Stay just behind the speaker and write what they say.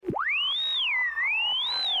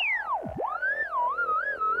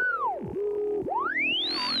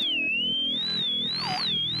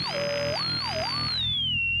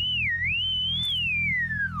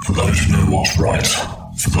not right.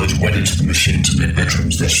 For those wedded to the machines in their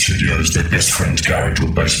bedrooms, their studios, their best friend's garage or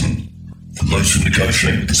basement. For those who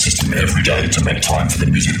negotiate with the system every day to make time for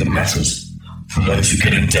the music that matters. For those who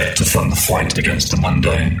get in debt to fund the fight against the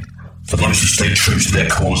mundane. For those who stay true to their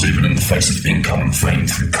cause even in the face of income and fame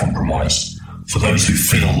through compromise. For those who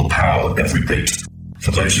feel the power of every beat.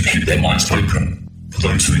 For those who keep their minds open. For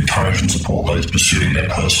those who encourage and support those pursuing their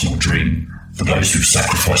personal dream. For those who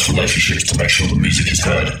sacrifice relationships to make sure the music is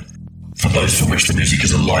heard. For those for which the music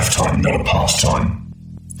is a lifetime, not a pastime.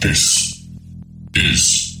 This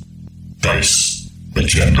is Bass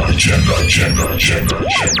Agenda.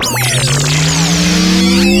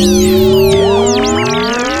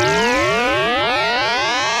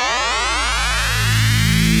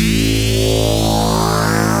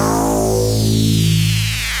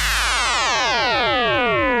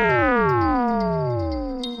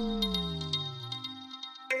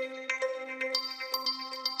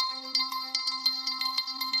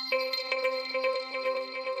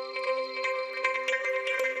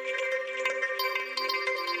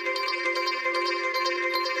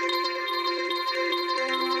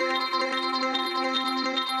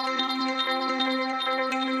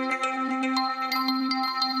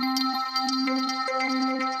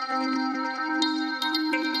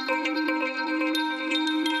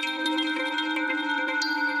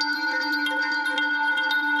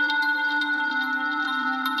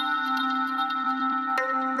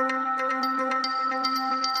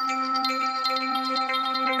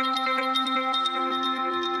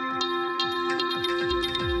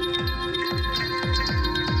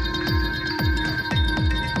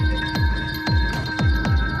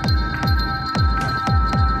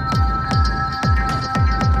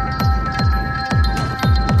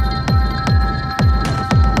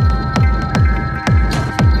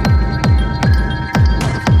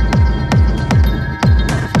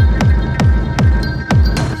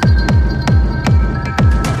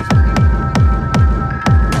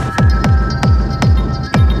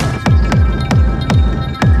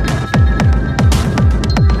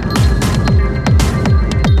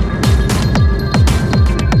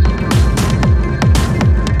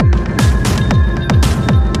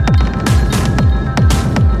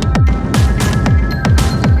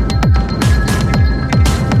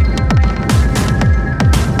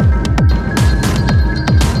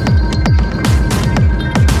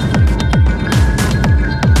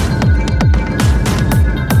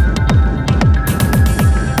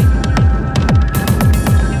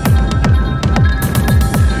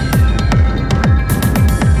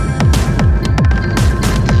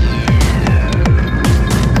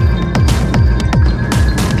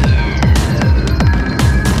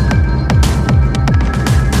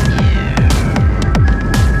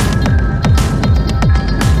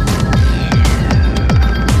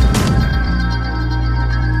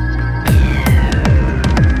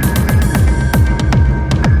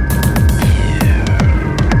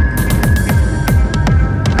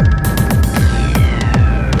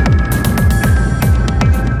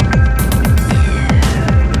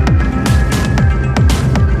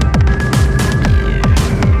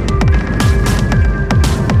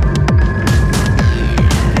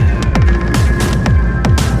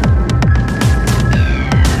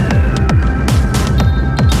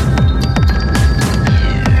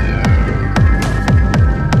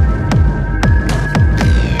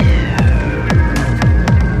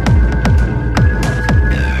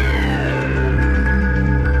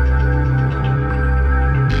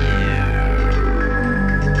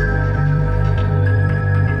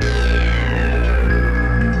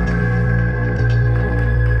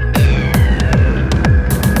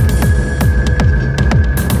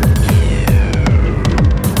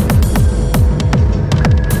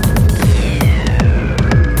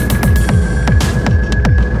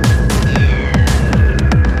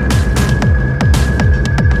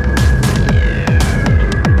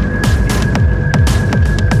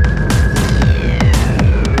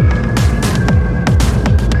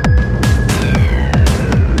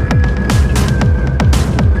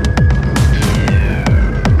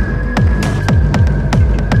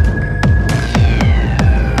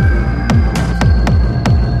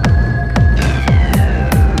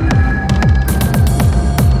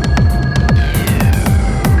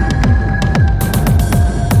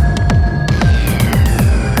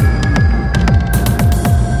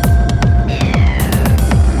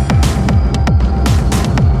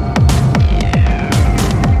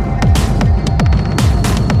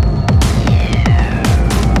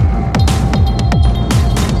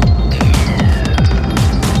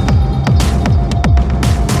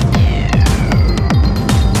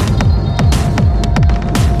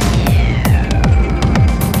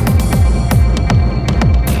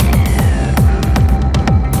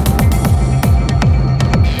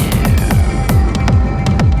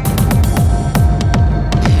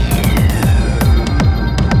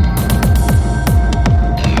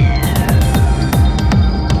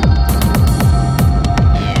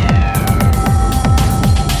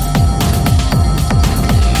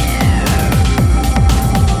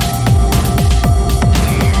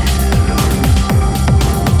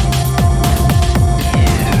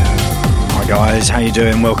 Guys, how you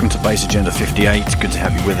doing? Welcome to Bass Agenda 58. Good to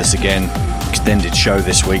have you with us again. Extended show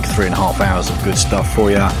this week, 3.5 hours of good stuff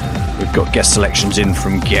for you. We've got guest selections in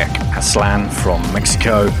from Giek Aslan from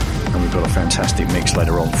Mexico, and we've got a fantastic mix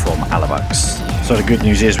later on from Alavux. So the good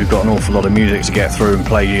news is we've got an awful lot of music to get through and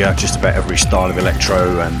play just about every style of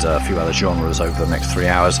electro and a few other genres over the next 3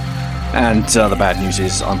 hours. And the bad news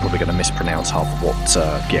is I'm probably going to mispronounce half of what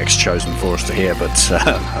Giek's chosen for us to hear, but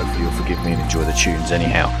hopefully you'll forgive me and enjoy the tunes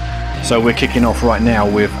anyhow. So we're kicking off right now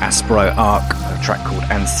with Aspero Arc, a track called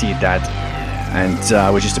Ansiedad, and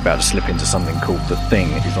we're just about to slip into something called The Thing.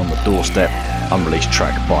 It is on the doorstep, unreleased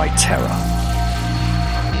track by Terror.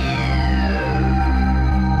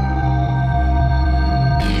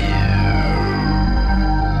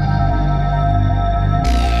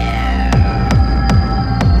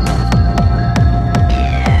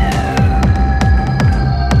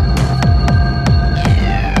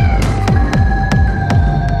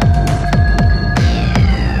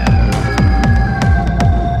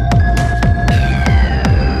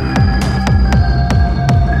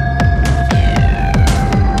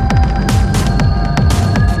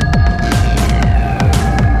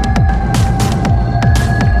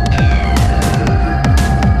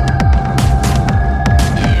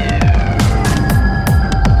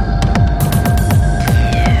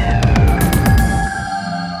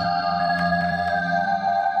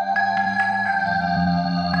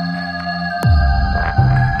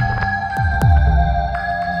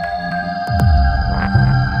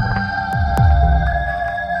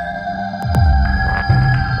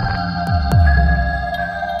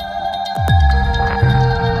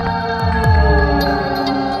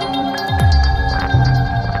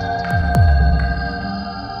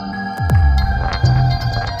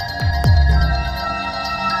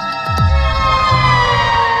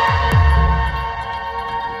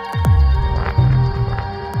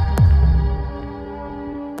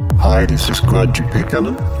 Hi, this is Gradji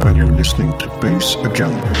Pekala, and you're listening to Bass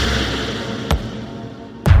Agenda.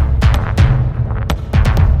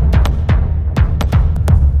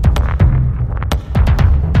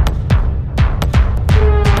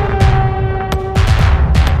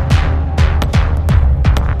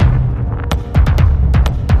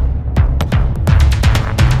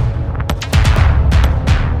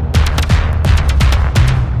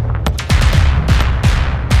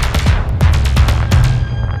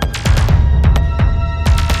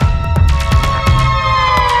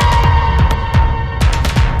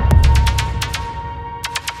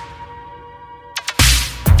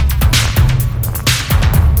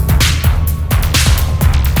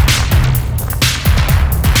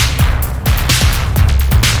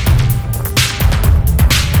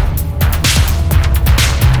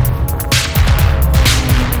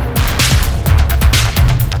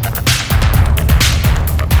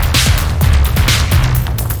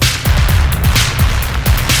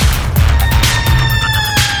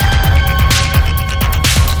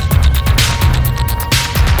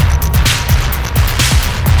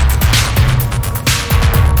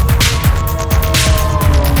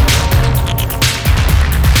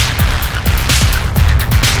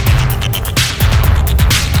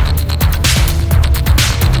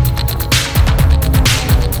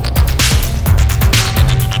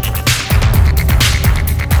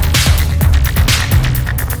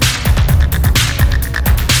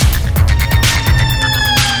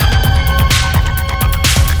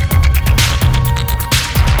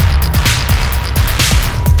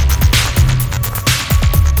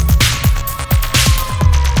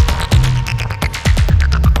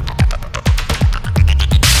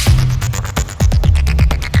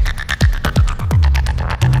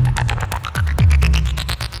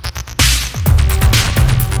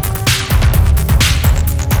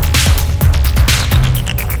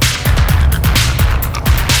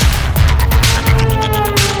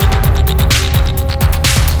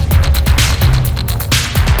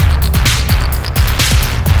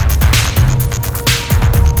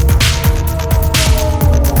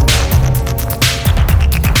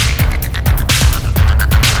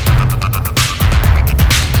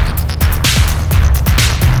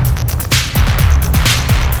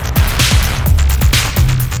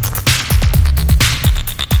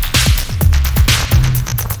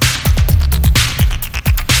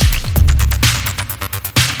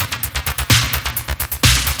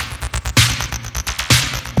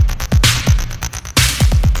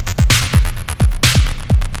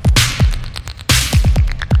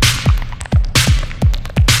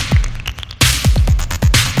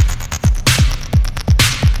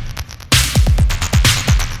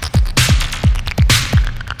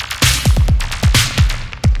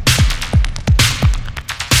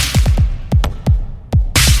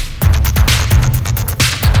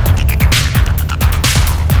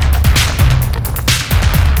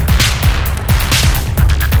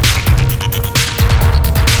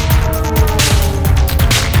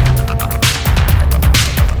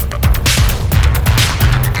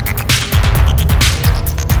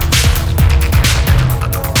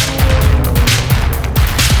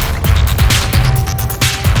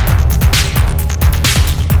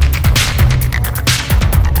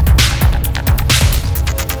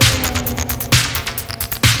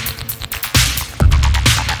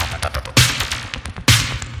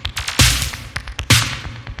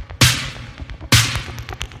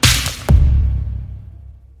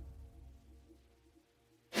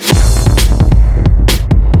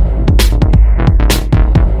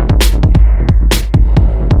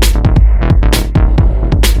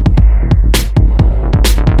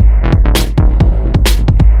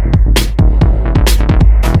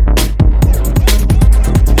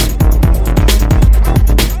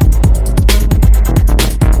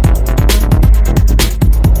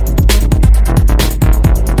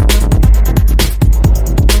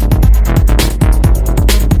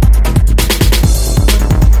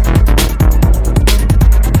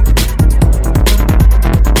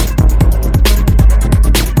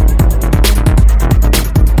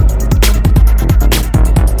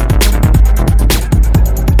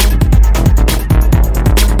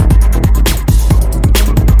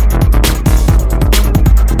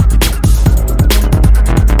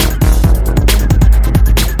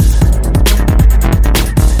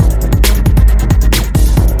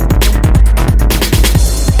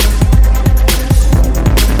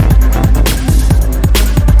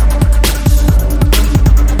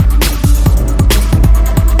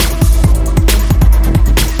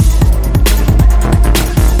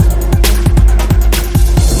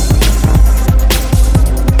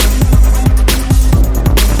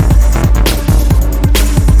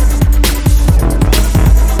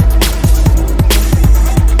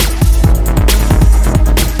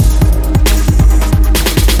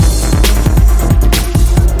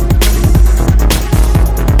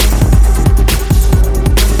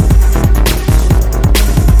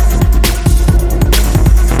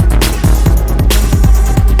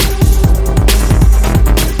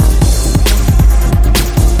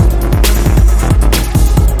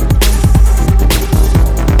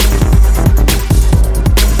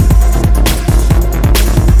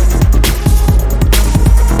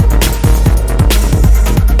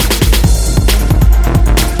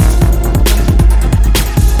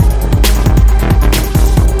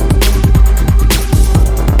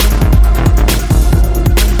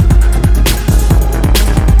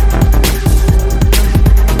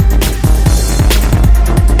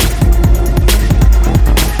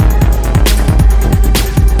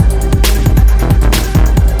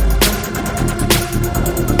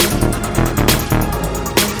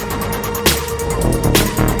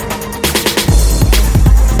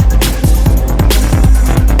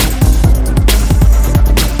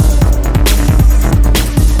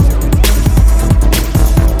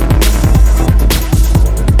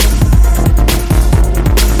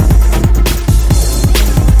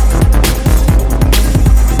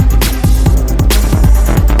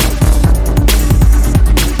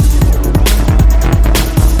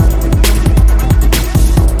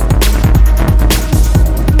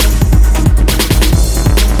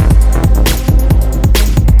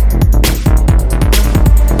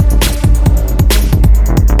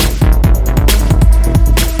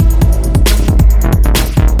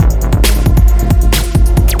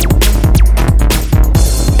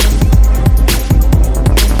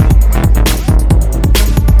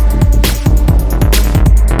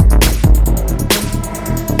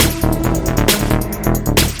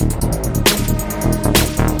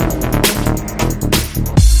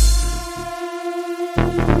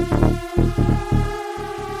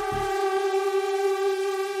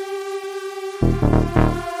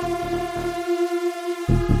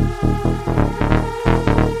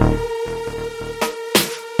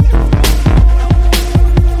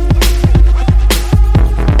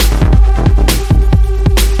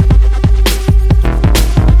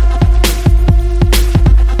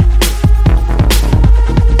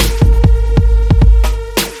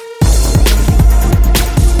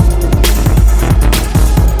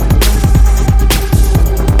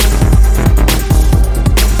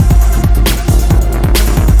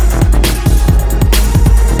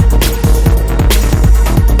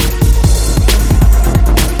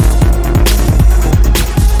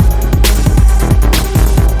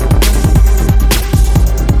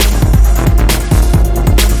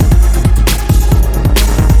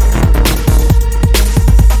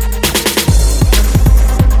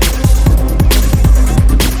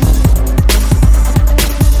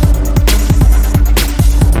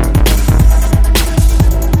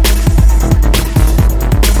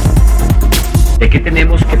 ¿De qué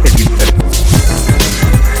tenemos que pedir perdón?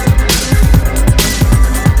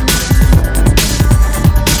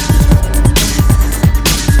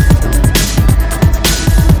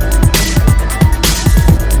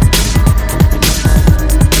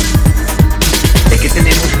 ¿De qué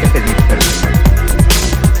tenemos que pedir perdón?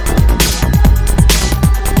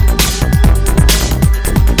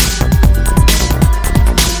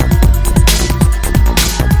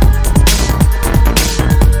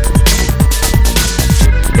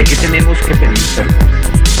 ¿De qué tenemos que pedir perdón?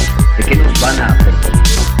 ¿De qué nos van a perdonar?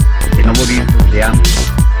 De no morirnos de hambre,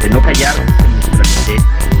 de no callarnos en nuestra miseria,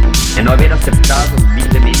 de no haber aceptado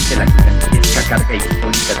humildemente la gigantesca carga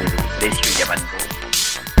histórica de desprecio y abandono,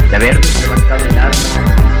 de habernos levantado en armas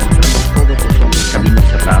cuando encontramos todos los hombres caminos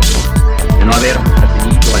cerrados, de no habernos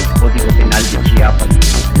atenido al Código Penal de Chiapas,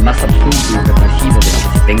 el más absurdo y represivo del que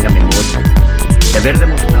se tenga memoria, de haber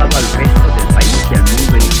demostrado al resto del país y al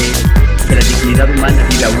mundo entero que la dignidad humana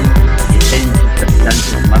vive aún y está en sus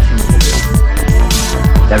habitantes más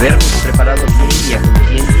empoderados, de habernos preparado bien y a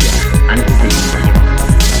conciencia antes de iniciar,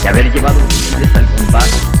 de haber llevado fusiles al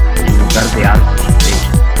combate en lugar de armas y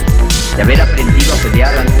flechas, de haber aprendido a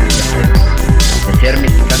pelear antes de hacerlo, de ser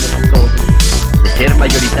mexicanos todos, de ser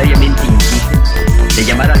mayoritariamente indígenas, de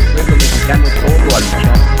llamar al pueblo mexicano todo a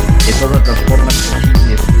luchar de todas las formas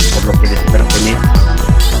posibles por lo que les pertenece,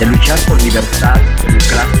 de luchar por libertad,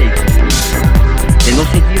 democracia y justicia, de no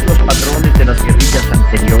seguir los patrones de las guerrillas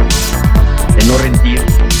anteriores, de no rendir,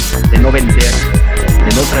 de no vender,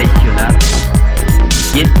 de no traicionar.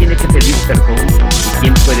 ¿Quién tiene que pedir perdón y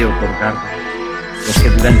quién puede otorgarlo? Los que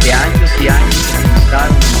durante años y años se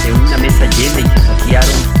sentaron ante una mesa llena y se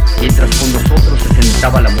saciaron, mientras con nosotros se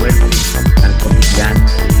sentaba la muerte, tan cotidiana,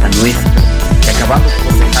 tan nuestra, que acabamos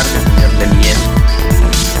por dejar de tenerle miedo.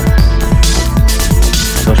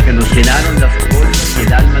 Los que nos llenaron las bolsas y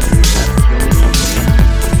el alma de declaraciones y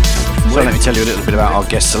So let me tell you a little bit about our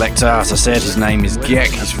guest selector. As I said, his name is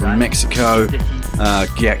Geck. He's from Mexico.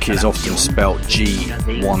 Geck is often spelt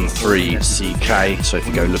G13CK, so if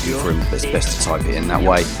you go looking for him, it's best to type it in that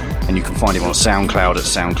way. And you can find him on SoundCloud at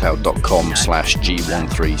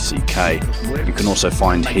soundcloud.com/G13CK. You can also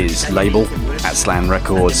find his label, Atslan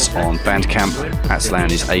Records, on Bandcamp.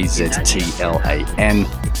 Atslan is AZTLAN,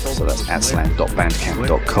 so that's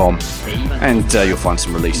atslan.bandcamp.com. And you'll find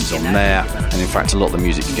some releases on there. And in fact, a lot of the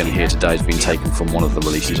music you're going to hear today has been taken from one of the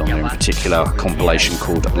releases on there in particular, a compilation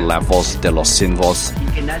called Alavux de los Sinvos,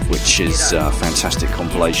 which is a fantastic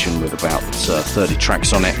compilation with about 30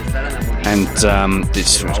 tracks on it. And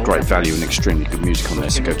it's great value and extremely good music on there,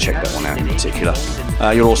 so go check that one out in particular.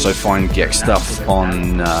 You'll also find Geck stuff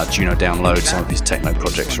on Juno Download. Some of his techno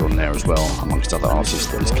projects are on there as well, amongst other artists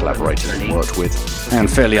that he's collaborated and worked with. And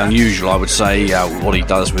fairly unusual, I would say, what he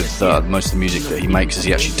does with most of the music that he makes is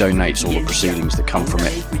he actually donates all the proceedings that come from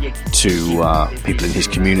it to people in his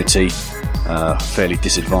community, fairly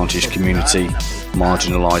disadvantaged community,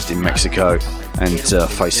 marginalised in Mexico, and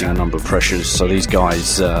facing a number of pressures. So these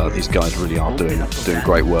guys really are doing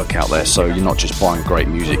great work out there. So you're not just buying great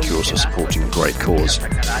music, you're also supporting a great cause.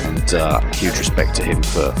 And huge respect to him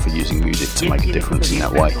for using music to make a difference in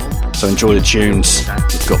that way. So enjoy the tunes.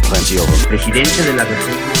 We've got plenty of them. Presidente de la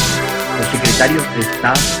República, los secretarios de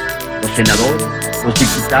Estado, los senadores, los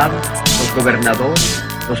diputados, los gobernadores,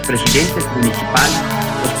 los presidentes municipales,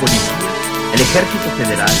 los policías, el Ejército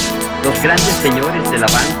Federal, los grandes señores de la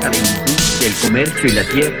banca, la industria, el comercio y la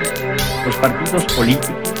tierra, los partidos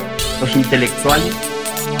políticos, los intelectuales,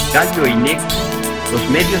 Gallo y Nexo, los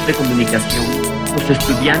medios de comunicación, los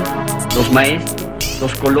estudiantes, los maestros,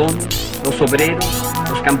 los colonos, los obreros,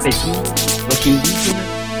 los campesinos, los indígenas,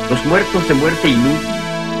 los muertos de muerte inútil.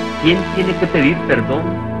 ¿Quién tiene que pedir perdón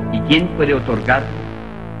y quién puede otorgarlo?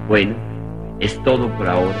 Bueno, Es todo por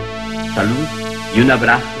ahora. Salud y un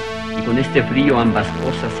abrazo, y con este frío ambas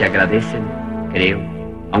cosas se agradecen, creo,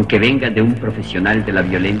 aunque venga de un profesional de la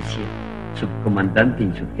violencia, subcomandante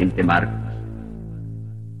insurgente Marcos.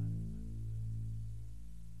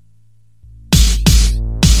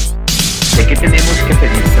 ¿De qué tenemos que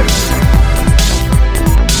pedir perdón?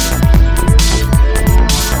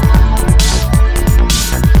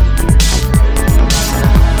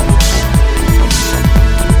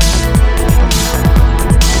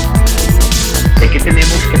 ¿De qué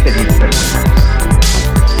tenemos que pedir perdón?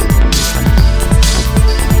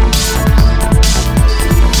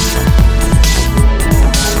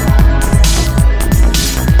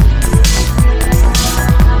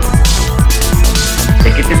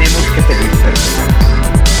 ¿De qué tenemos que pedir perdón?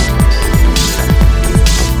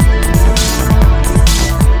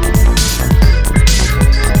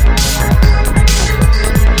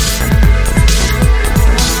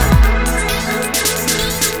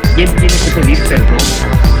 ¿Quién tiene que pedir perdón?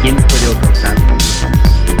 ¿Quién puede otorgarlo?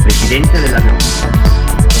 El presidente de la República,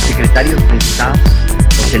 los secretarios de Estado,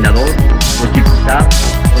 los senadores, los diputados,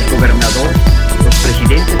 los gobernadores, los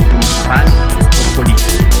presidentes municipales, los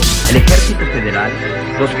policías, el ejército federal,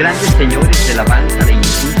 los grandes señores de la banca, la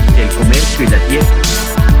industria, el comercio y la tierra,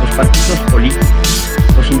 los partidos políticos,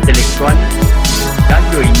 los intelectuales,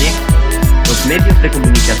 Gallo y Negro, los medios de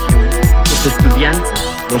comunicación, los estudiantes,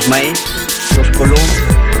 los maestros, los colonos,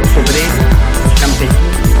 los obreros, los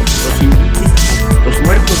campesinos, los indígenas, los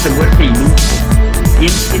muertos de muerte inútil.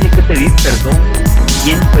 ¿Quién tiene que pedir perdón?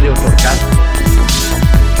 ¿Quién puede otorgarlo?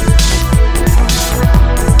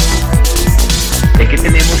 ¿De qué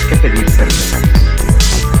tenemos que pedir perdón?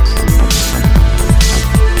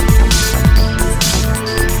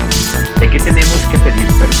 ¿De qué tenemos que pedir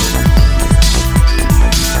perdón?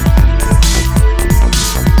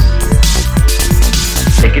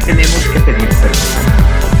 ¿De qué tenemos que pedir perdón?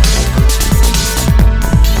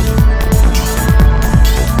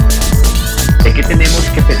 ¿De qué tenemos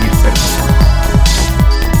que pedir perdón?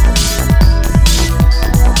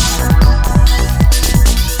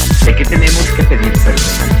 ¿De qué tenemos que pedir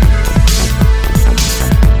perdón?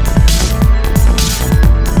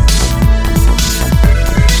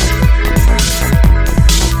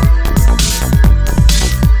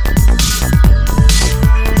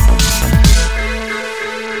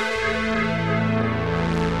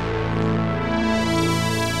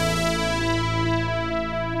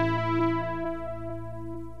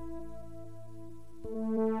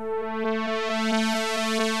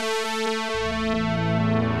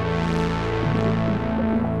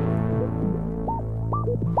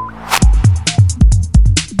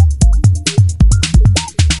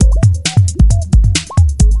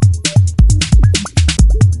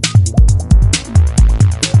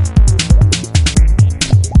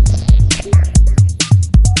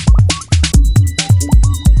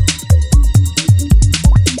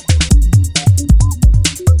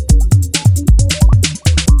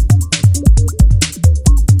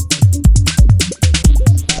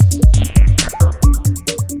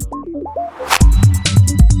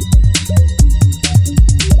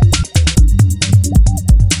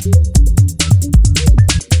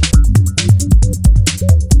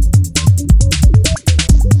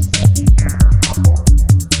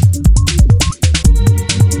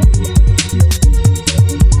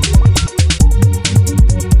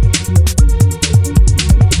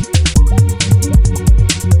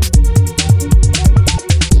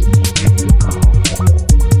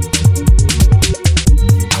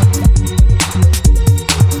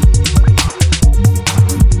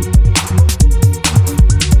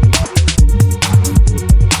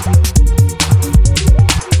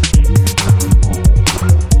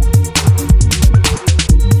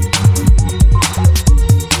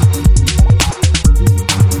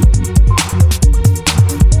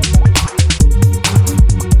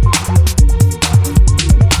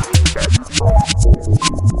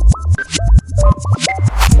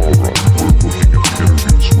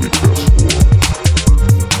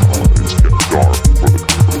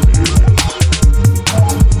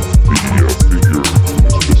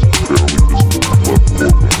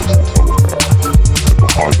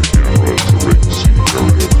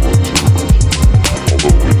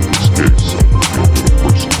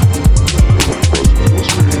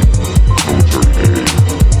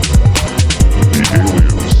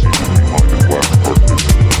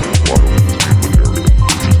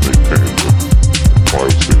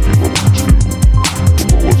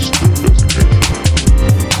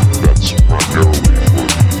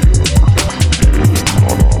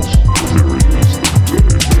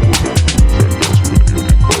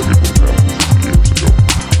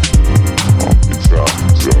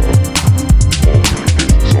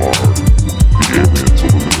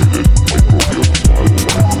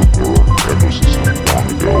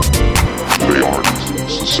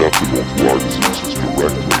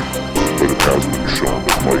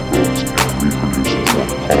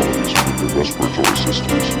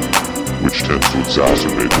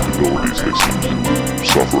 exacerbate the debilities they seem to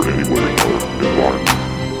suffer anyway in our environment.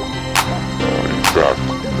 In fact,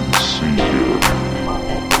 you can see here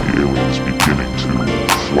the aliens beginning to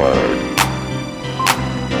flag.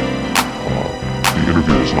 The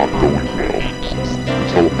interview was not going well. The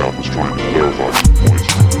telepath was trying to clarify some points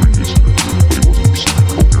from the previous interview, but he wasn't receiving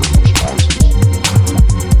coherent responses.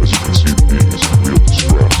 As you can see, the being is in real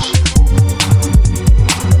distress.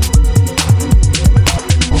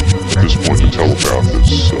 At this point, the telepath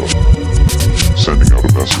is sending out a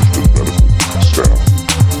message to the medical staff.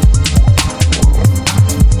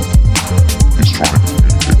 He's trying to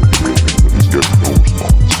communicate with the alien, but he's getting no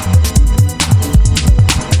response.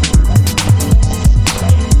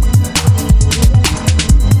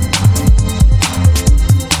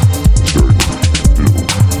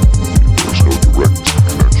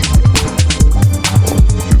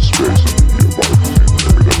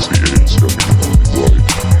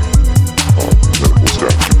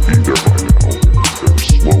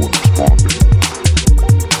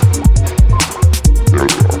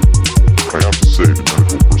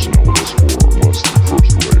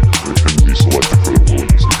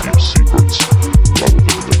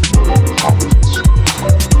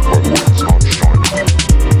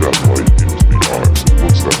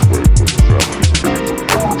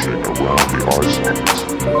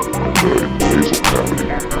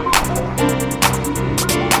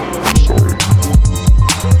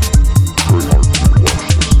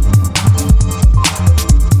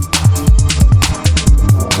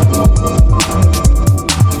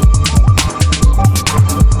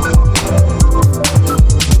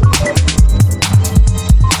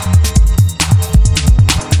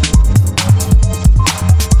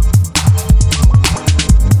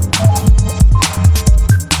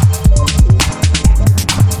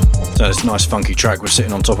 Nice funky track we're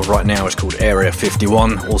sitting on top of right now is called Area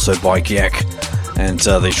 51, also by Giek, and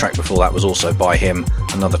the track before that was also by him,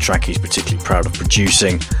 another track he's particularly proud of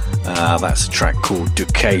producing. That's a track called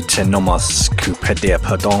Duque Te Nomas Que Pedir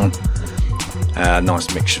Perdon.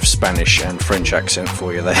 Nice mix of Spanish and French accent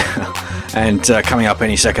for you there. And coming up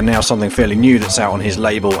any second now, something fairly new that's out on his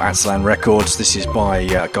label Aztlan Records. This is by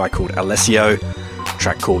a guy called Alessio, a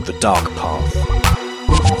track called The Dark Path.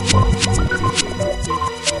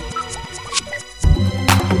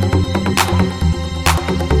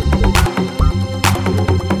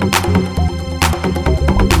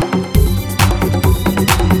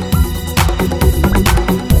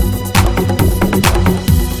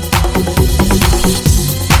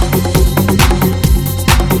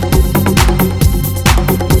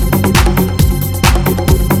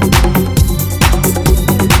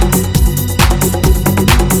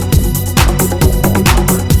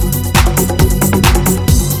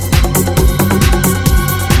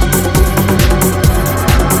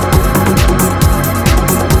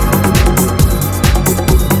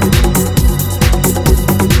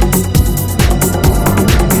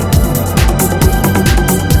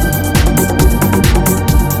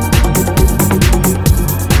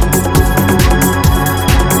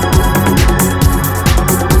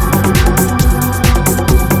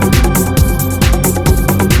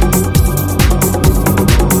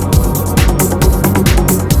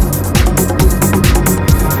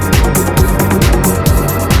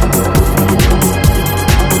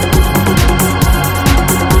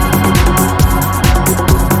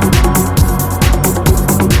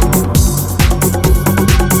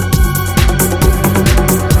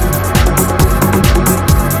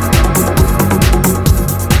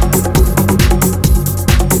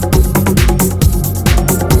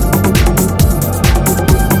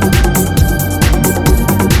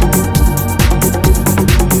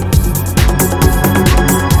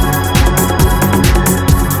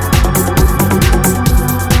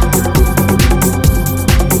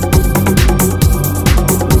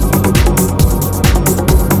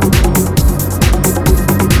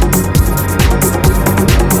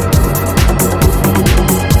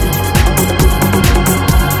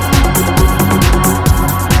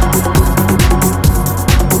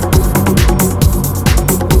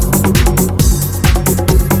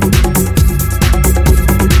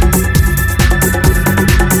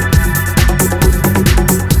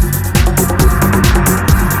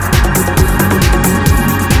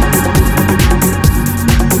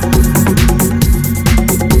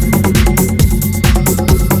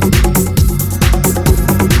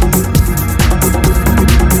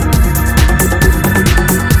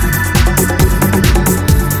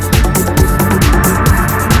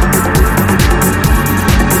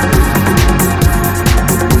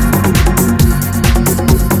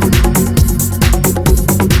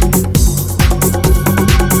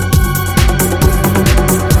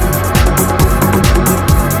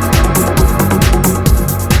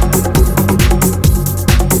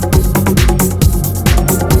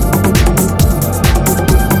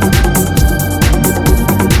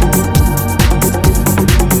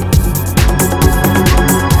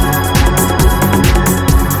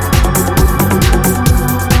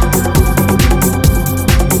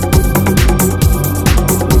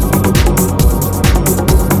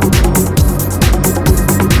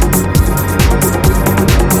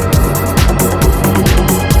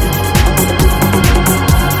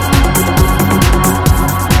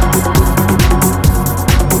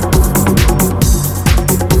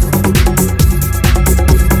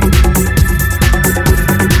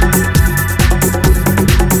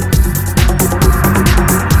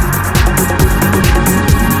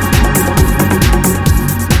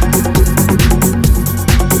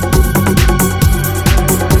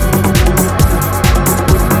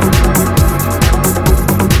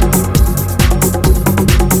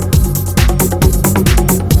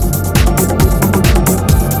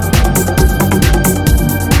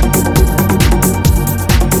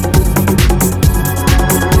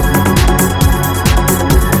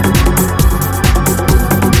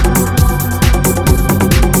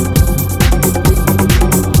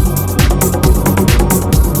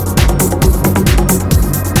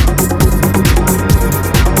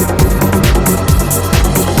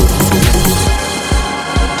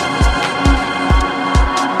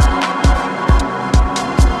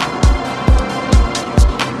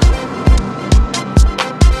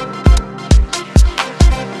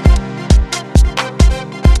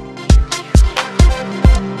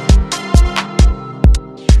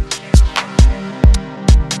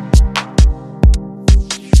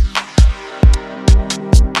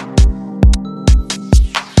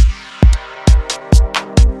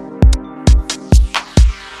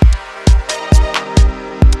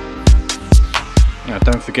 Now,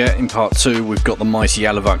 don't forget, in part 2, we've got the mighty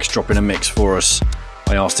Alavux dropping a mix for us.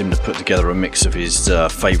 I asked him to put together a mix of his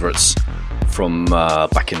favourites from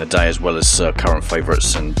back in the day, as well as current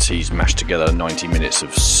favourites, and he's mashed together 90 minutes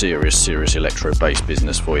of serious electro bass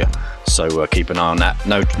business for you. So keep an eye on that.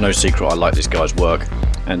 No secret, I like this guy's work,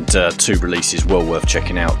 and 2 releases well worth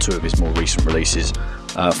checking out. 2 of his more recent releases.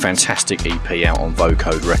 Fantastic EP out on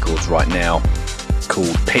Vocode Records right now,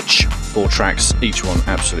 called Pitch. 4 tracks, each one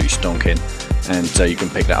absolutely stonking, and you can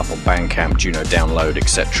pick that up on Bandcamp, Juno Download,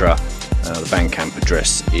 etc. The Bandcamp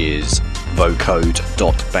address is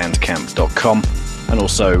vocode.bandcamp.com, and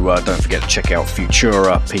also don't forget to check out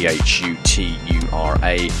Futura,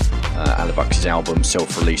 Phutura, Alavux's album,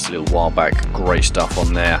 self-released a little while back. Great stuff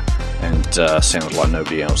on there, and sounds like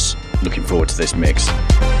nobody else. Looking forward to this mix.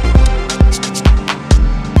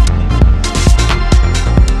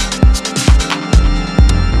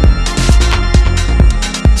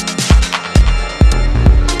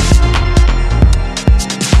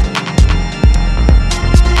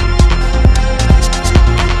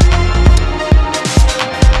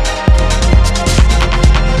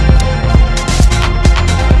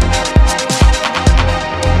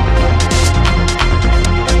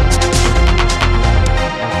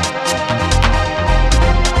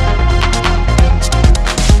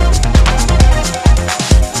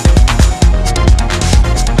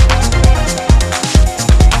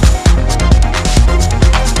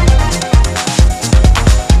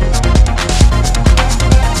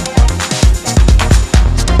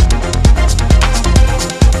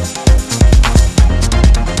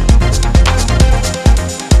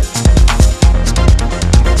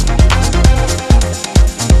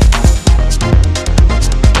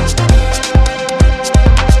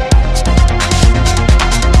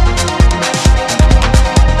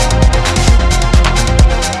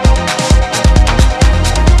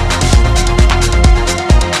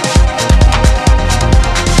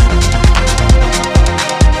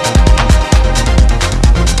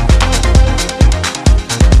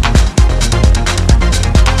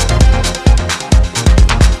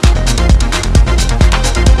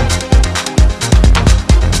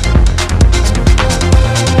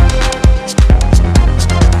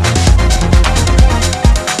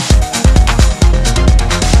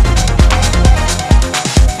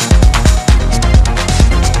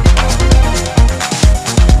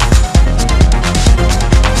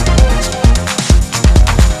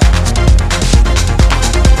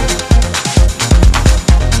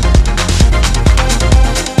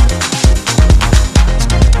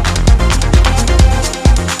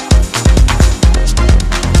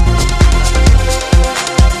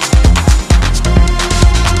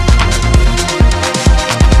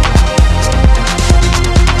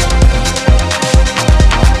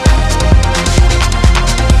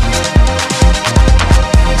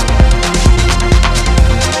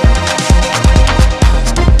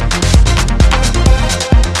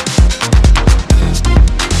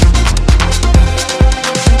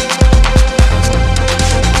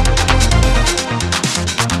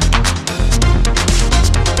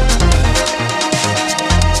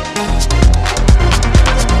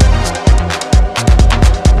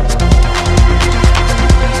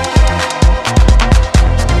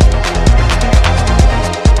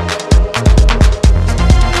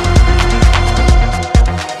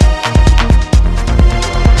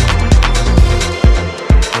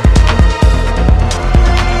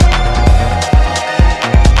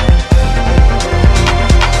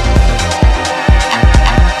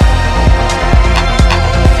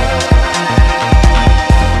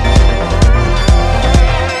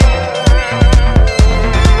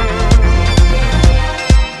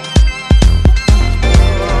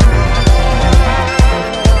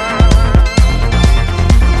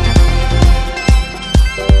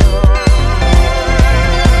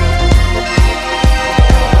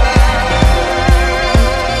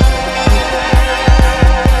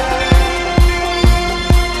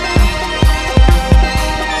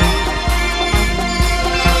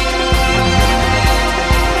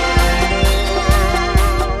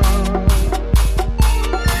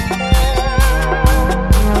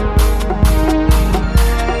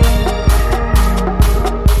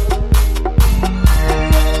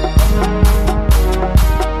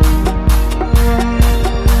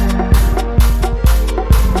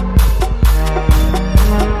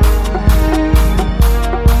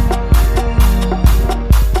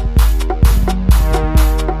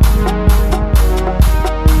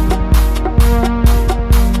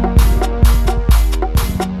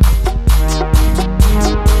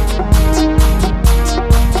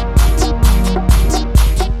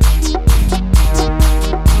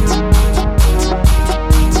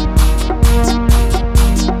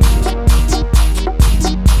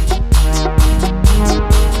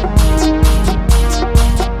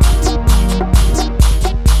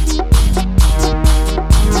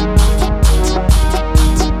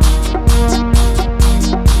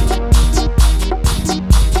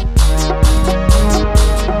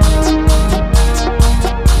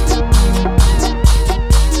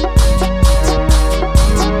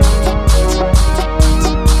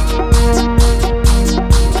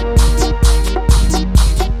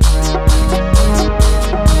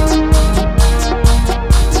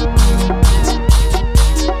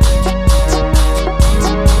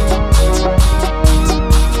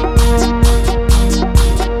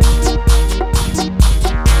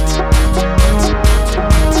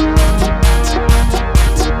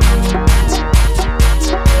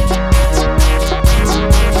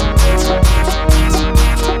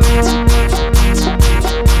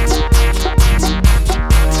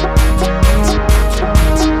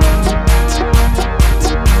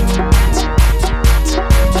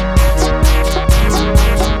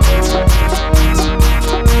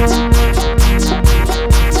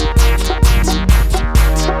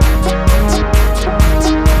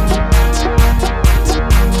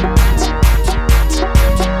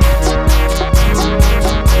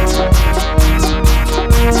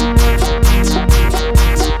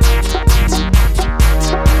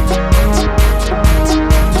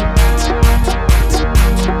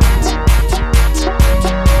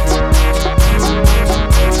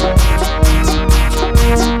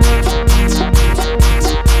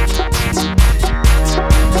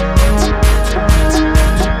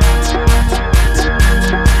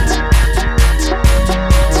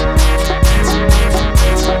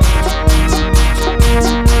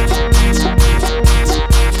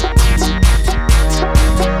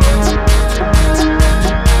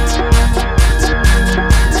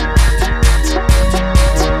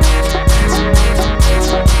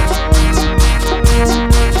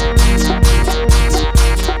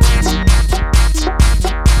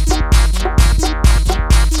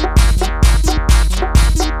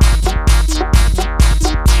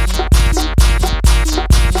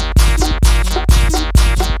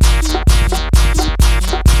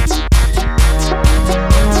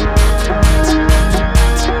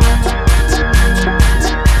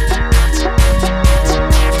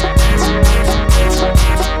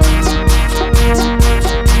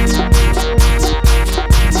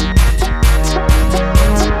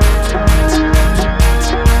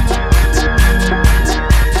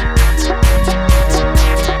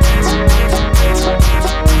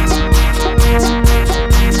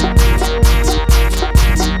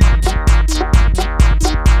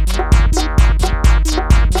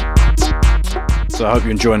 So I hope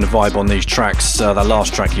you're enjoying the vibe on these tracks. That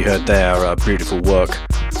last track you heard there, beautiful work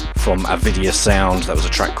from Avidia Sound. That was a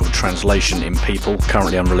track called Translation in People,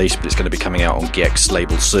 currently unreleased, but it's going to be coming out on Gex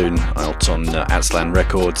label soon, out on Atslan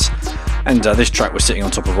Records. And this track we're sitting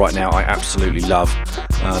on top of right now, I absolutely love.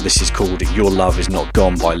 This is called Your Love Is Not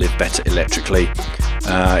Gone by Live Better Electrically.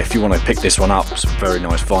 If you want to pick this one up, some very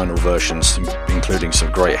nice vinyl versions, including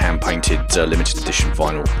some great hand-painted limited edition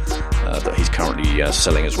vinyl that he's currently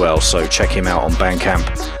selling as well. So check him out on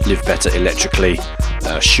Bandcamp, Live Better Electrically.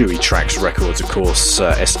 Shuey Tracks Records, of course,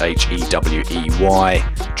 Shewey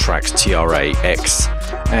Tracks, Trax.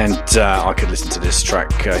 And I could listen to this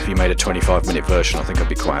track if you made a 25-minute version. I think I'd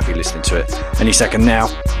be quite happy listening to it any second now.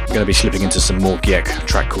 I'm going to be slipping into some more Giek, a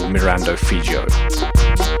track called Mirando Figio.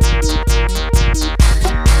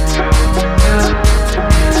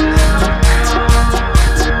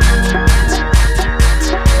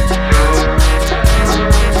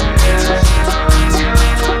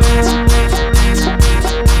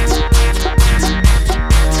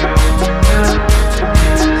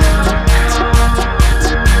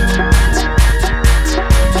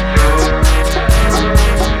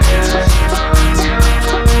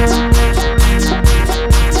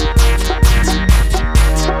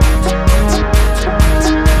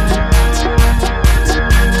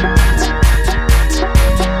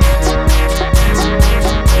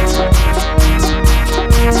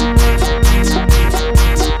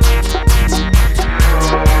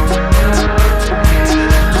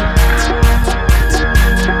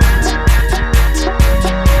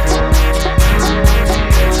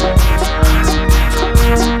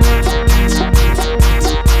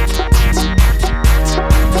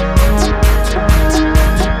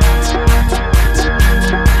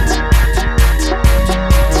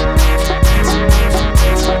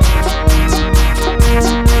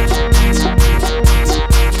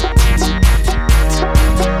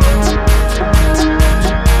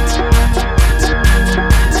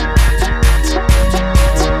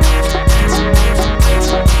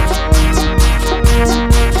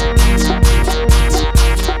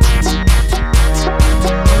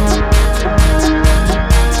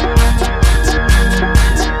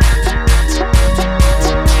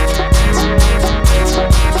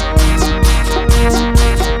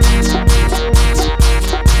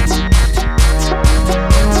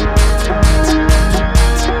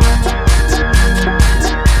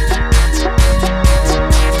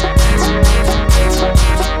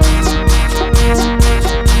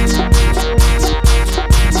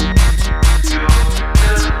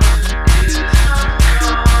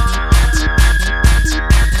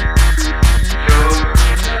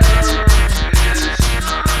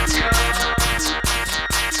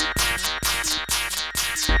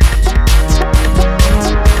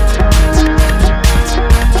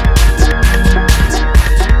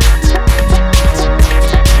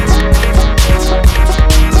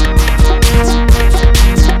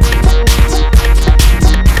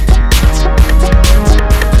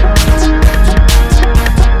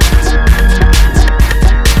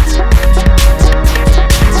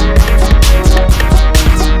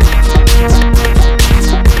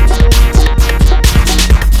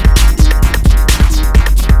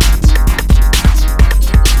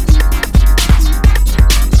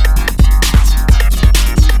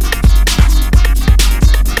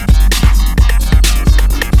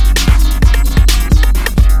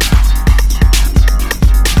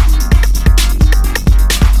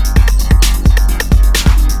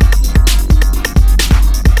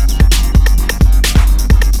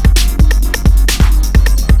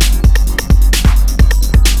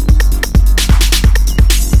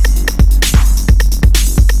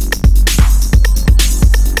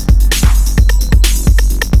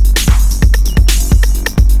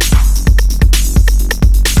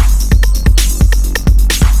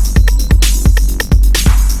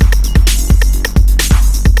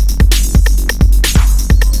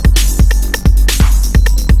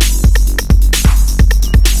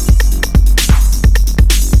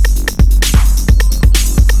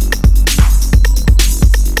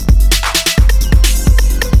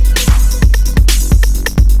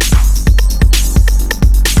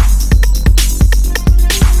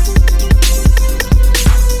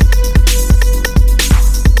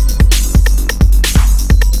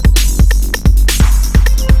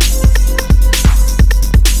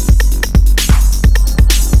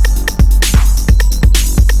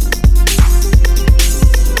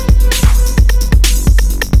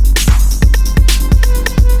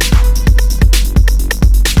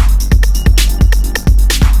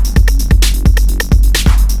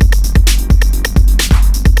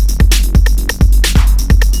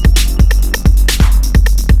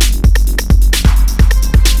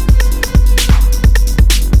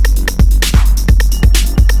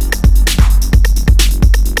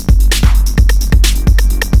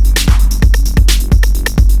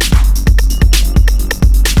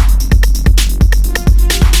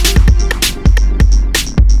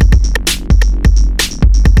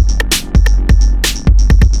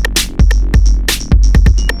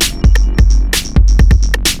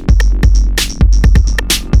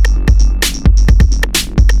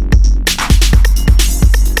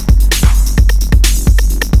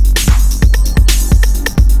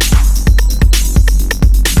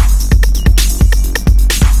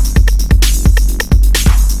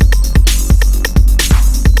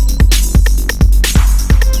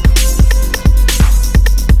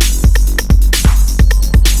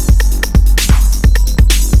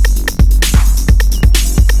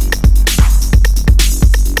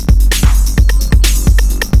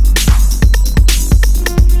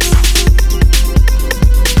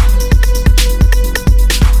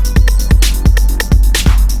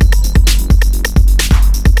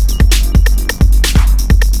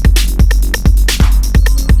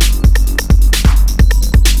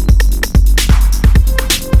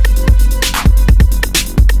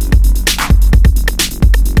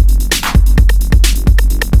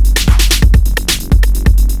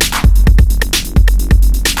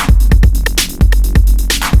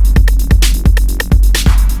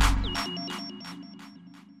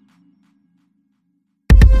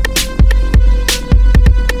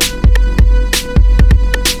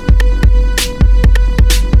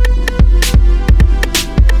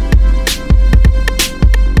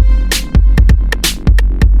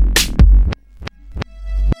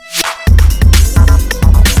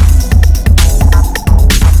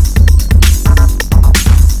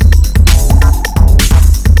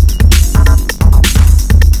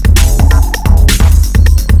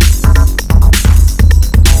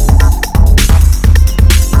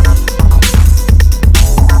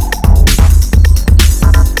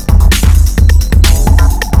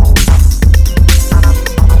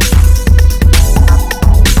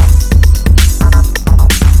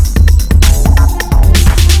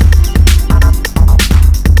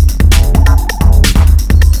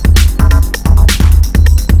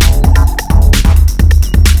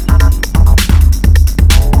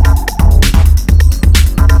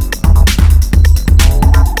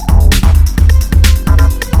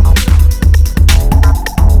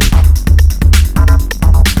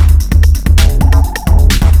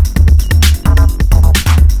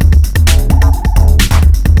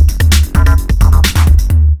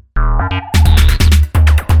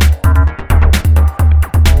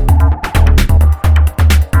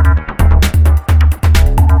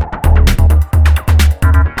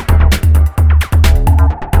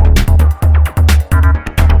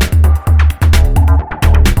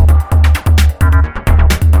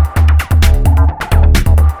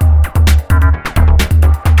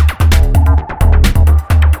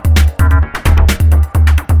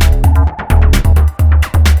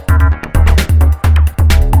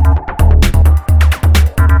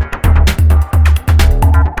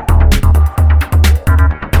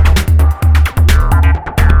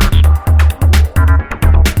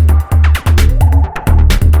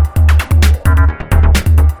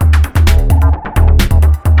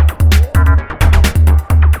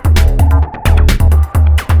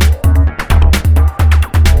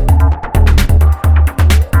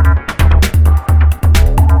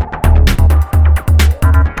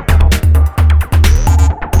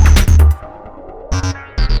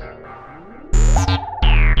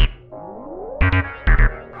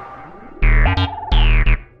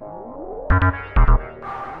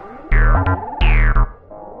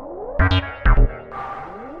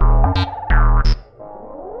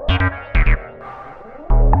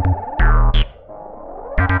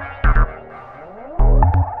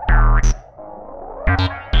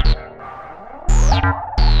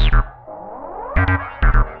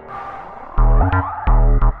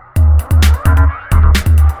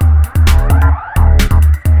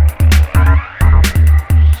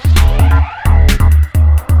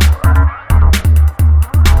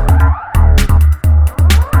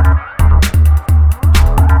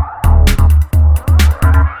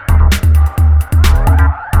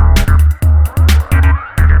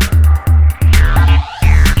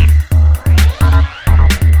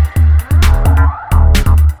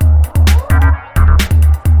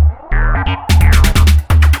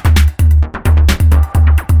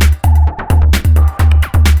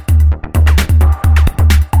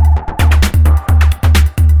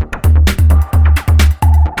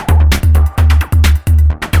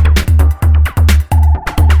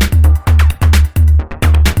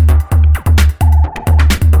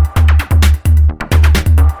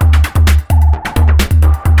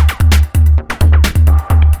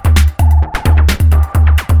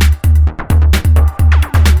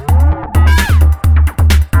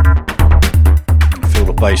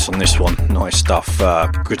 bass on this one. Nice stuff.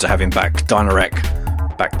 Good to have him back.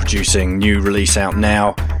 Dynarec, back producing. New release out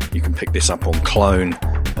now. You can pick this up on Clone,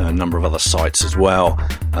 a number of other sites as well.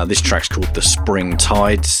 This track's called The Spring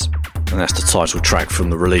Tides, and that's the title track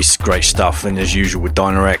from the release. Great stuff. And as usual with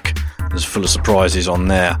Dynarec, there's full of surprises on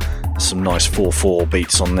there. There's some nice 4/4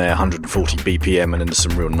 beats on there, 140 BPM, and then there's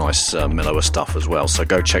some real nice mellower stuff as well. So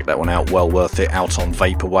go check that one out. Well worth it. Out on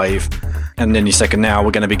Vaporwave. And in your second now,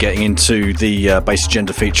 we're going to be getting into the Bass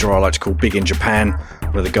Agenda feature I like to call Big in Japan,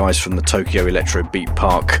 where the guys from the Tokyo Electro Beat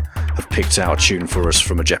Park have picked out a tune for us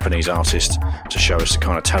from a Japanese artist to show us the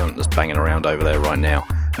kind of talent that's banging around over there right now.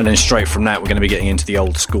 And then straight from that, we're going to be getting into the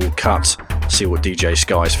old school cut, see what DJ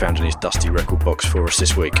Sky's found in his dusty record box for us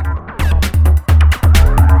this week.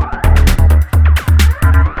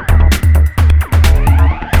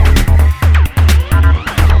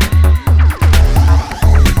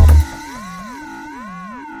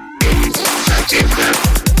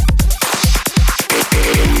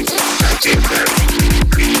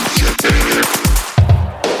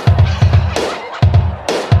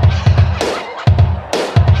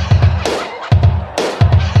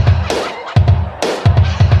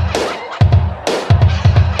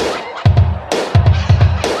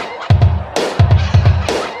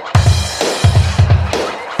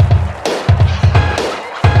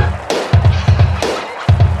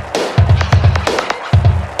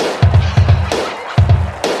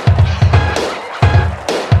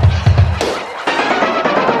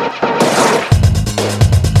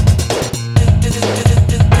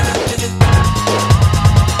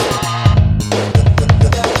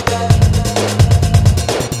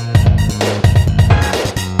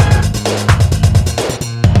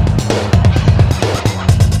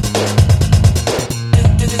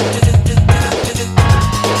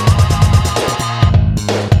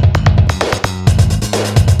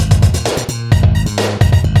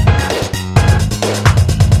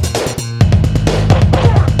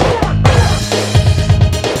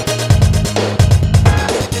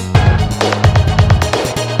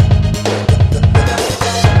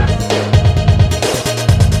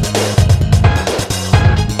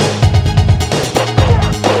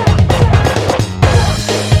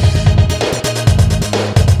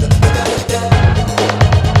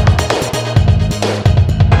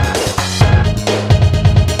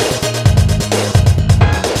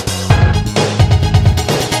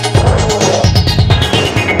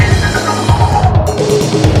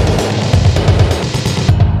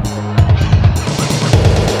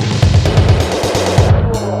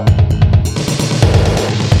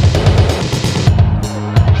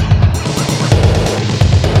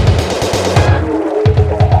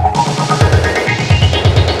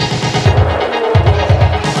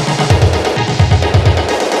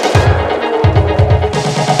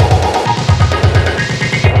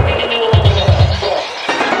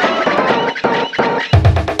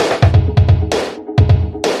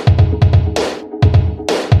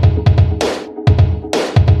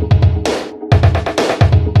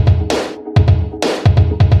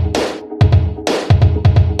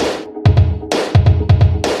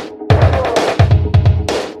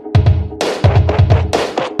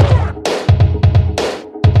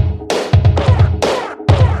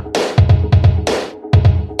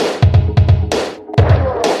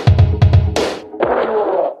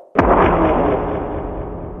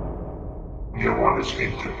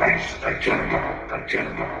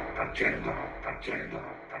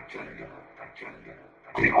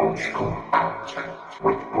 The old school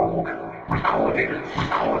with bold recordings.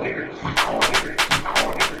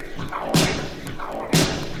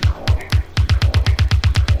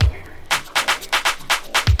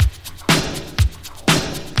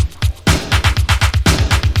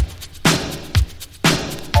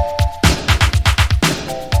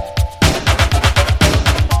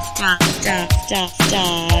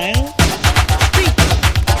 Style.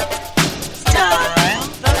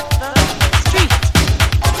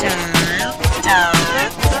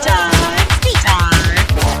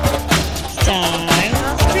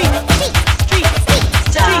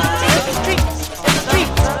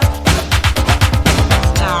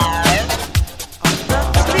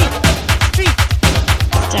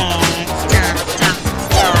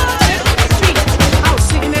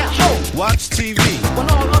 Watch TV. When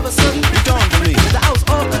all of a sudden it dawned on me, the house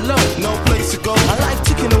all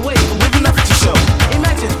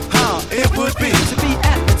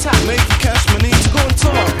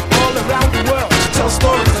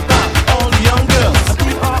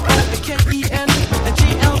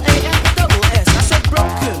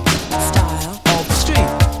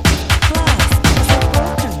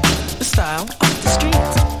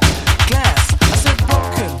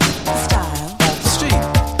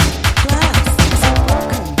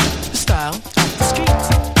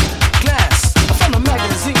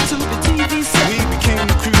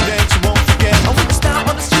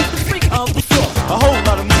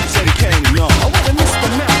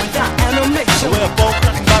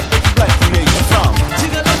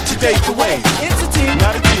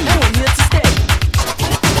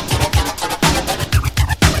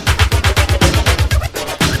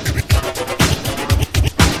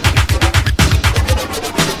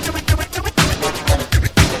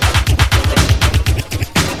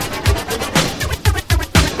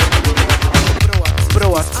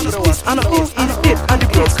And I is it and the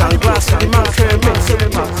broken glass. The man can make so the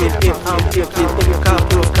man it and it but you can't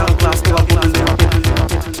broken glass to a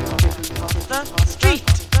street.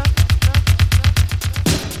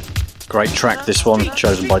 Great track this one,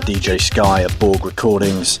 chosen by DJ Sky at Borg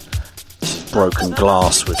Recordings. This is Broken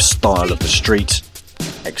Glass with Style of the Street.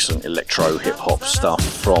 Excellent electro hip-hop stuff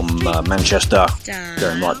from Manchester,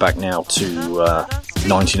 going right back now to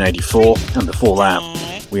 1984. And before that,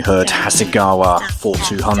 we heard Hasegawa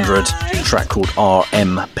 4200, a track called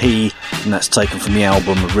RMP, and that's taken from the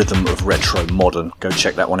album Rhythm of Retro Modern. Go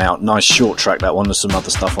check that one out. Nice short track, that one. There's some other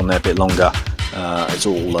stuff on there a bit longer. It's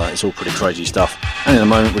all pretty crazy stuff. And in a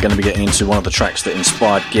moment, we're going to be getting into one of the tracks that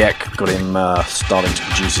inspired Geck, got him starting to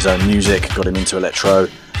produce his own music, got him into electro,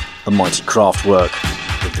 the mighty Kraftwerk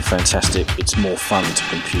with the fantastic It's More Fun to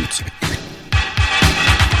Compute.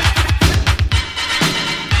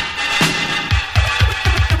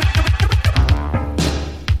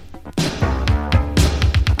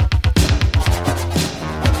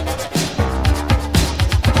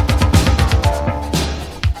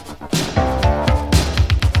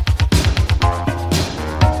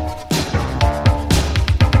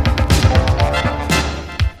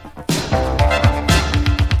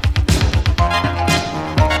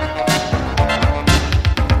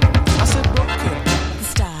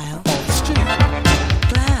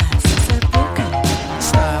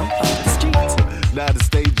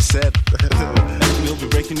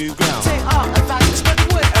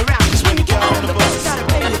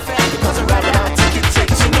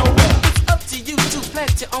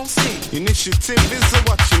 Initiative is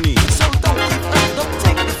what you need. So don't give up, don't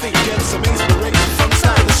take defeat. Get some inspiration from the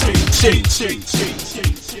side of the street.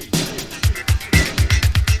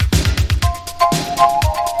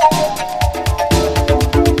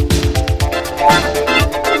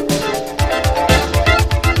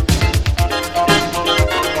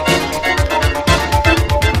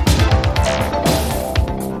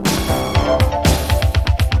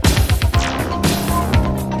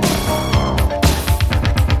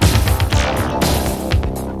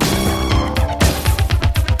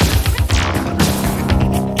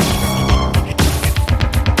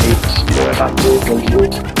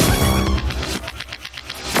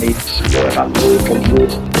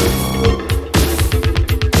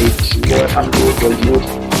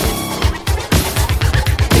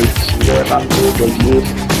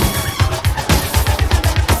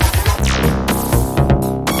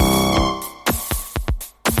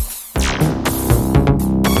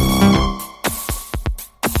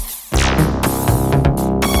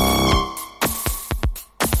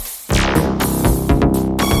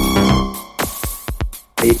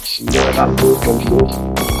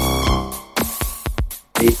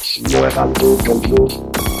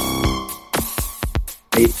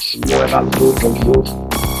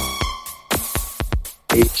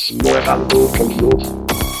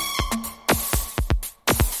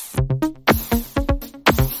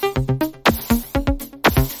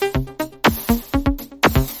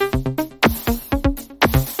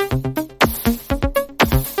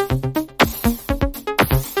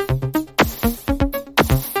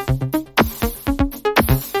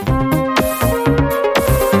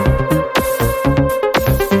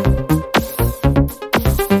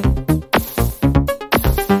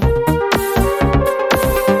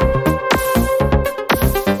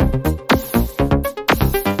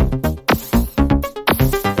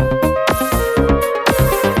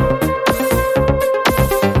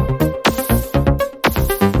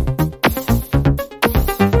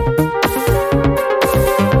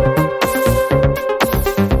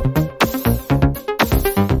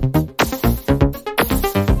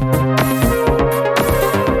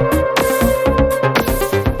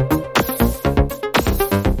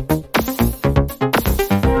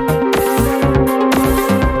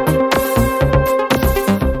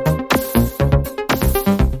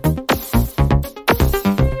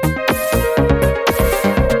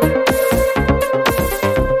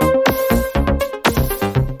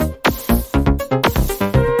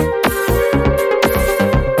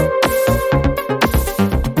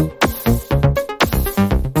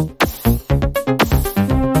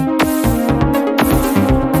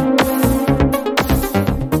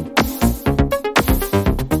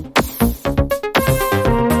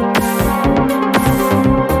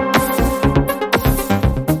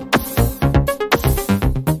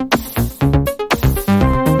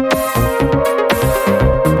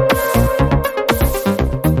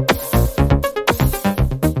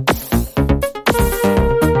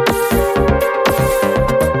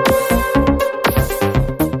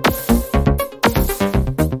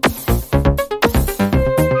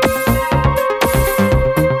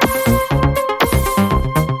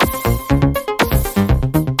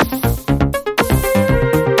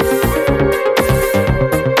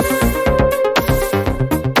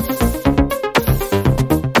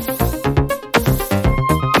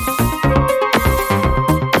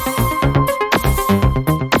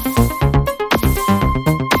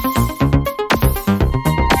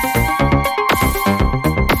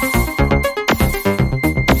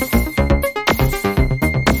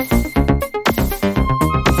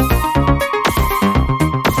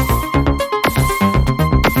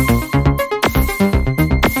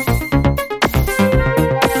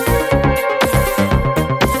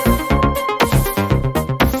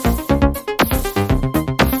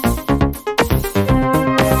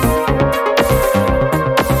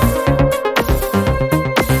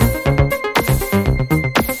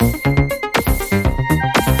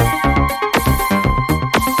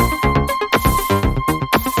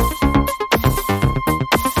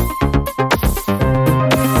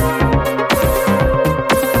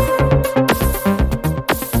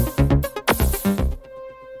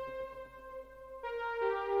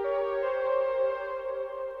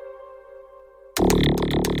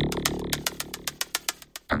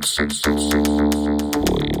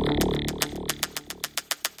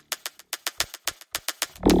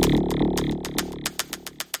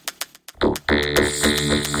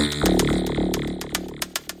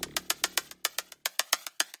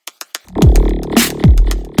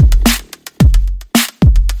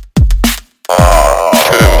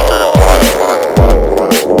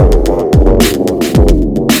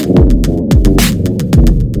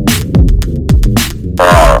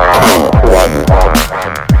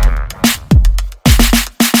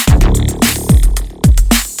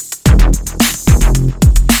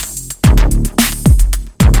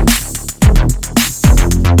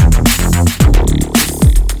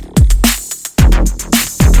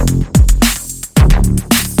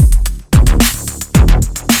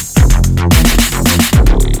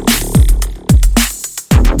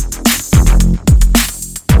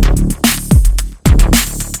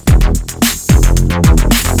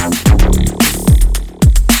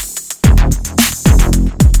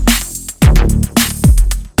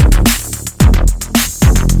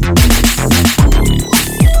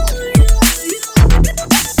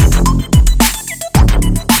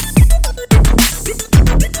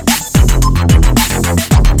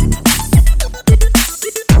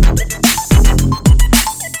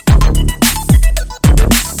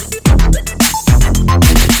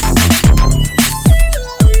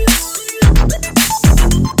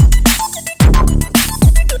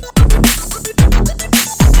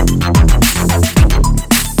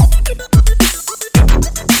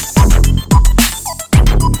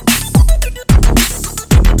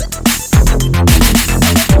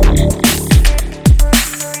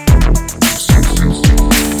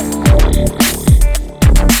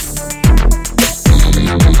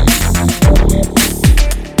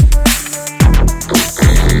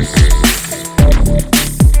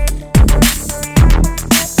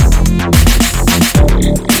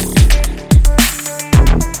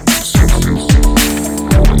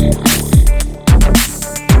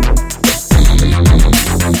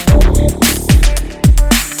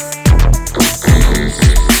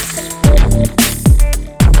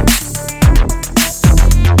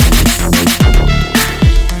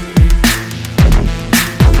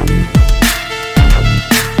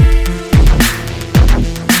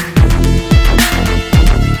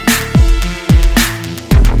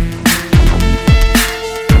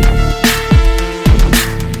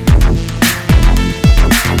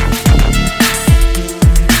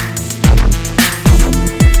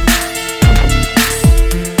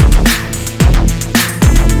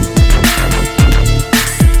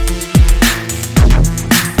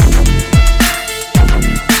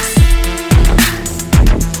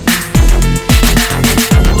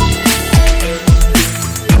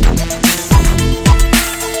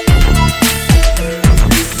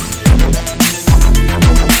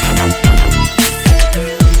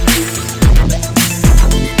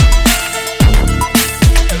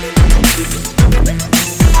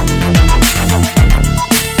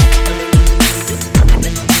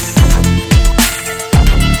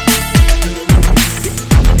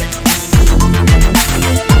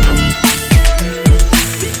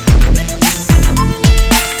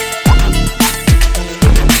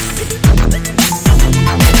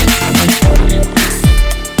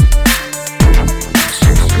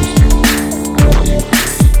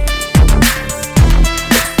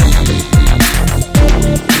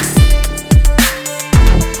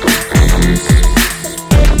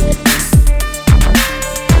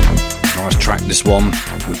 This one,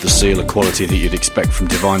 with the seal of quality that you'd expect from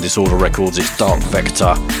Divine Disorder Records, it's Dark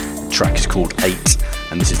Vector. The track is called 8,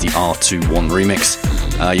 and this is the R21 remix.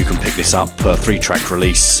 You can pick this up, 3-track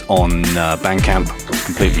release on Bandcamp,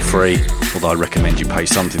 completely free, although I recommend you pay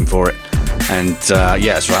something for it. And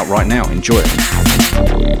yeah, it's out right now. Enjoy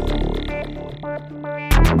it.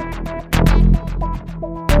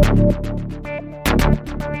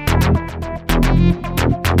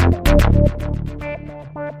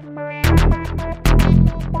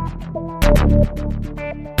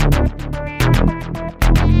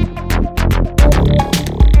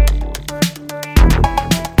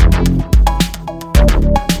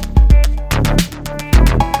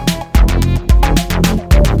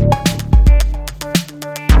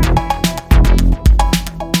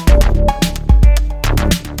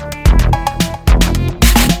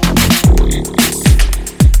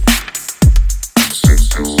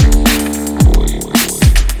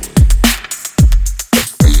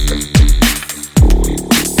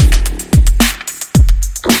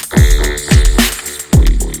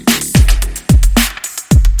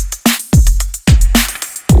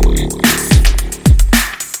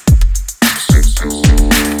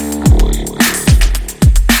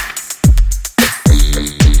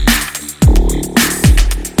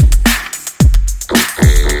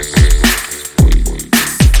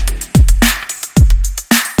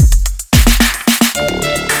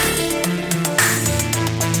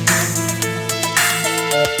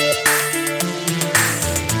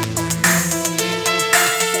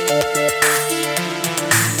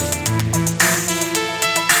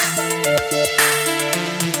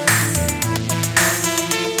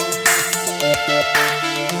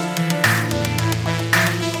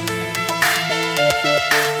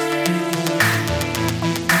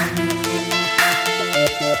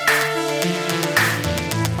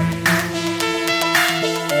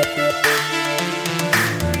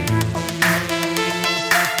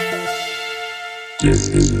 This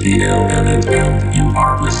is DLNFM. You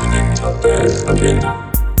are listening to Bad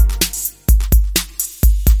Agenda.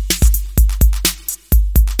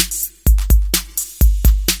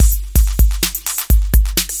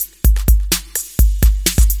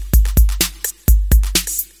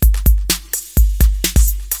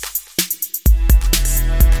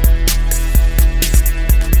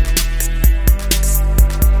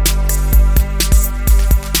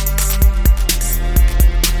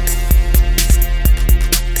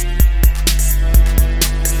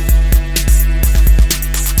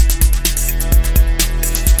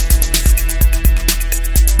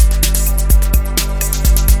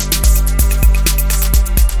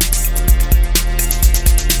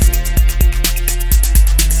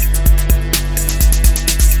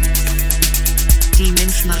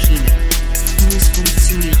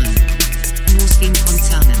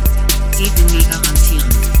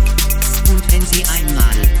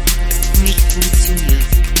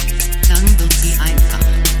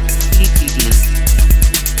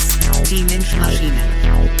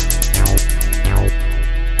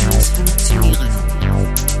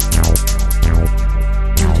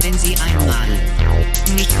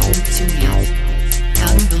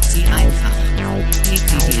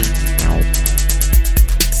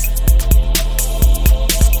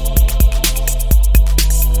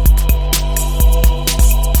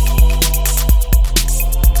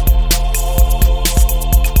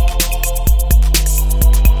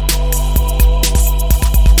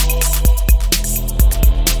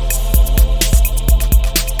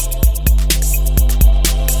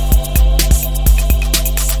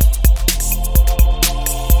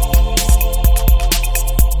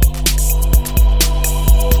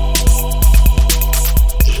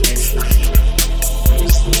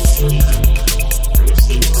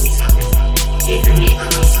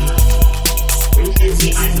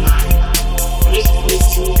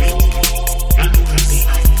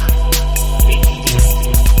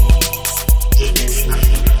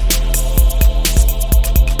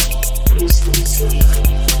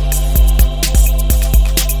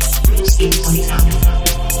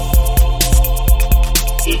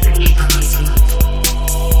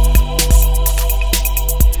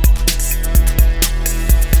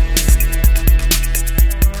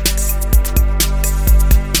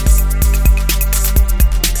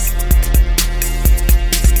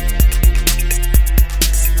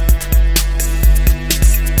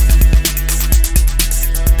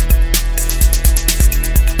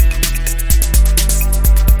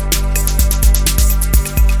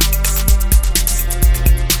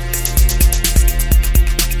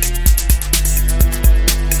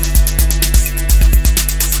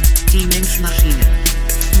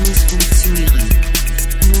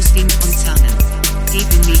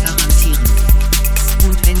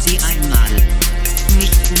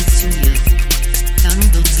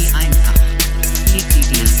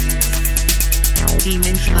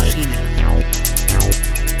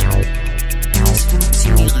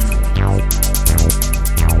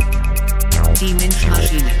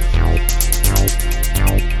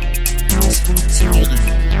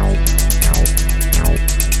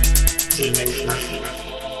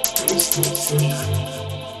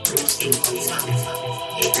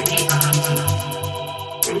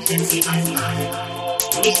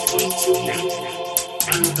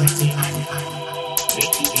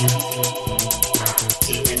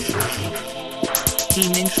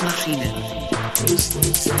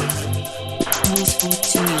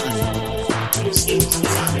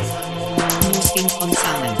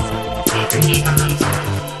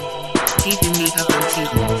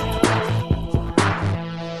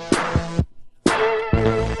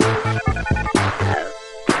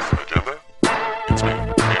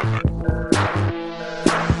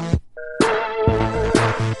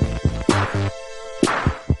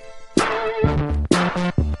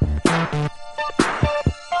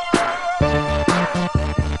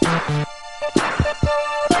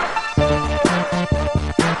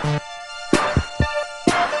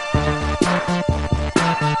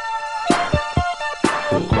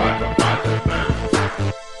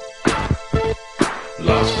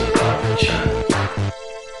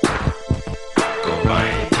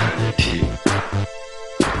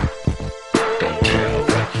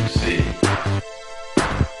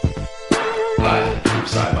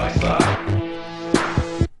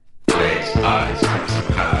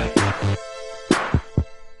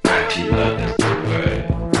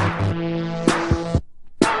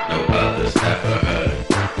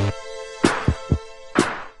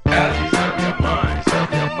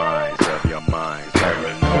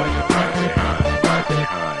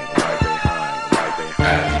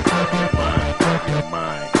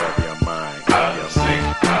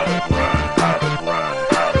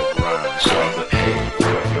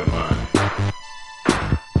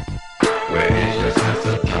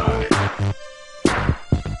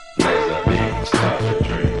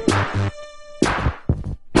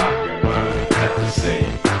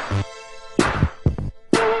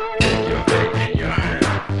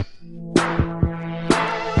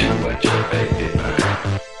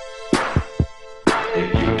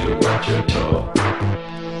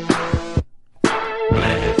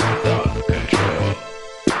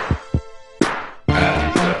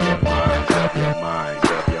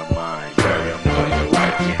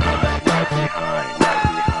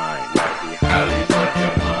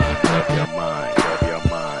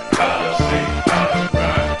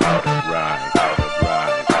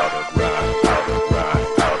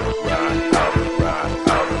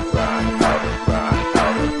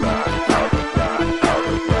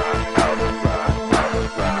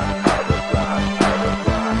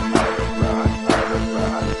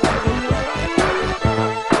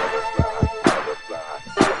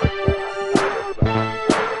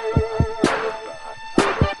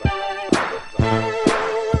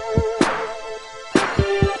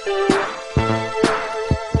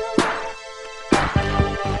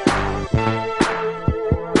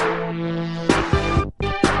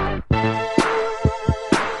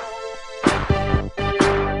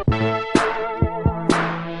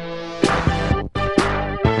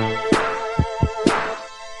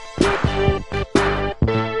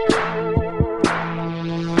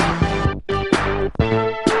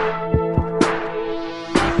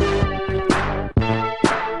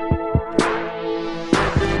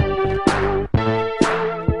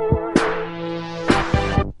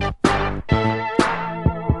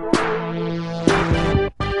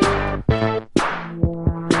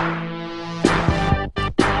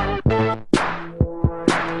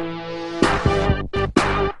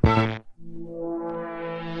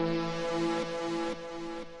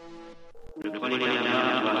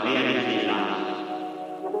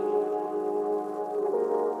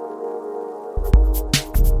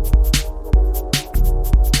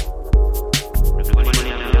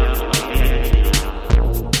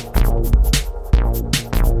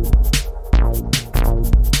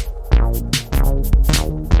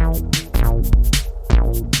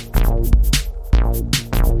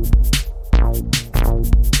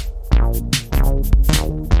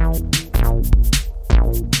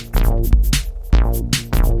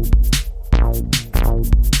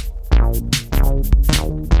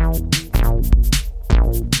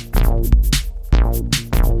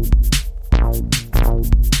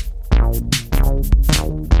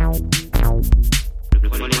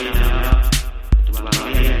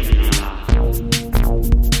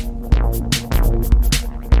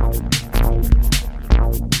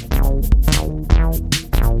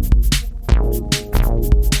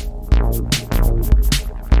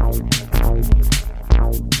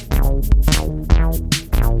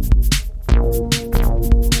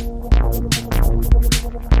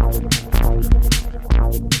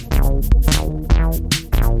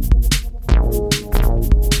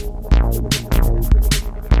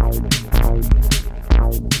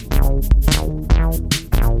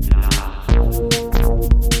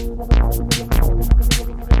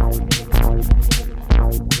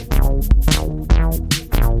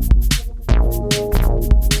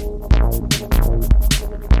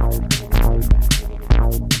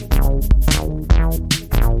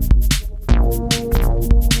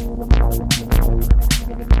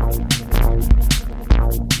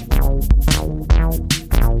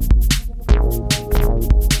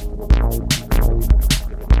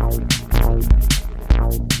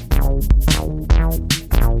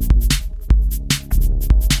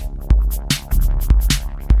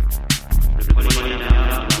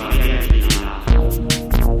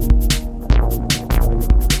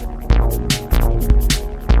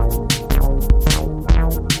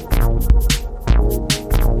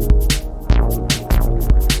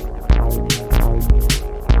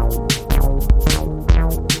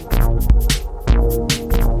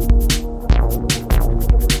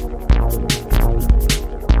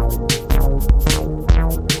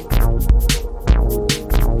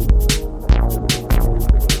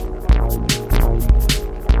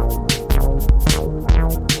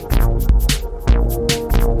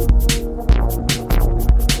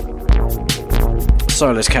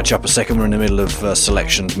 So let's catch up a second. We're in the middle of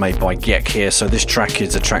selections made by Gek here. So this track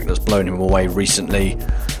is a track that's blown him away recently.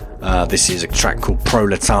 This is a track called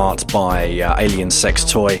Proletart by Alien Sex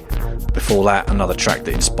Toy. Before that, another track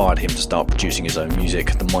that inspired him to start producing his own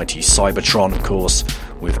music, the mighty Cybertron, of course,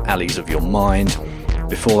 with Alleys of Your Mind.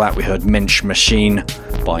 Before that, we heard Mensch Machine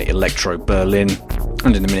by Electro Berlin.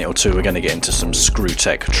 And in a minute or two, we're going to get into some Screw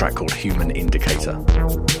Tech, a track called Human Indicator.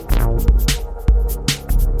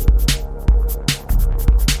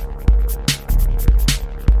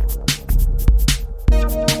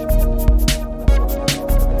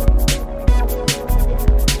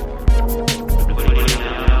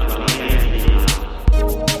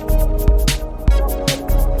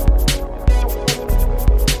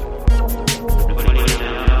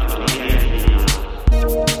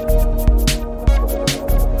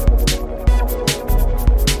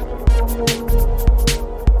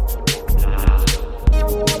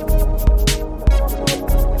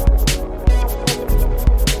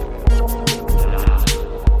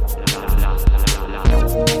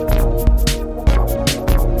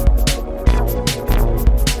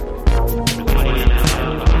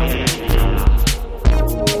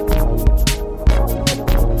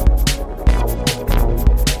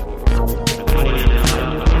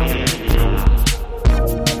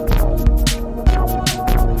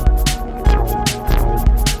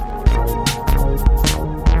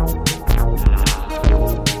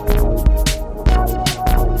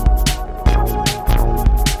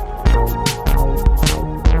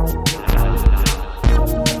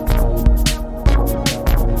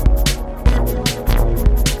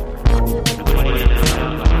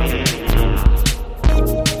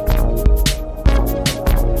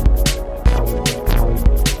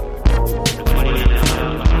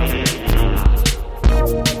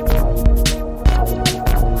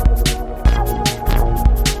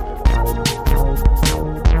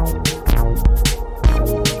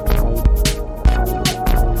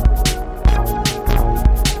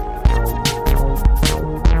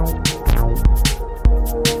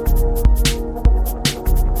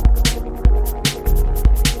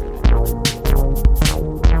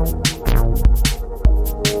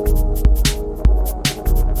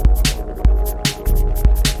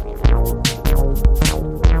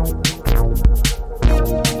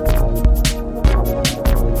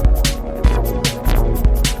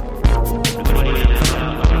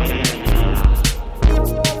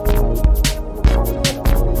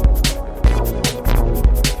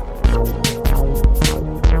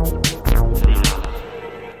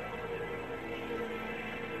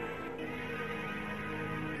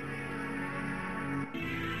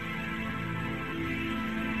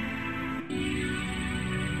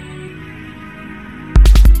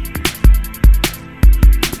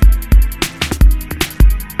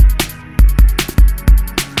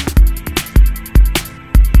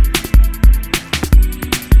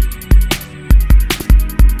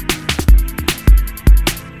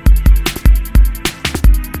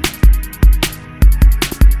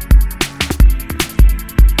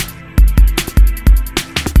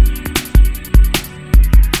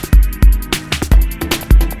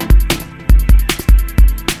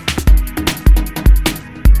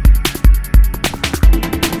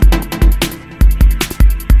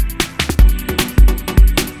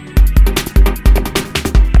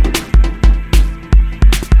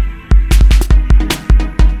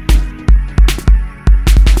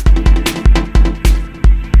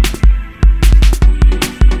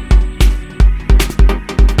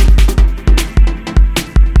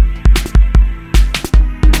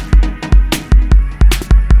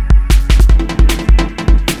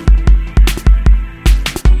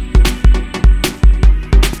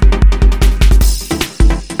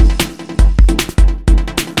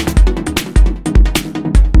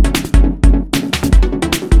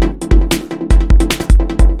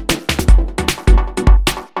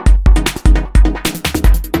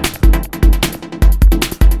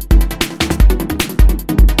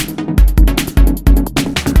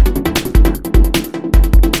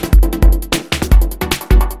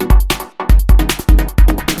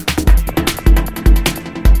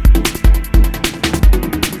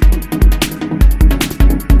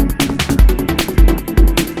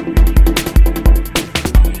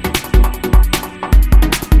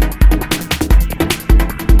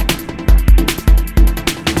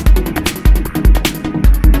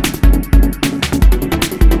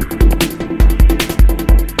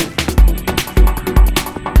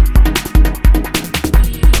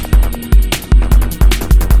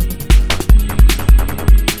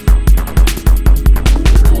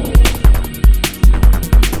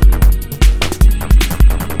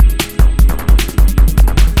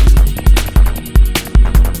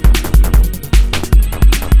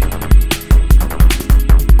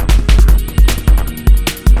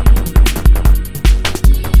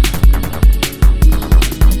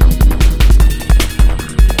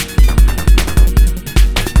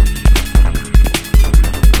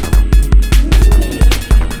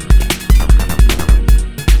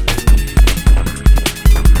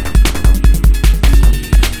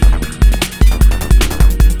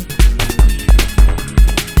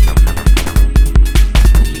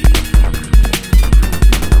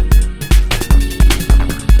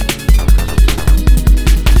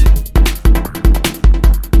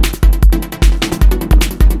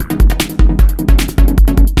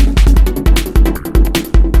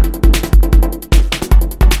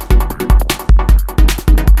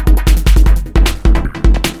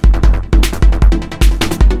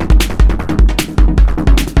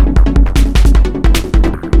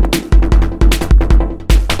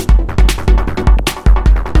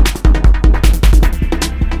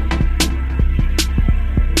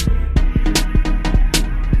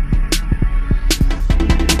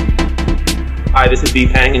 is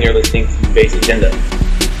V-Pang, and you're listening to Bass Agenda.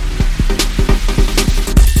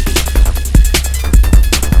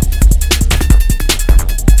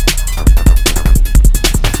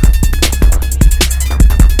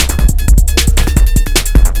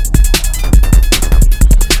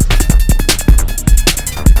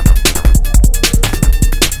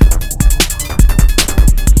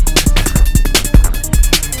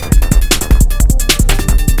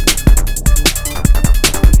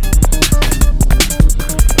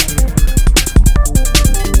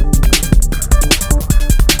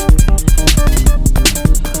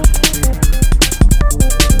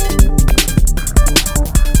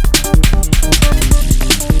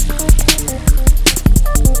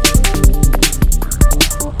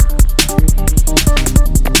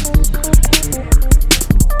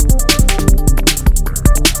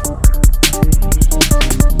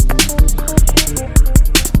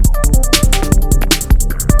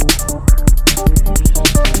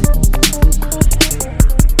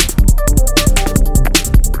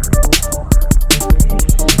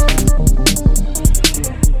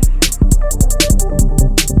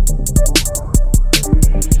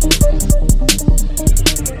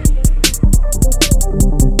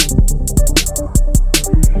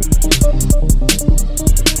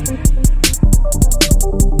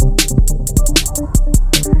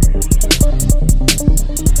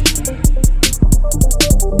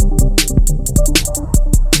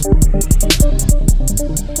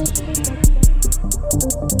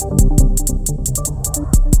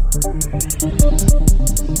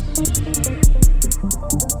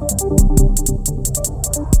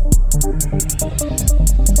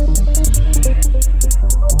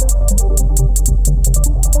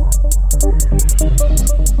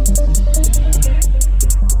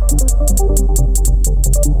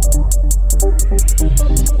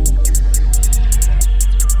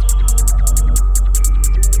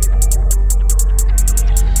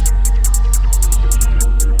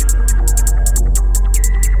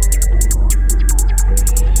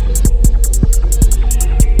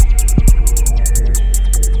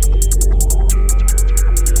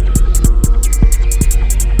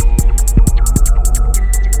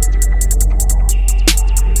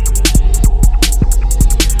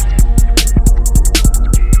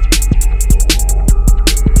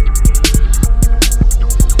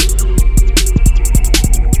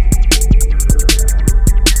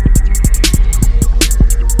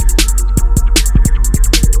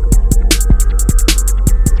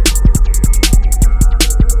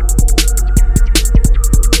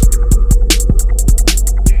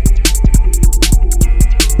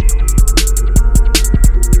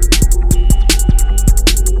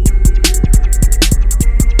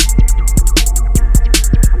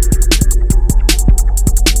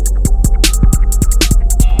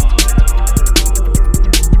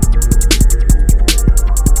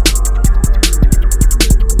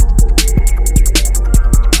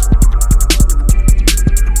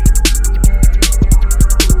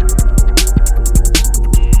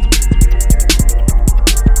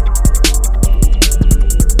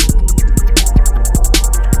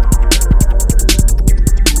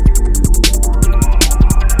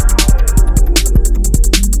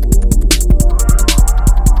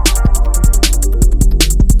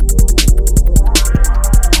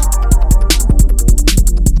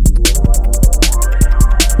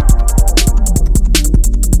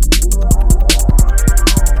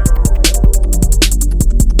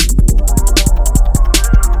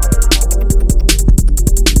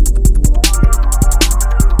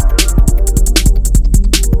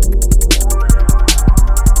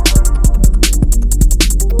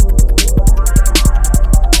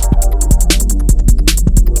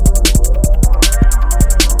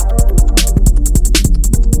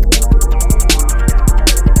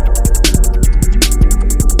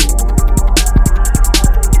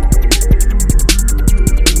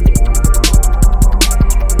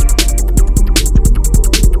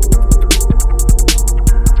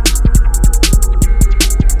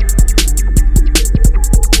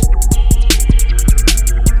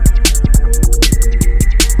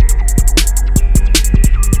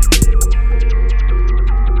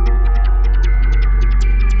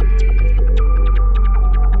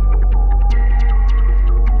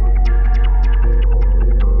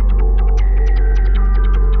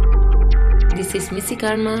 This is Missy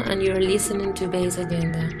Karma and you're listening to Bass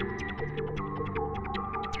Agenda.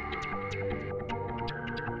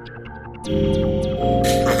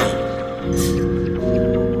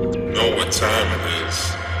 Know what time it is?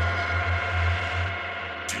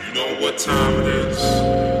 Do you know what time it is?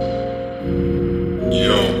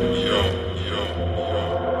 Yo, yo, yo, yo, yo.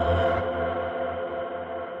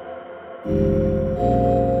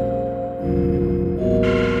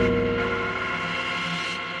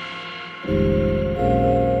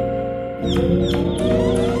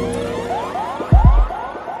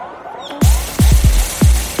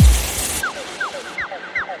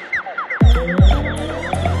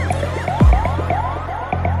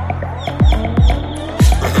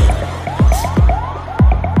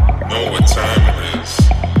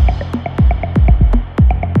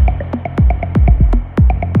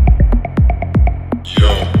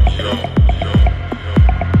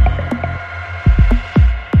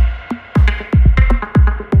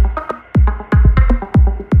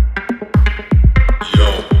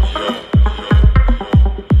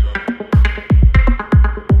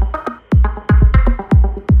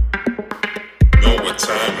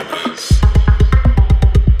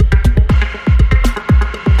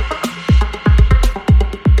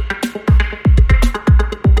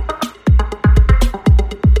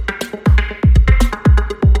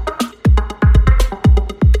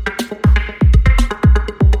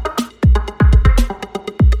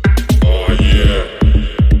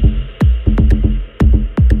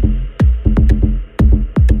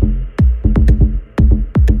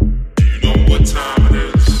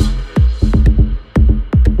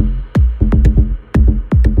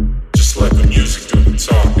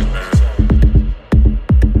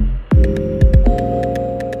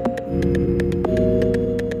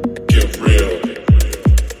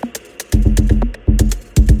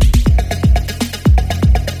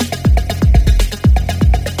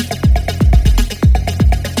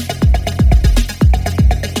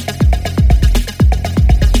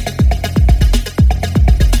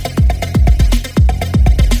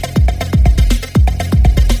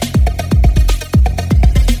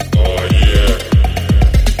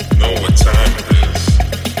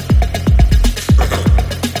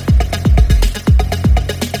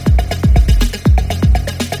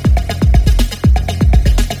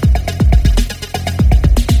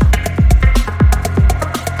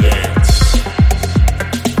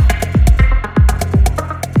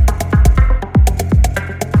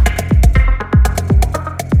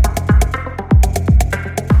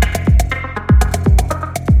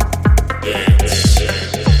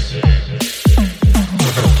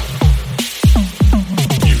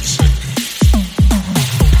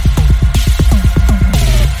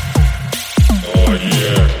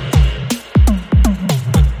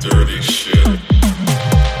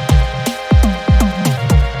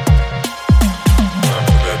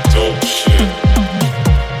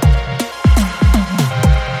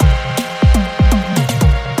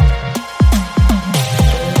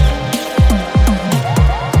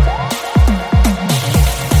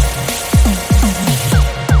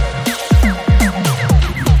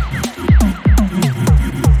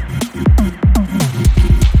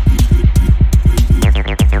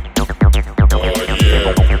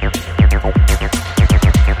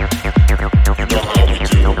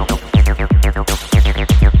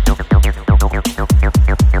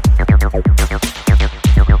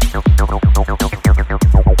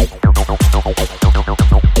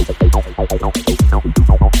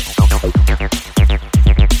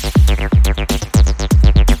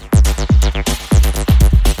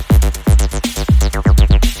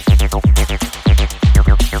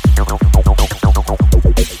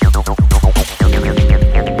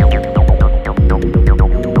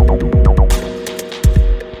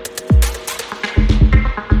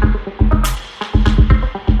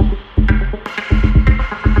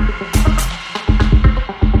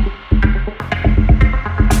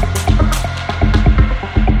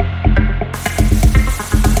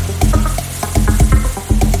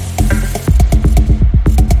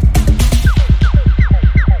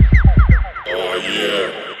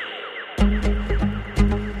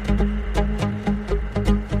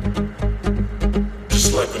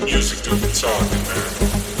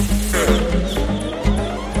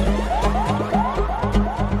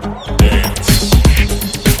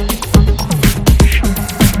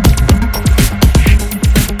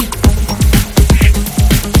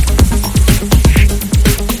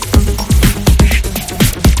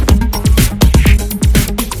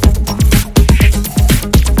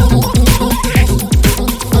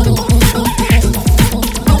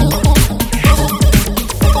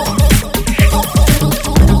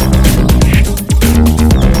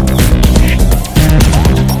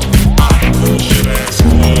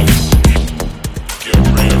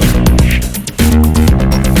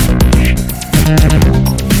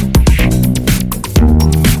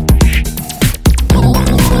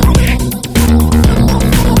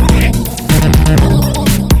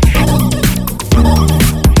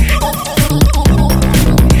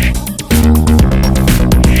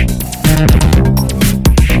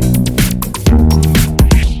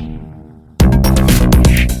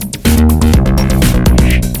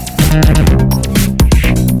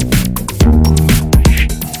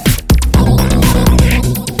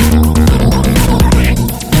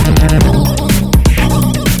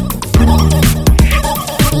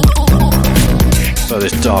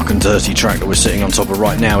 Dark and dirty track that we're sitting on top of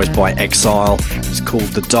right now is by Exile. It's called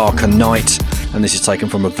The Darker Night. and this is taken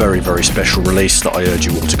from a very, very special release that I urge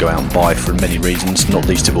you all to go out and buy for many reasons, not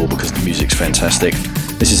least of all because the music's fantastic.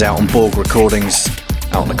 This is out on Borg Recordings,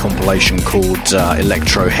 out on a compilation called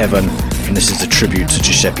Electro Heaven, and this is a tribute to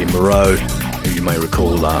Giuseppe Moreau, who you may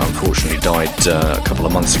recall unfortunately died a couple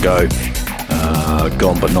of months ago.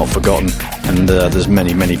 Gone but not forgotten, and there's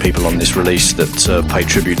many people on this release that pay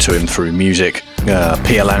tribute to him through music.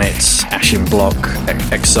 P.L.Anitz, Ashen Block,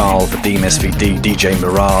 Exile, Vadim SVD, DJ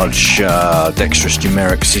Mirage, Dexterous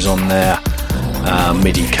Numerics is on there,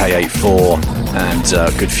 MIDI K84, and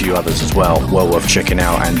a good few others as well. Well worth checking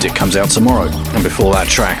out, and it comes out tomorrow. And before that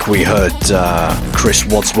track we heard Chris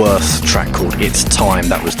Wadsworth, track called It's Time.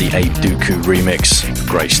 That was the Aduku remix.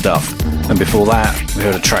 Great stuff. And before that we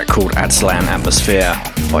heard a track called Atslan Atmosphere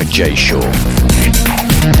by Jay Shaw.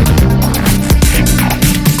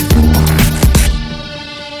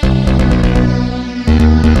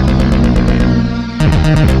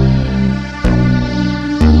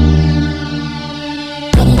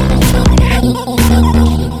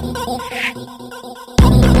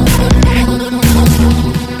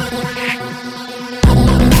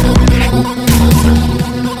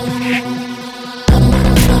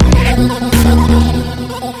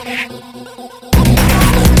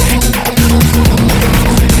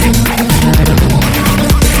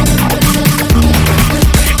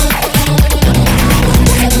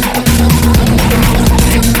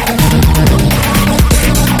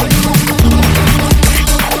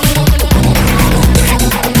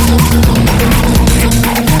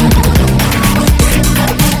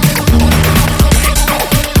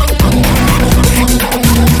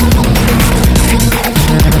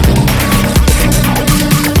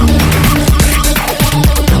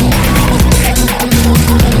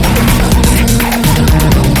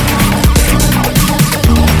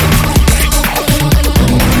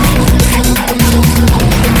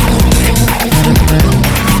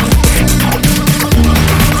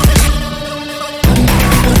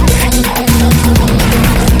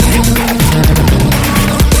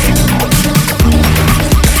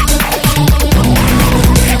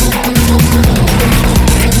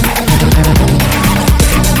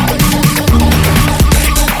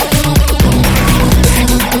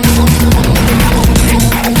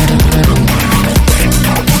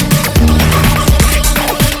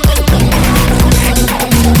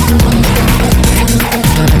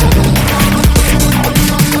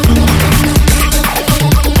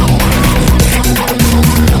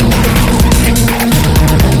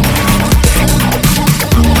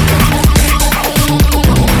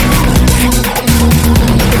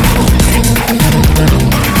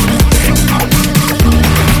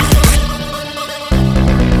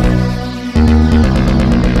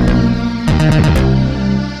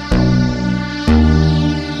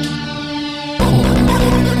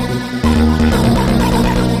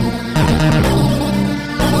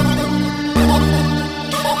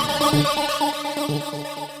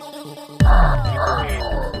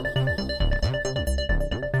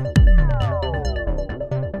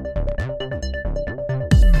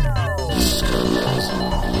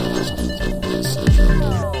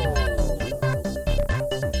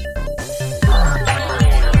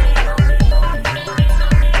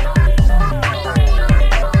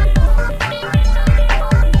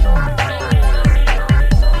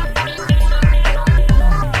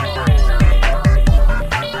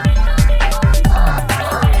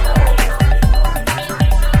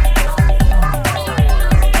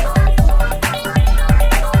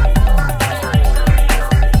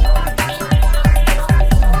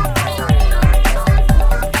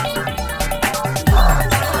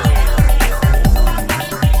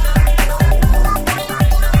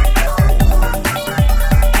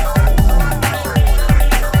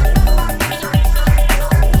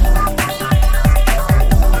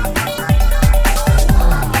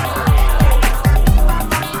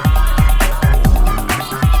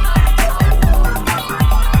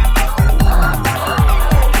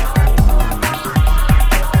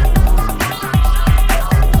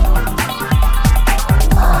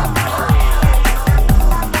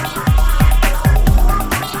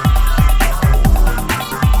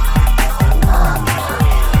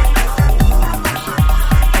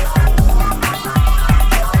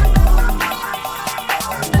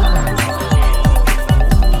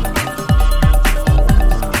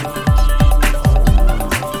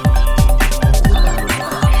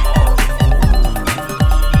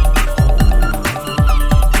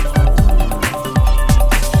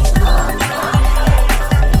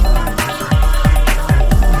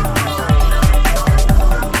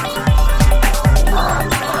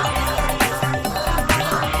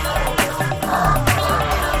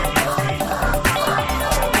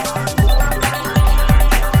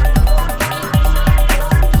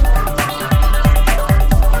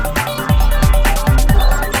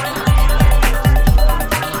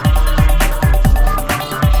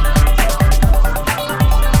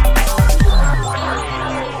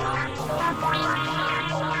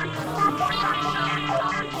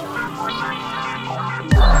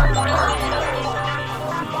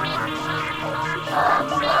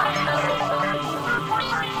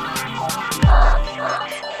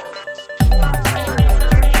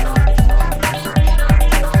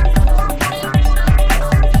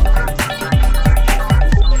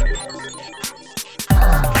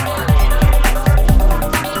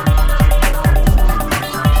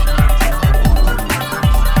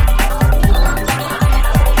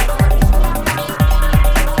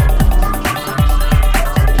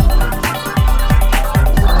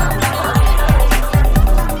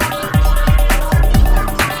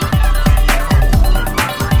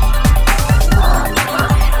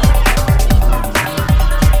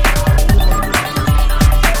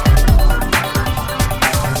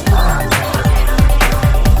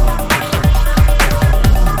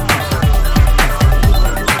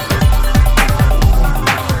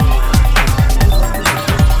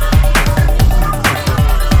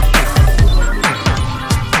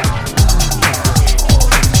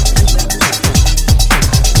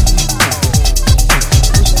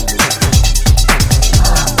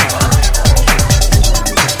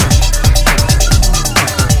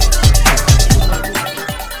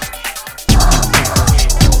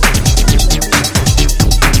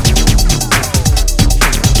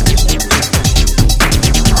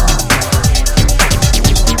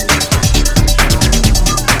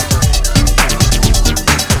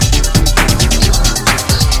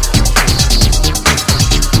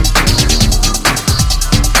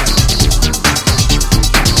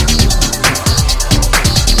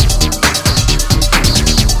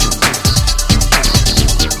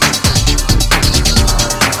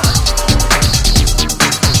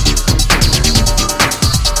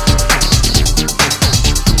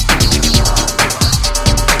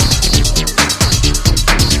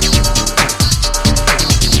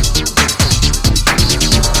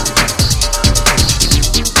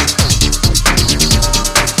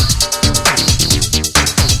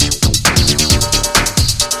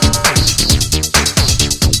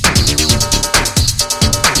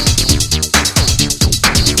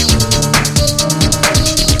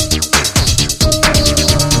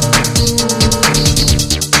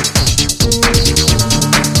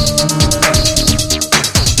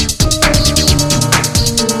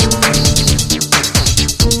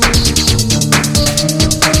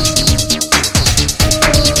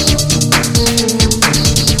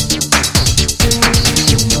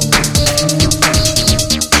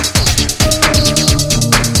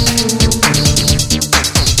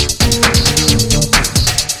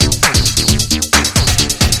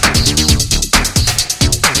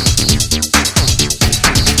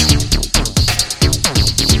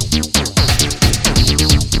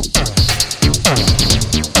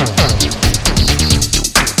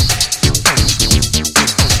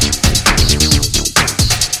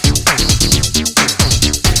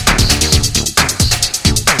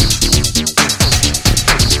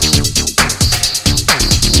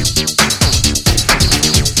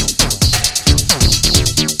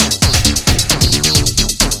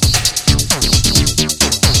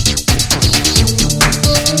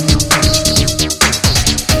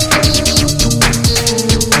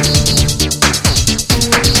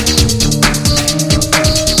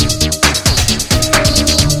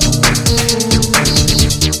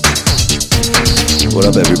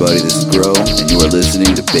 up, everybody? This is Grow, and you are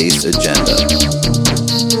listening to Bass Agenda.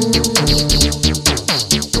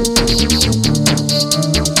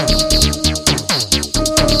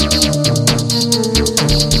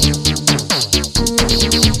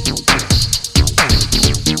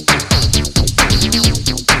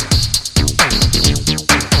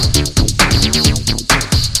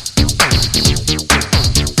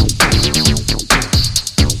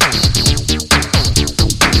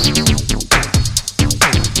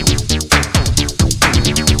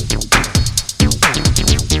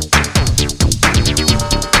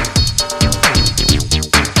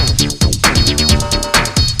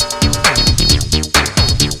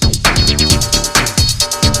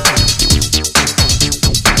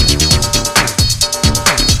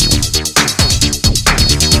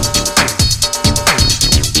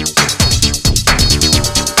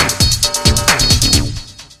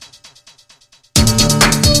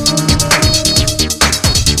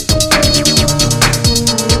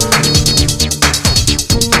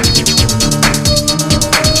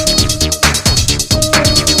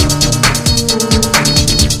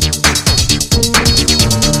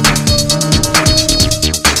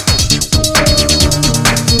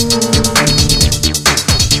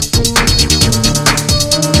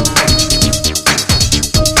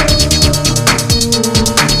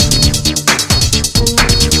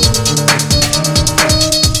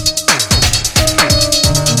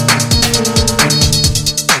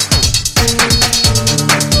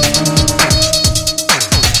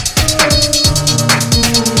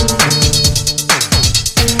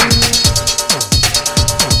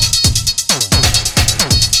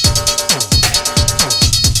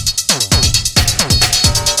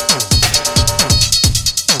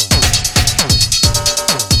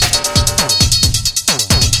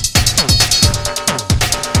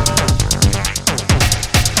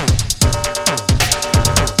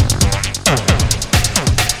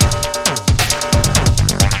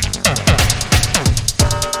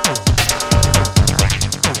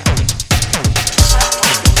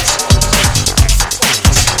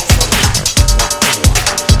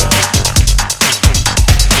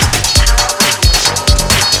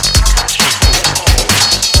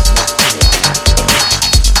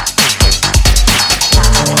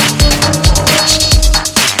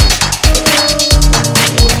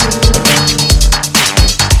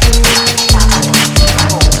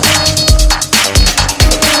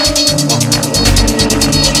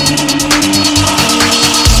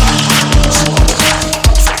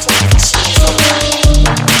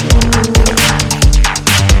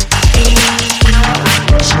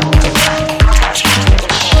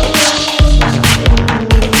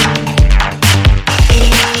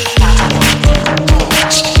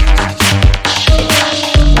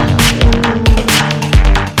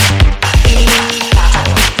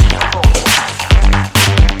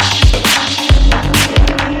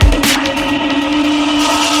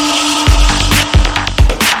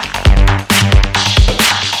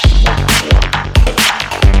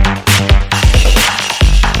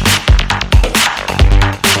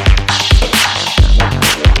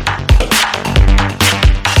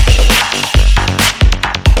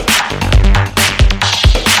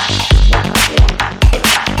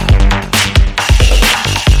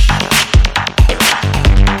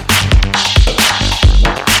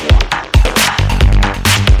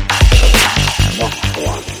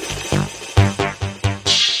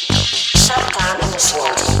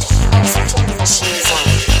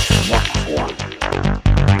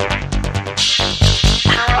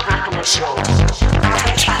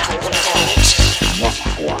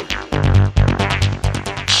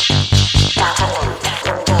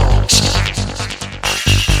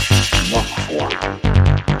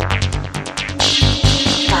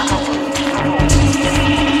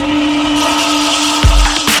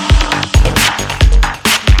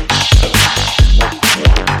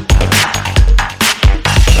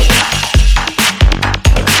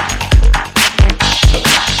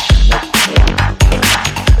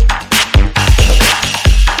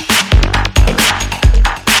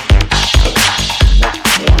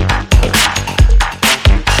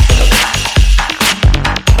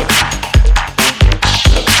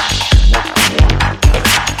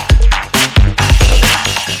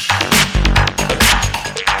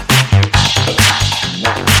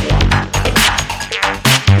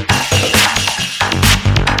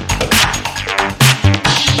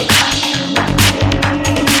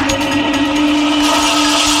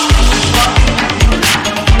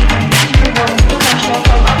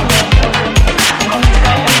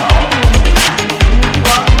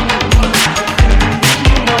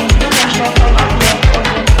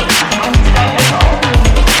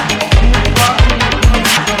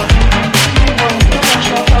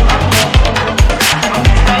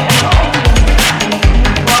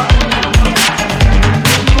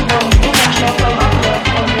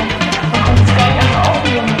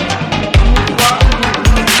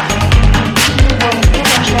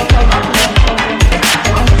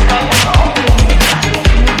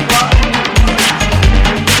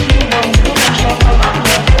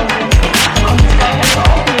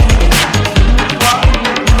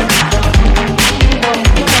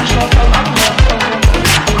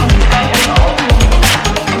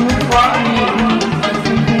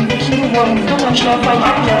 Wunsch läuft beim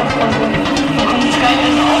Ablauf. Also man kann das gar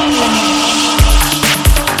nicht aufnehmen.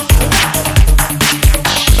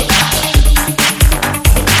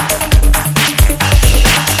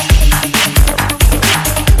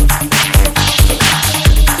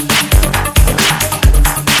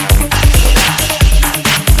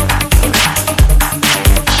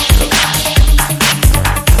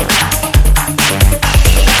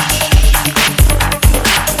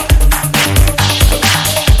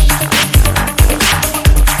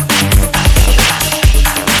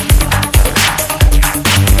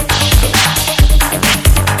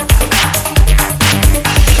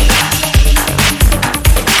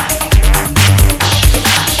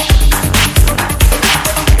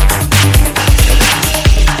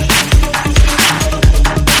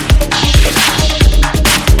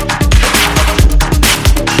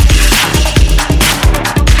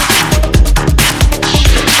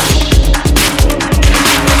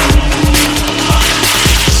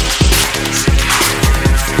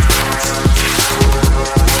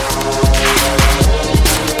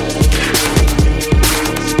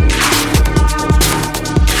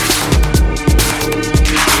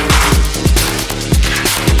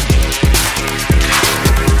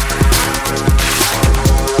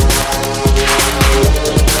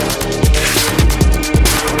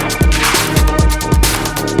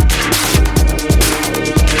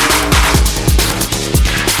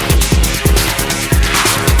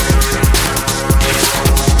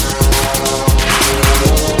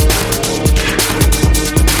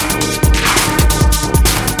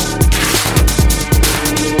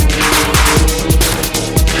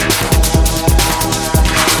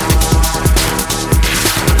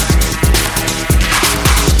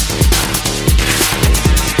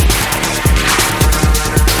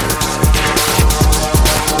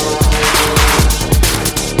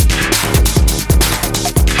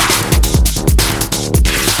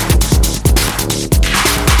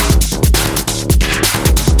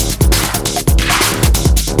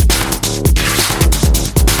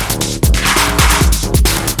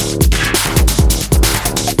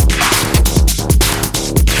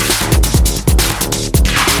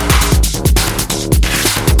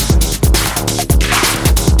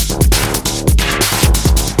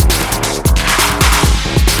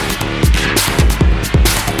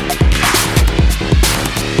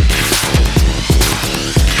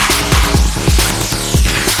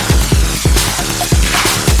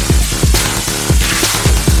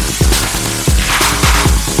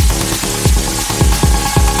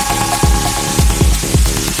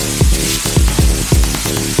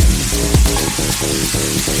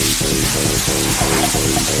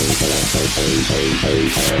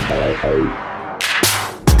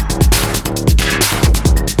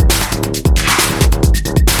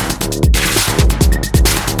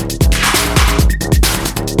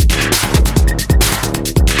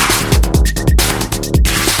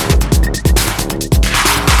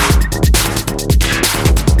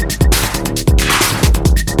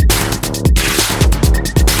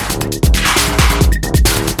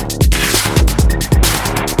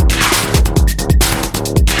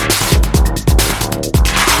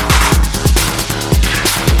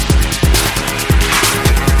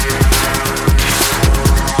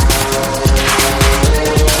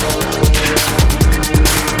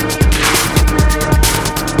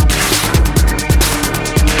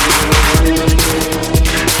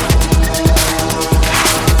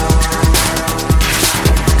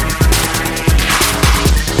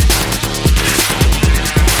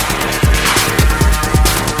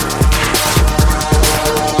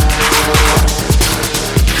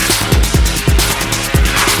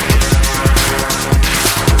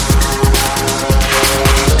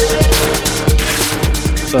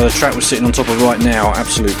 So the track we're sitting on top of right now,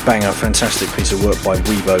 absolute banger, fantastic piece of work by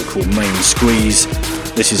Weibo called Main Squeeze.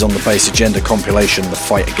 This is on the Bass Agenda compilation, The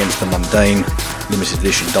Fight Against the Mundane, limited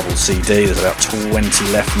edition double CD. There's about 20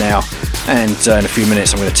 left now, and in a few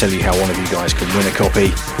minutes I'm going to tell you how one of you guys can win a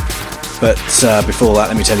copy. But before that,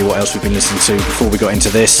 let me tell you what else we've been listening to. Before we got into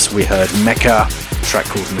this, we heard Mecca, a track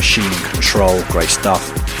called Machine Control, great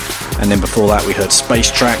stuff. And then before that we heard Space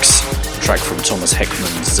Tracks, a track from Thomas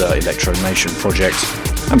Heckman's Electro Nation project.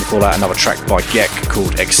 And before that, another track by Gek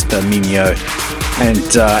called Exterminio.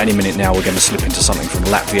 And any minute now, we're going to slip into something from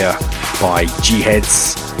Latvia by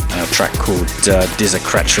G-Heads, a track called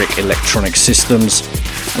Dizokratric Electronic Systems.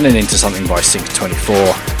 And then into something by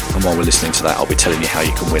Sync24. And while we're listening to that, I'll be telling you how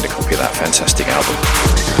you can win a copy of that fantastic album.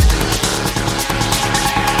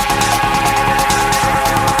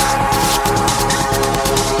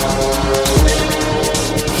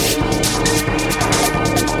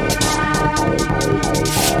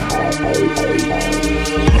 Hey.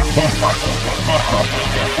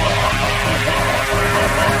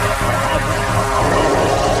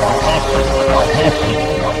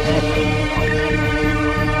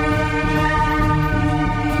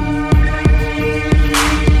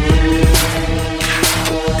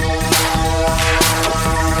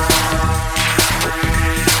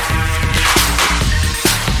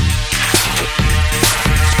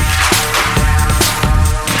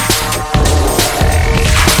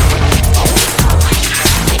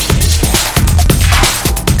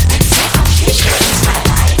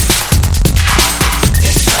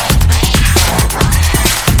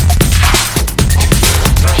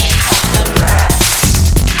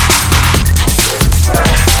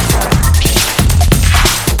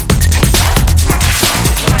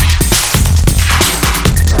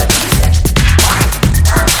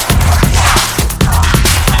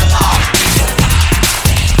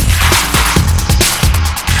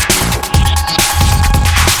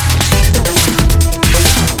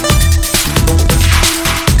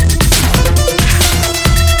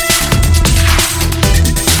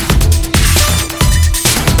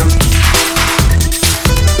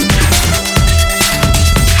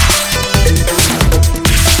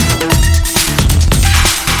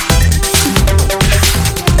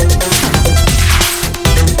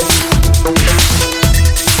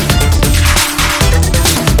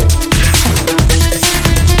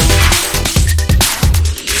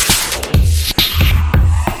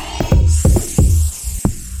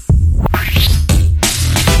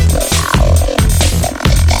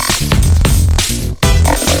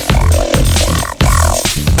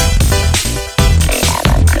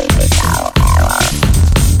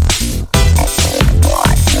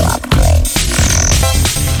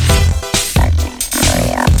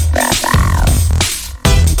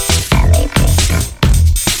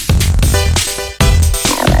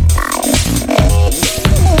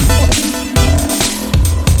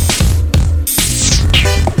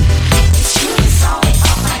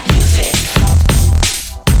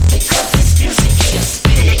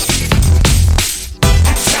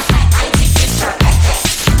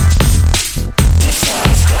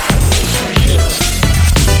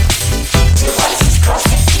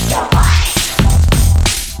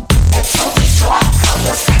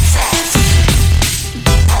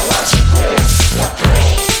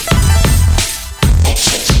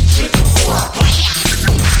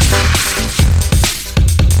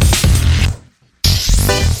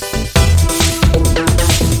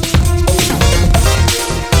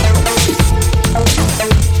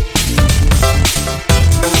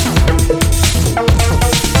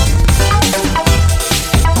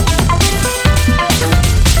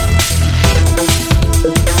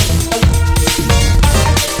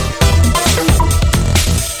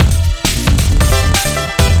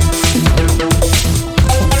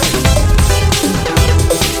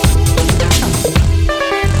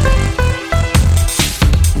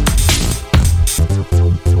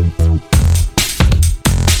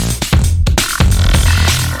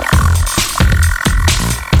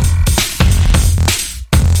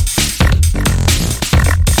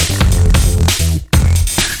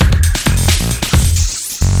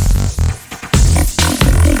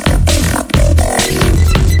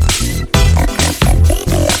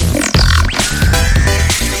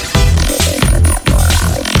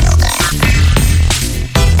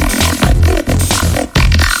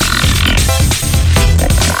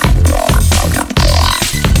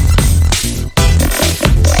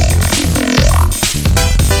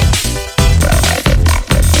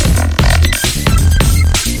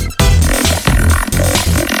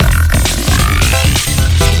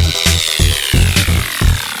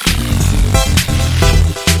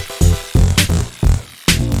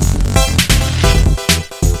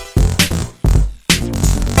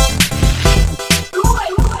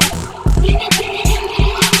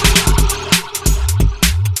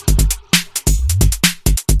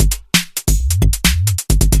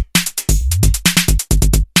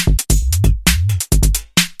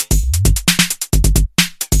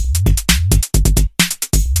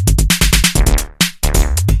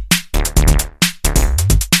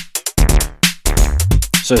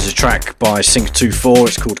 So there's a track by Sync24,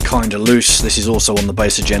 it's called Kinda Loose. This is also on the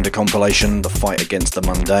Bass Agenda compilation, The Fight Against the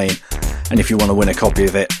Mundane. And if you want to win a copy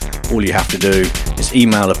of it, all you have to do is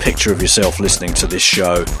email a picture of yourself listening to this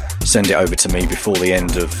show, send it over to me before the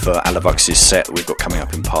end of Alavux's set we've got coming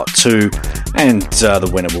up in part 2, and the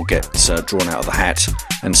winner will get drawn out of the hat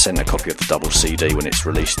and sent a copy of the double CD when it's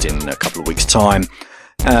released in a couple of weeks' time.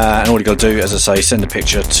 And all you got to do, as I say, send a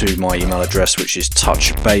picture to my email address, which is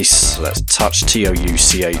touchbass, so that's touch,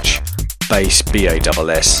 Touch, bass,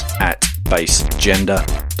 BASS, at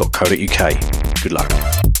bassagenda.co.uk. Good luck.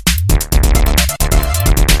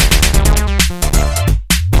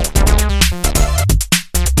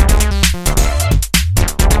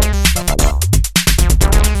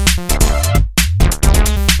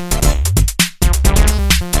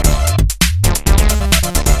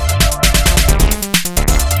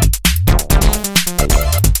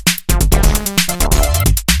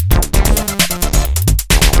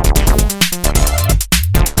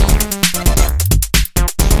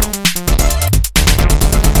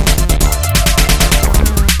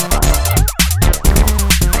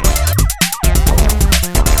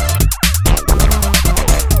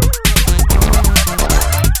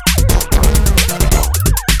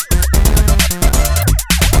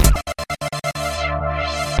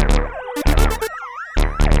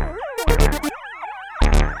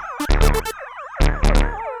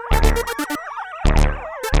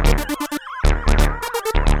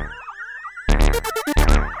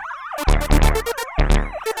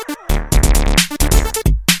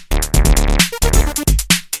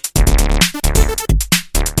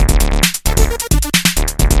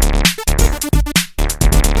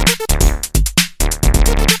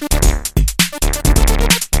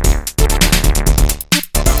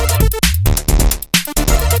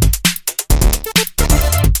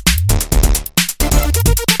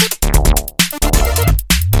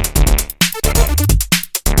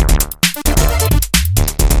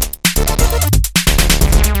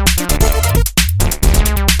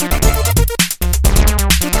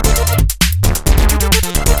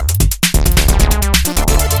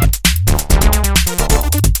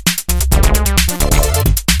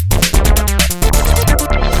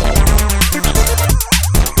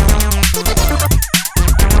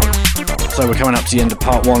 Coming up to the end of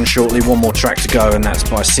part 1 shortly, one more track to go, and that's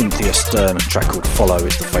by Cynthia Stern, a track called Follow.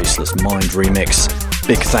 It's the Faceless Mind remix.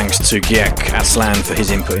 Big thanks to Giek Aslan for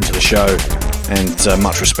his input into the show, and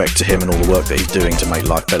much respect to him and all the work that he's doing to make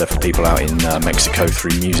life better for people out in Mexico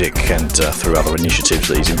through music and through other initiatives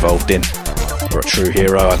that he's involved in. You're a true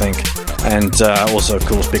hero, I think. And also, of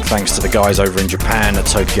course, big thanks to the guys over in Japan at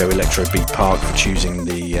Tokyo Electro Beat Park for choosing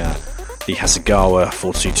the Hasegawa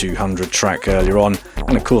 42200 track earlier on,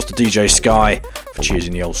 and of course to DJ Sky for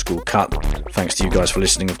choosing the old school cut. Thanks to you guys for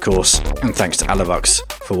listening, of course, and thanks to Alavux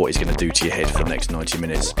for what he's going to do to your head for the next 90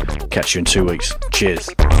 minutes. Catch you in 2 weeks. Cheers.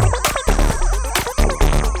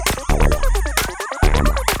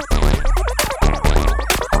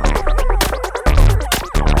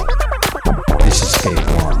 This is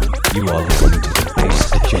K1. You are listening to the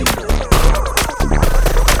Bass Agenda.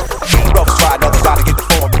 Rough's try, another try to get the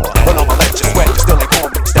formula. Run on my ledge, just wet, just still ain't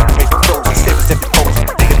warm. Step away from frozen, stiff as if you're frozen.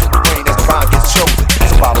 Dig into the brain as the rhyme gets chosen.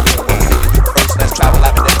 So follow me, first, let's travel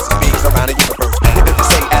out and speeds around the universe. What did they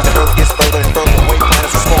say as the earth gets further and further away?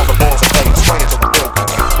 Planets are small, the balls are playing strange on the building.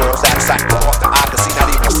 Worlds out of sight, off the eye can see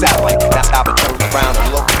not even a satellite. That's how I turn around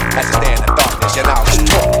and look as you stand in darkness. Your knowledge is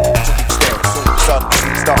talk. So keep staring, soon the sun will see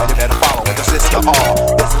the star. You better follow it, 'cause it's the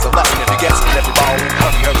all. This is a lesson if you guess it. If you follow it,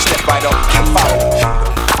 come here, step right up and follow it.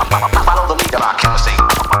 Follow the leader, I can't see.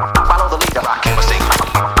 Follow the leader, I can't see.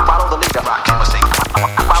 Follow the leader, I can't see.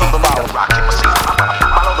 Follow the leader, I can't see.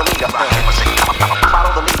 Follow the leader, I can't see.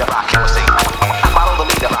 Follow the leader, I can't see. Follow the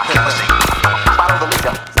leader, I can't see. Follow the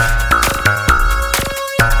leader.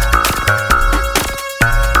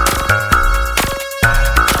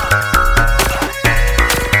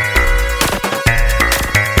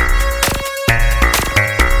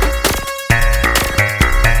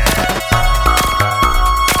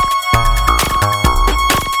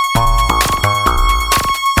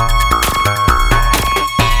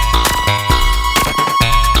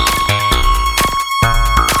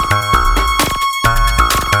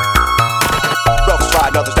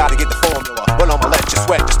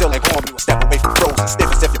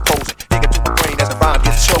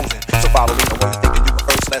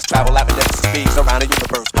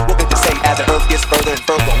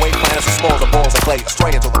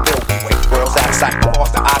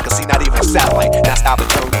 Satellite, that's how they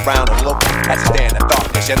turn around and look as you stand in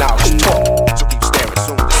darkness. Your knowledge talk, so keep staring.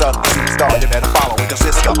 soon the sun will be starting and following, cause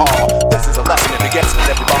this the all. This is a lesson if it gets it,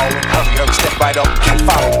 every ball and hurry, step right up and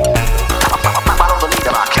follow. Follow the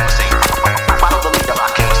leader, I can't see. Follow the leader, I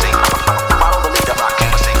can't see. Follow the leader, I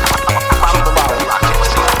can't see. Follow the leader, I can't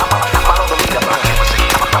see. Follow the leader, I can't see.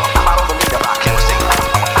 Follow the leader, I can't see.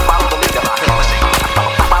 Follow the leader, I can't see.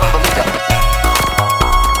 Follow the leader.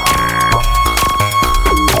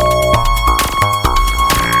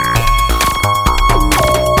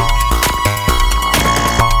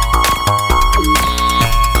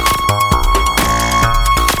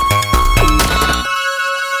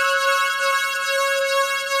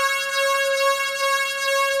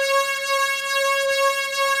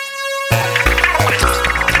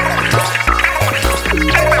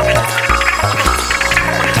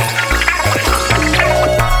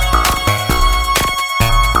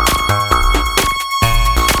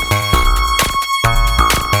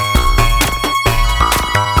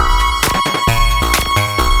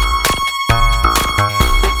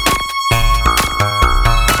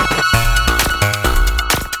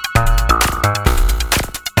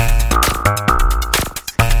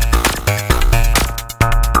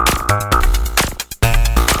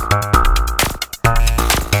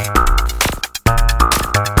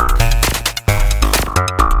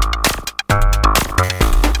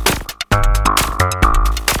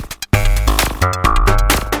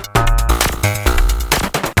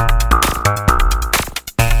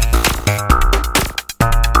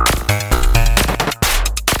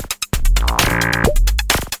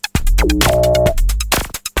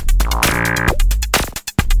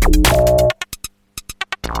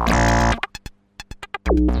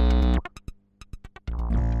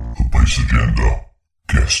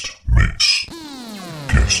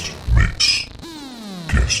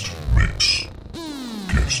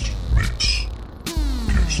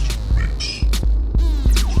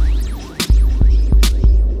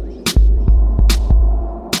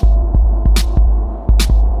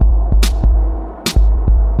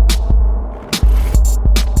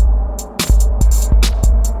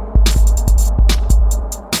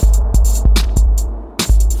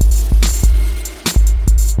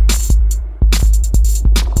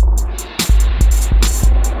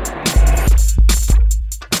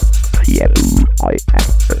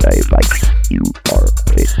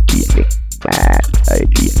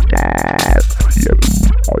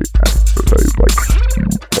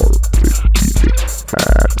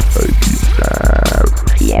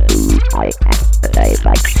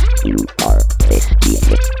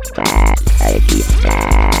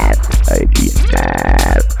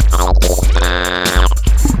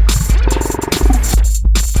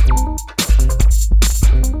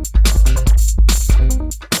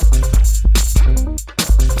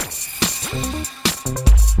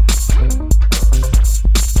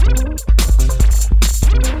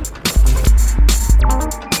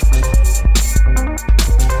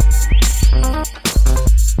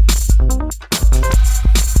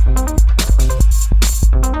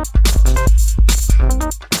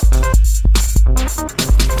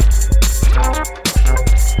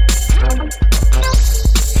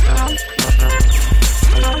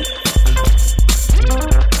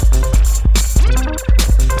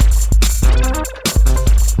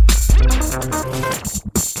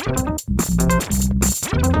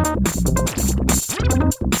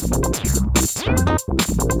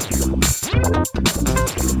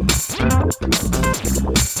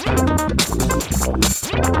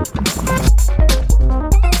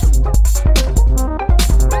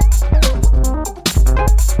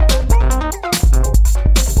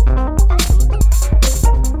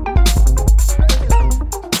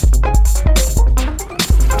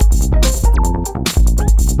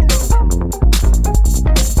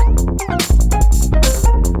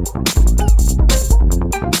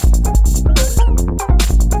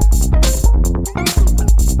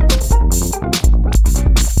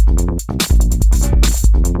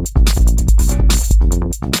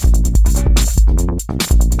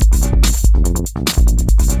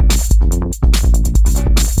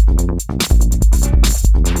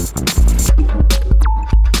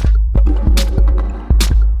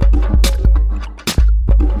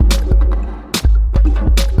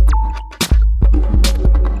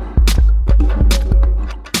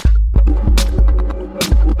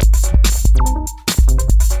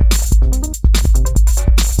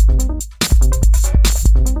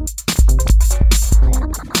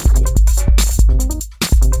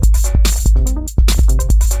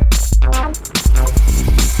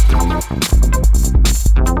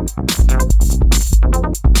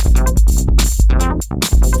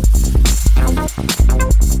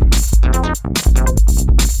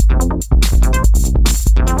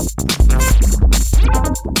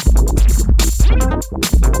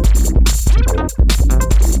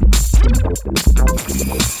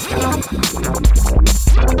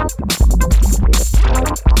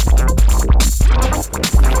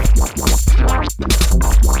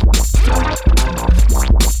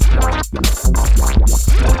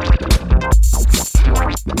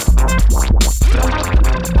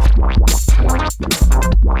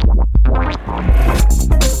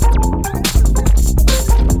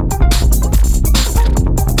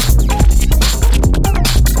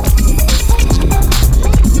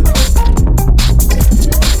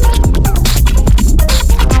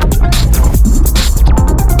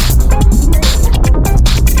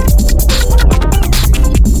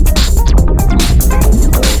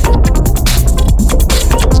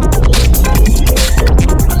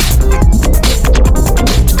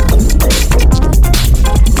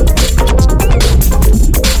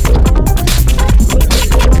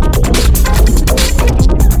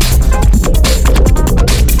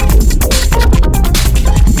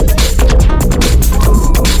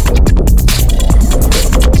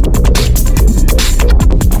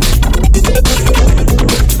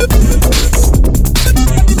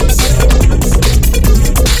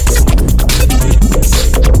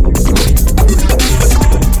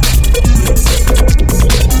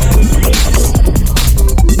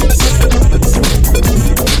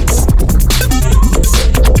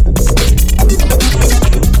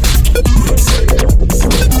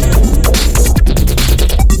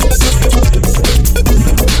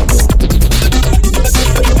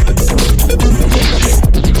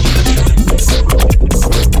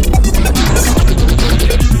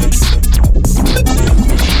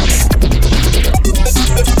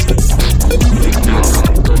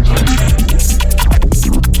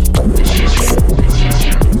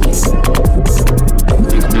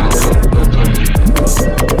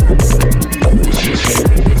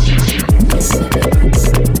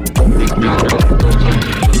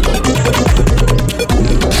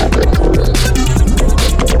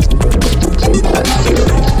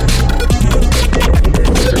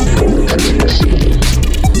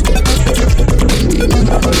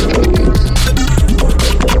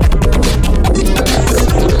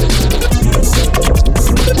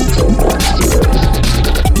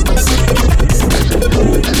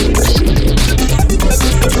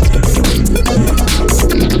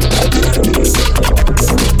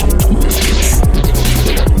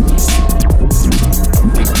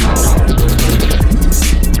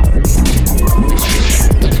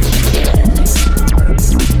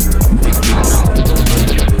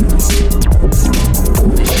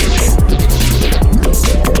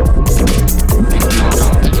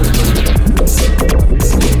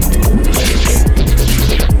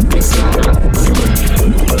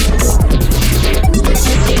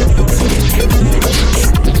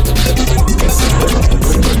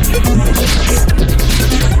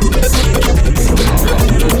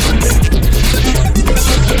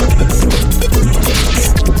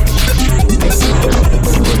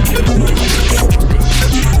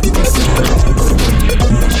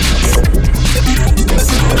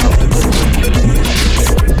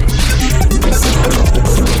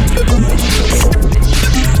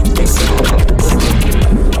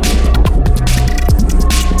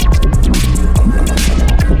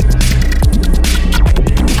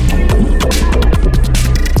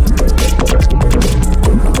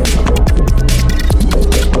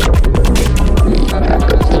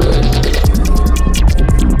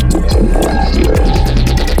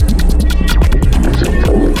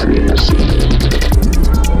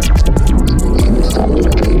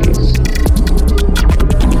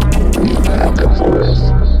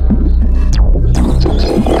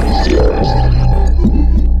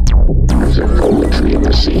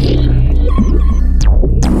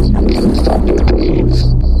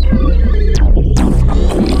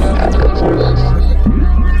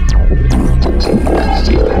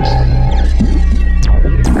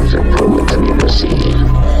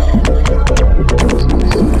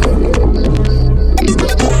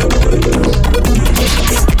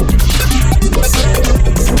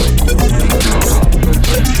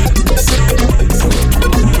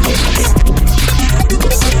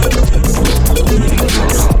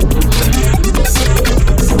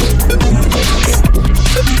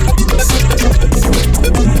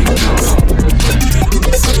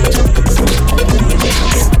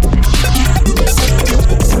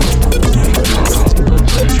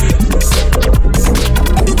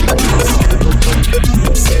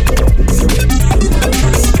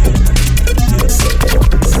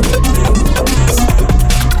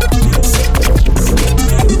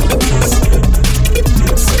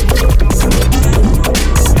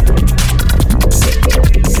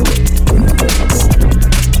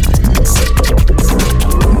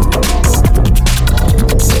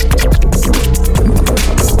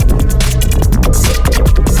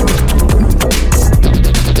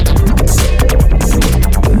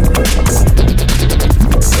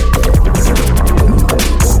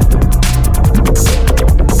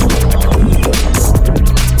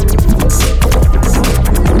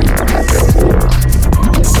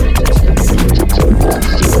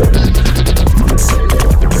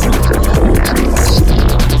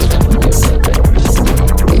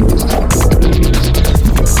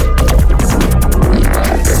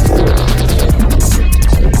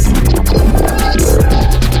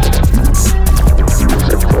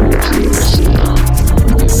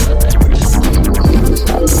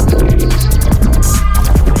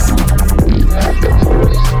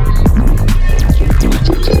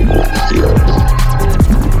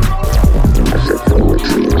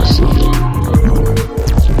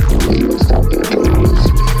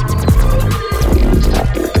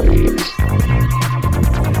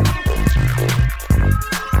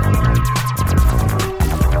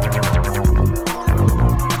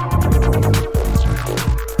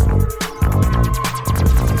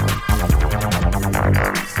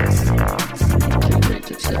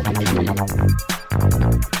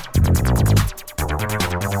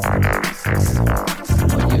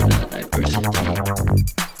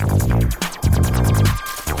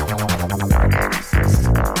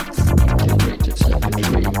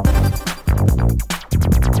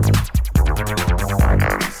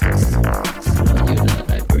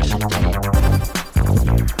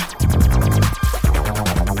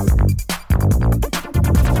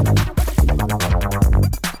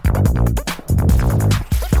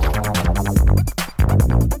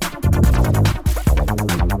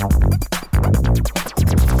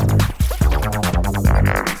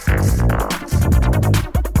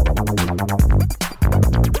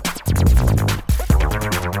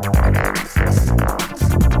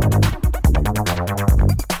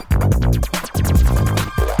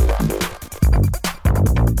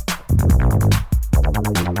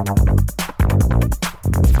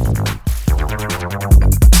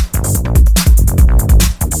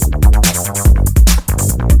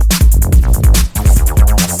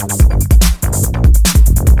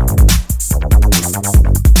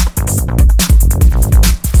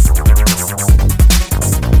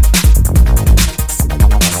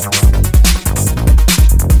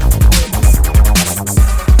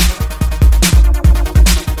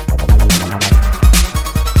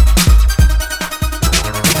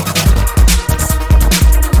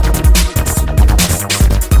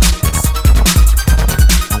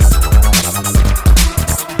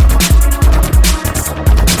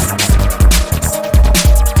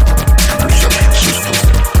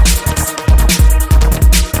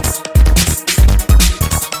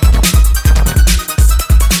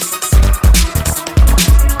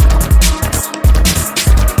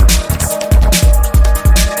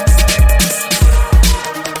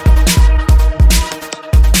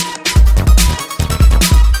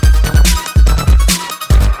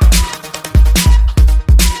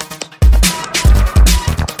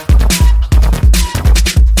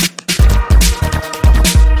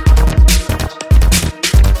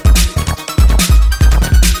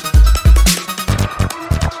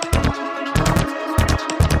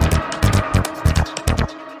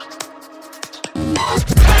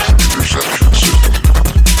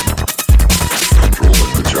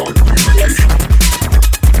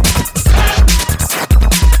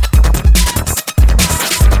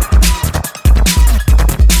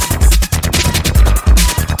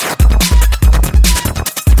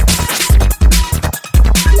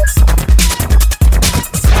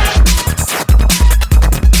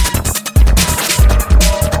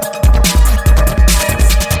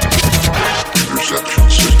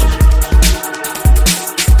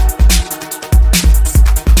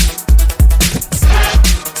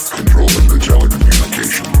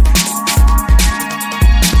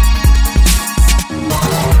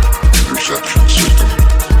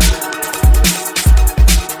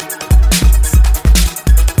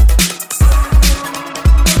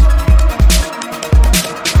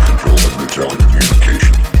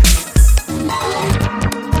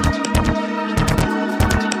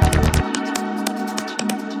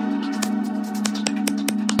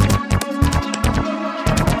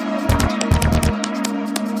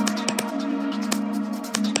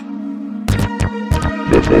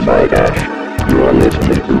 by Ash. You are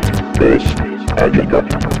listening to Bass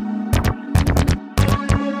Agenda.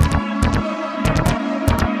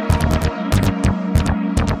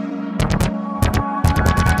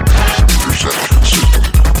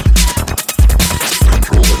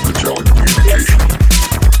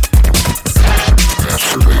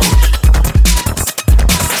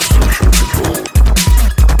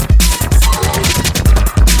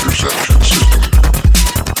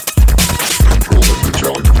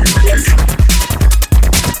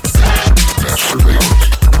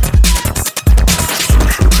 Surveillance.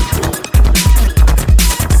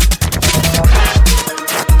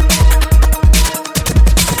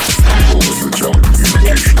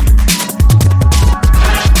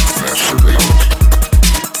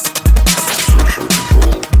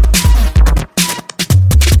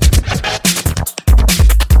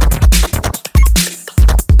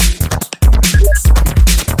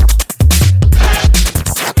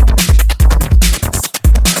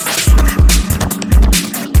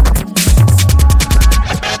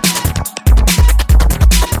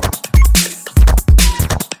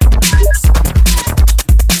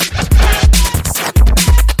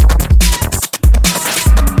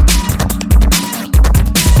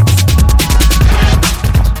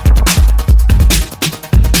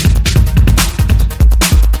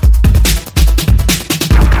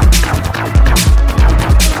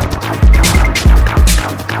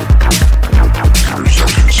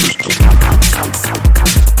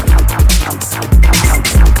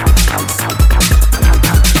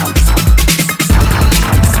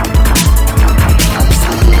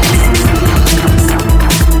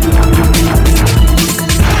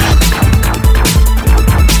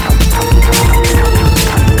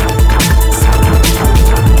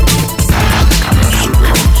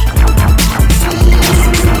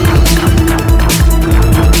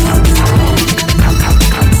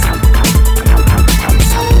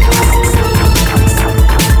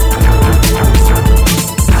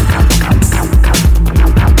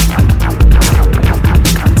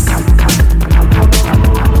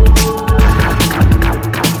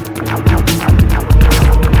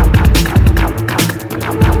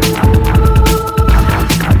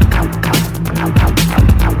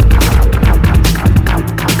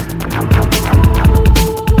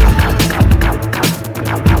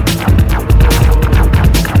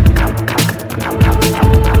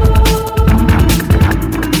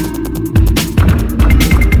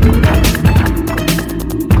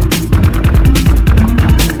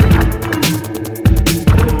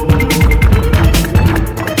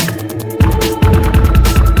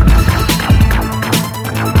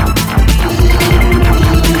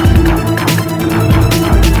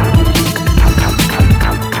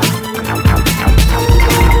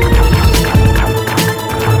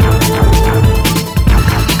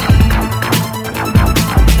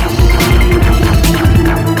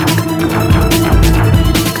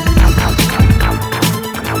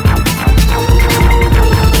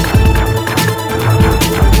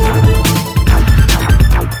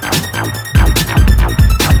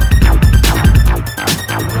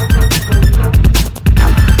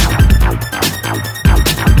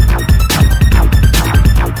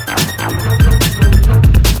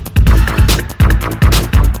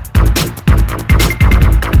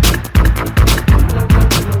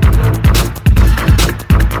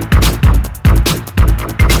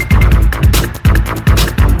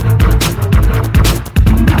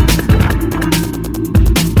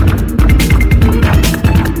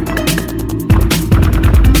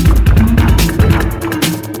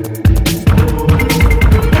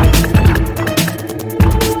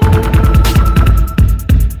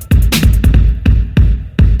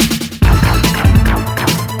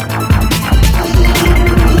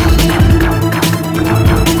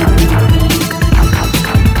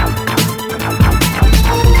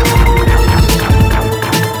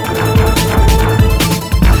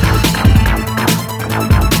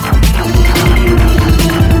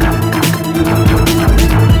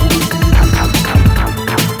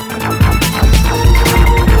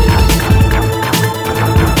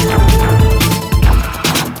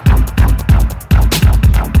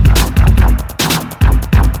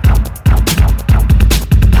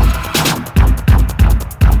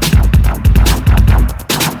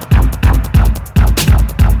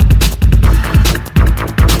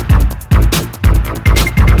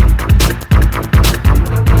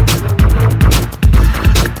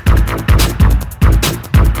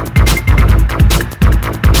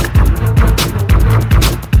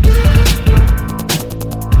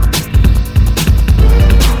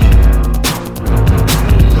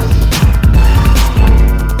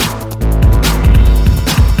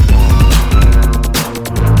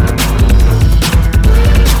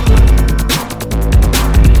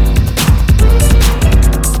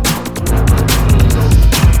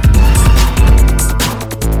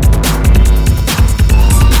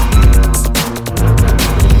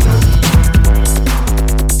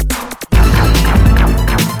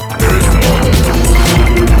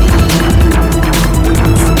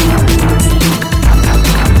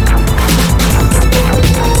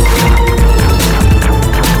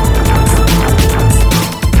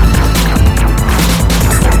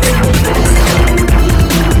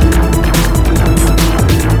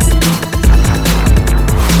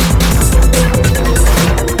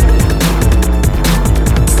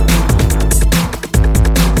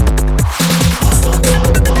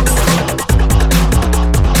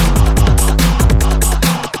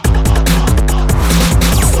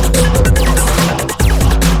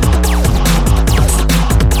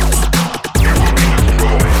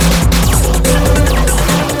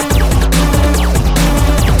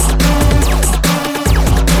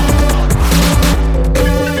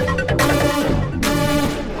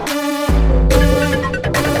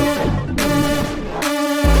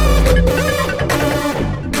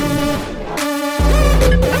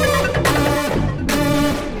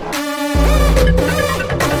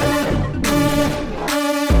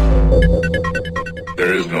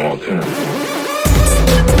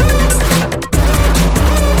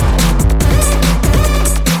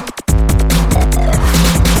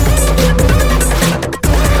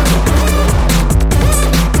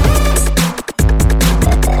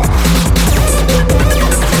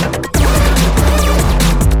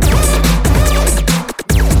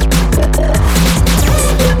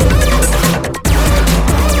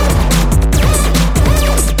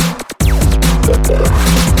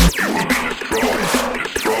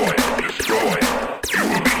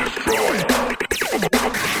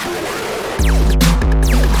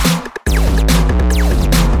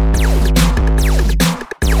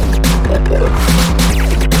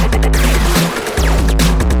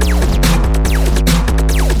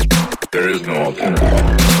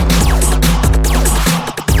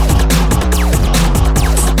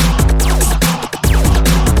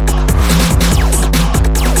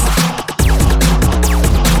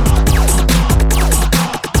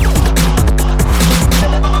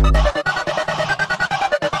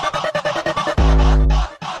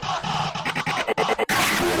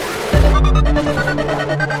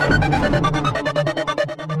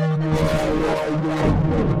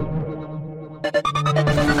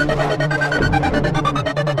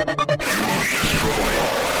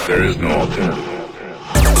 There is no alternative.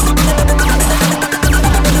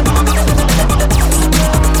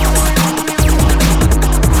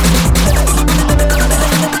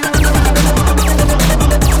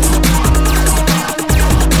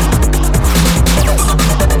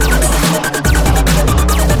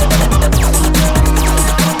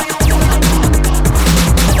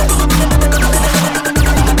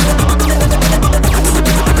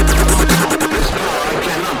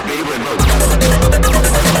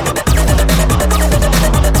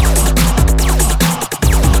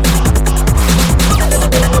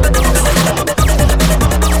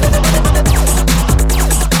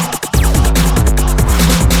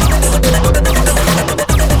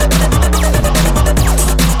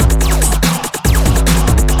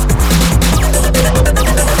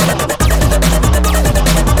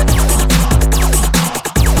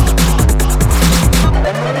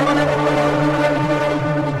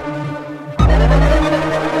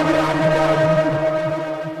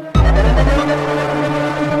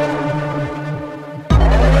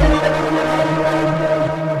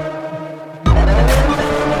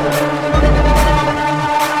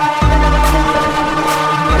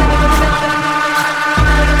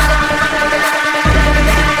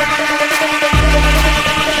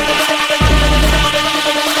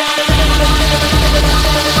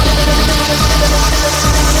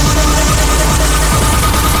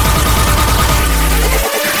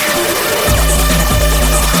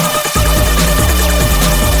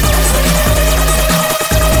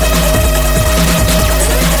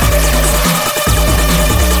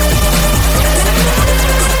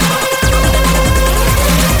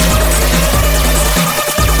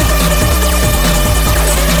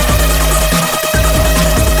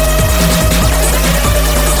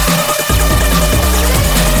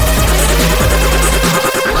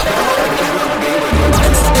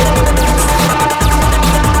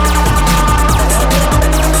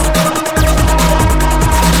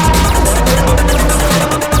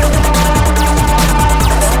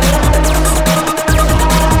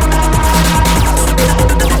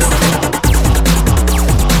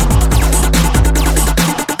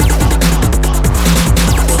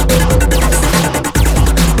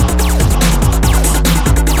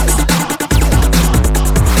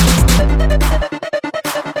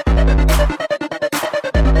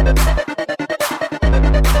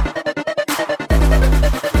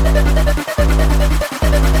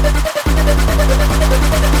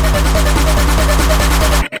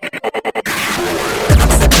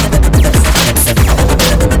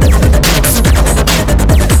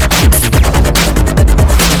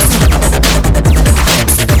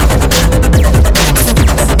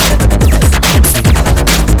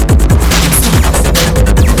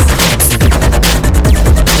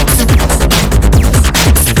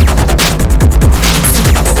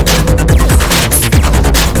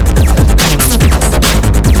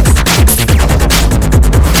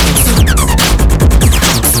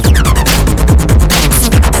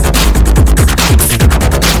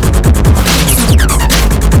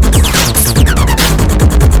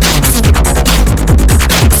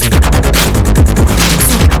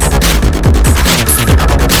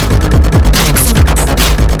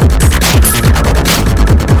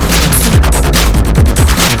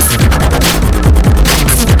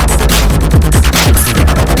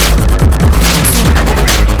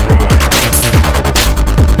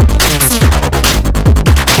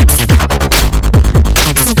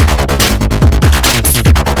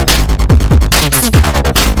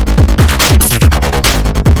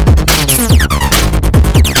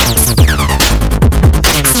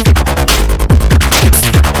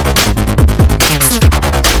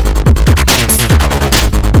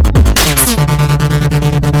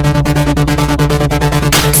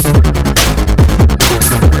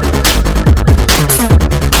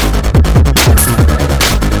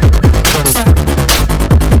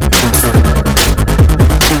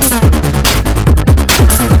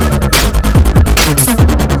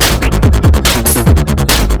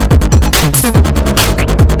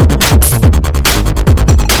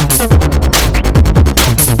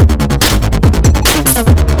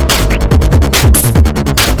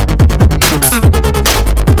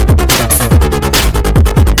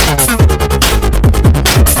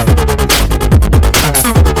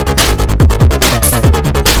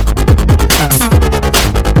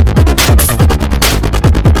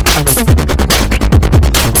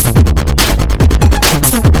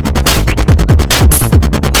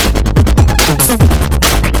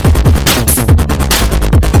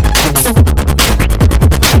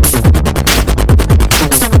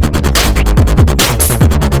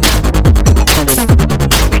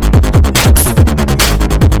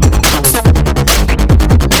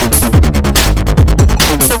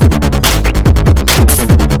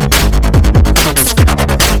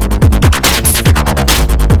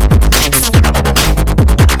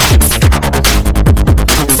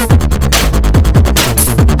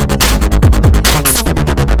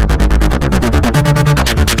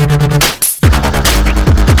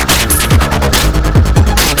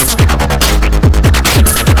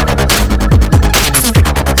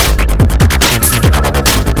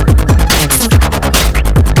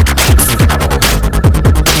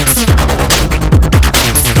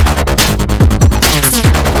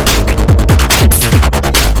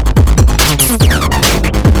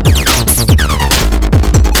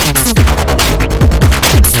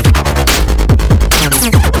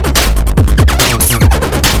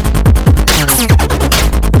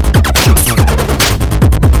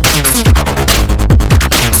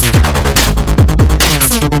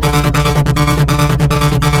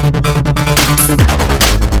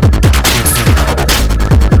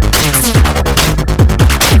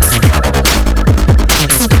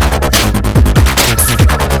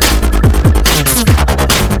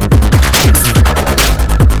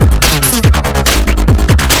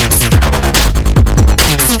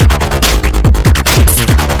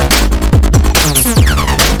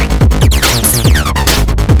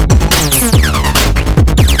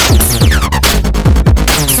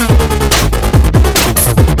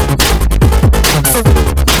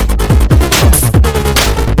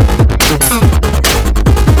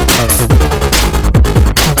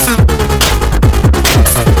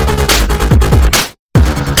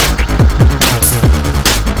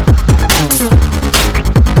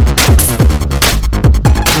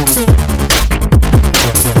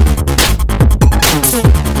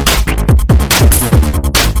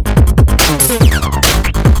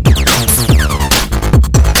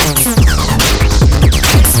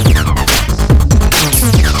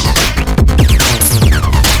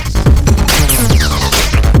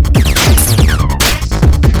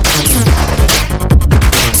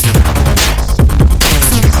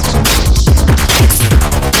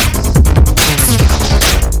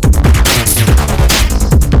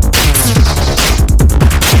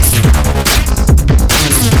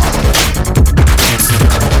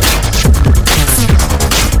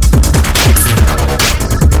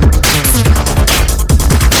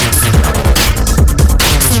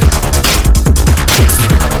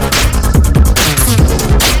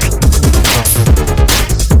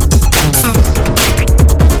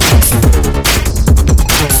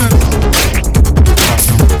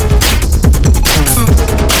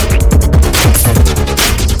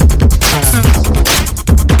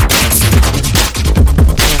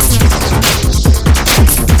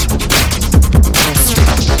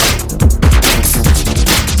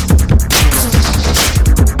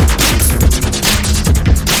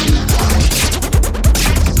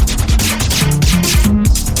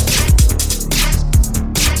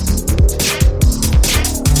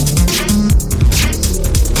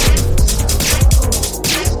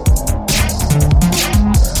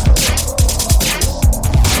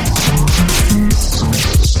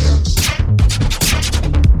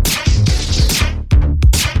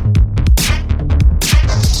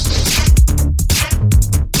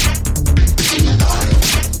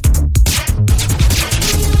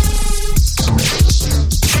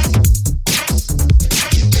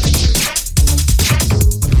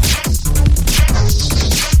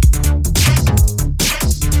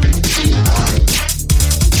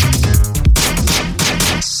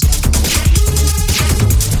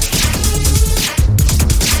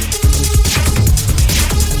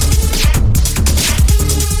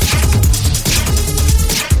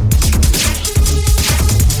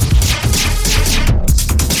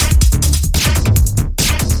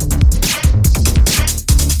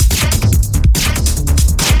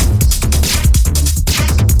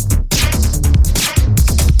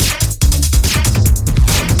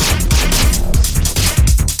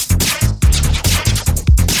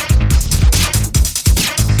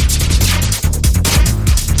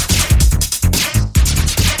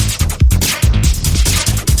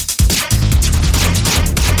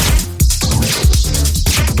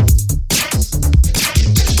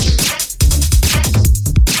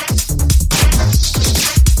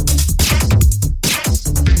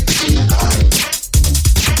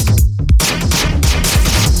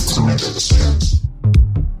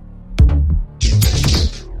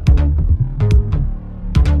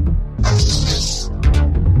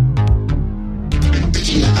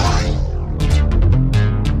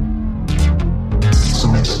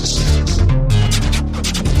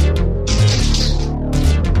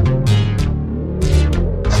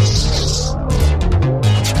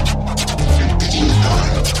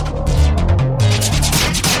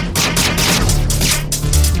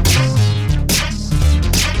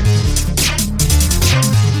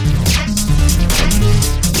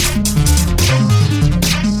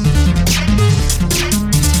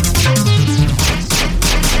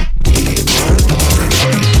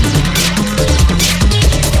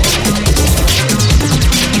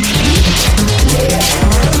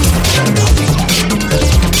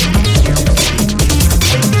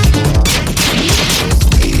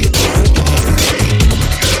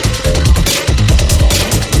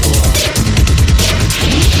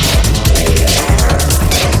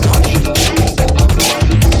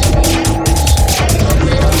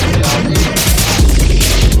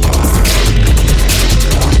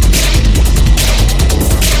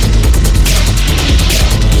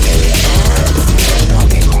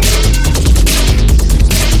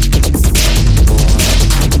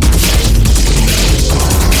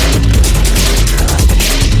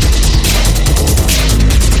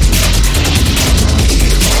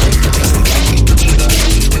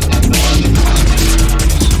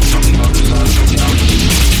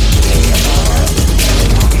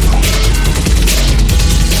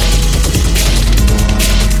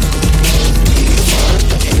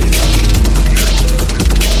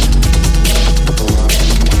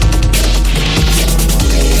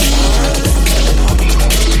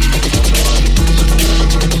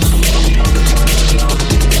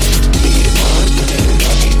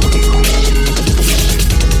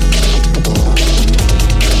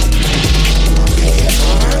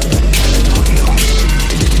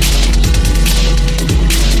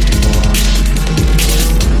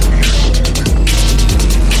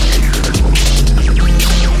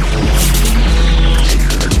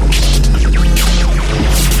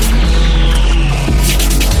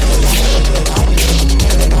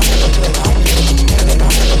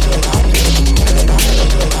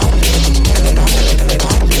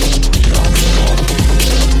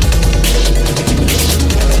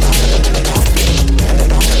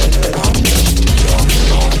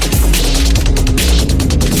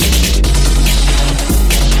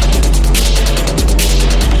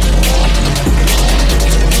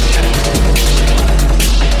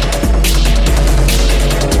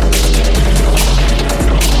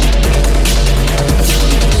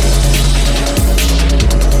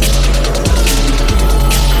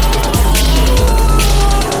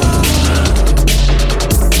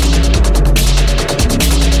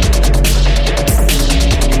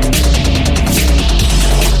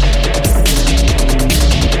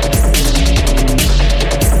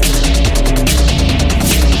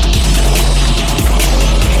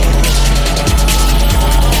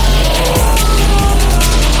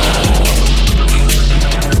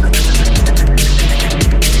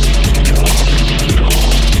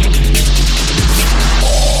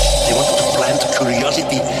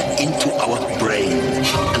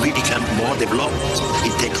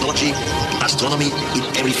 astronomy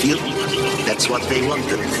in every field. That's what they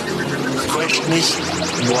wanted. The question is,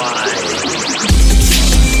 why?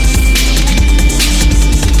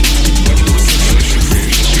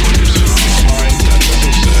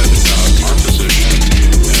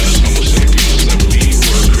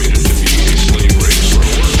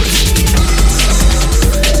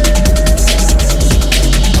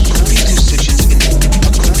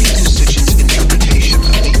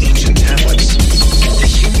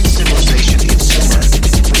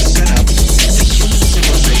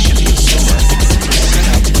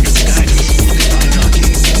 Guidance,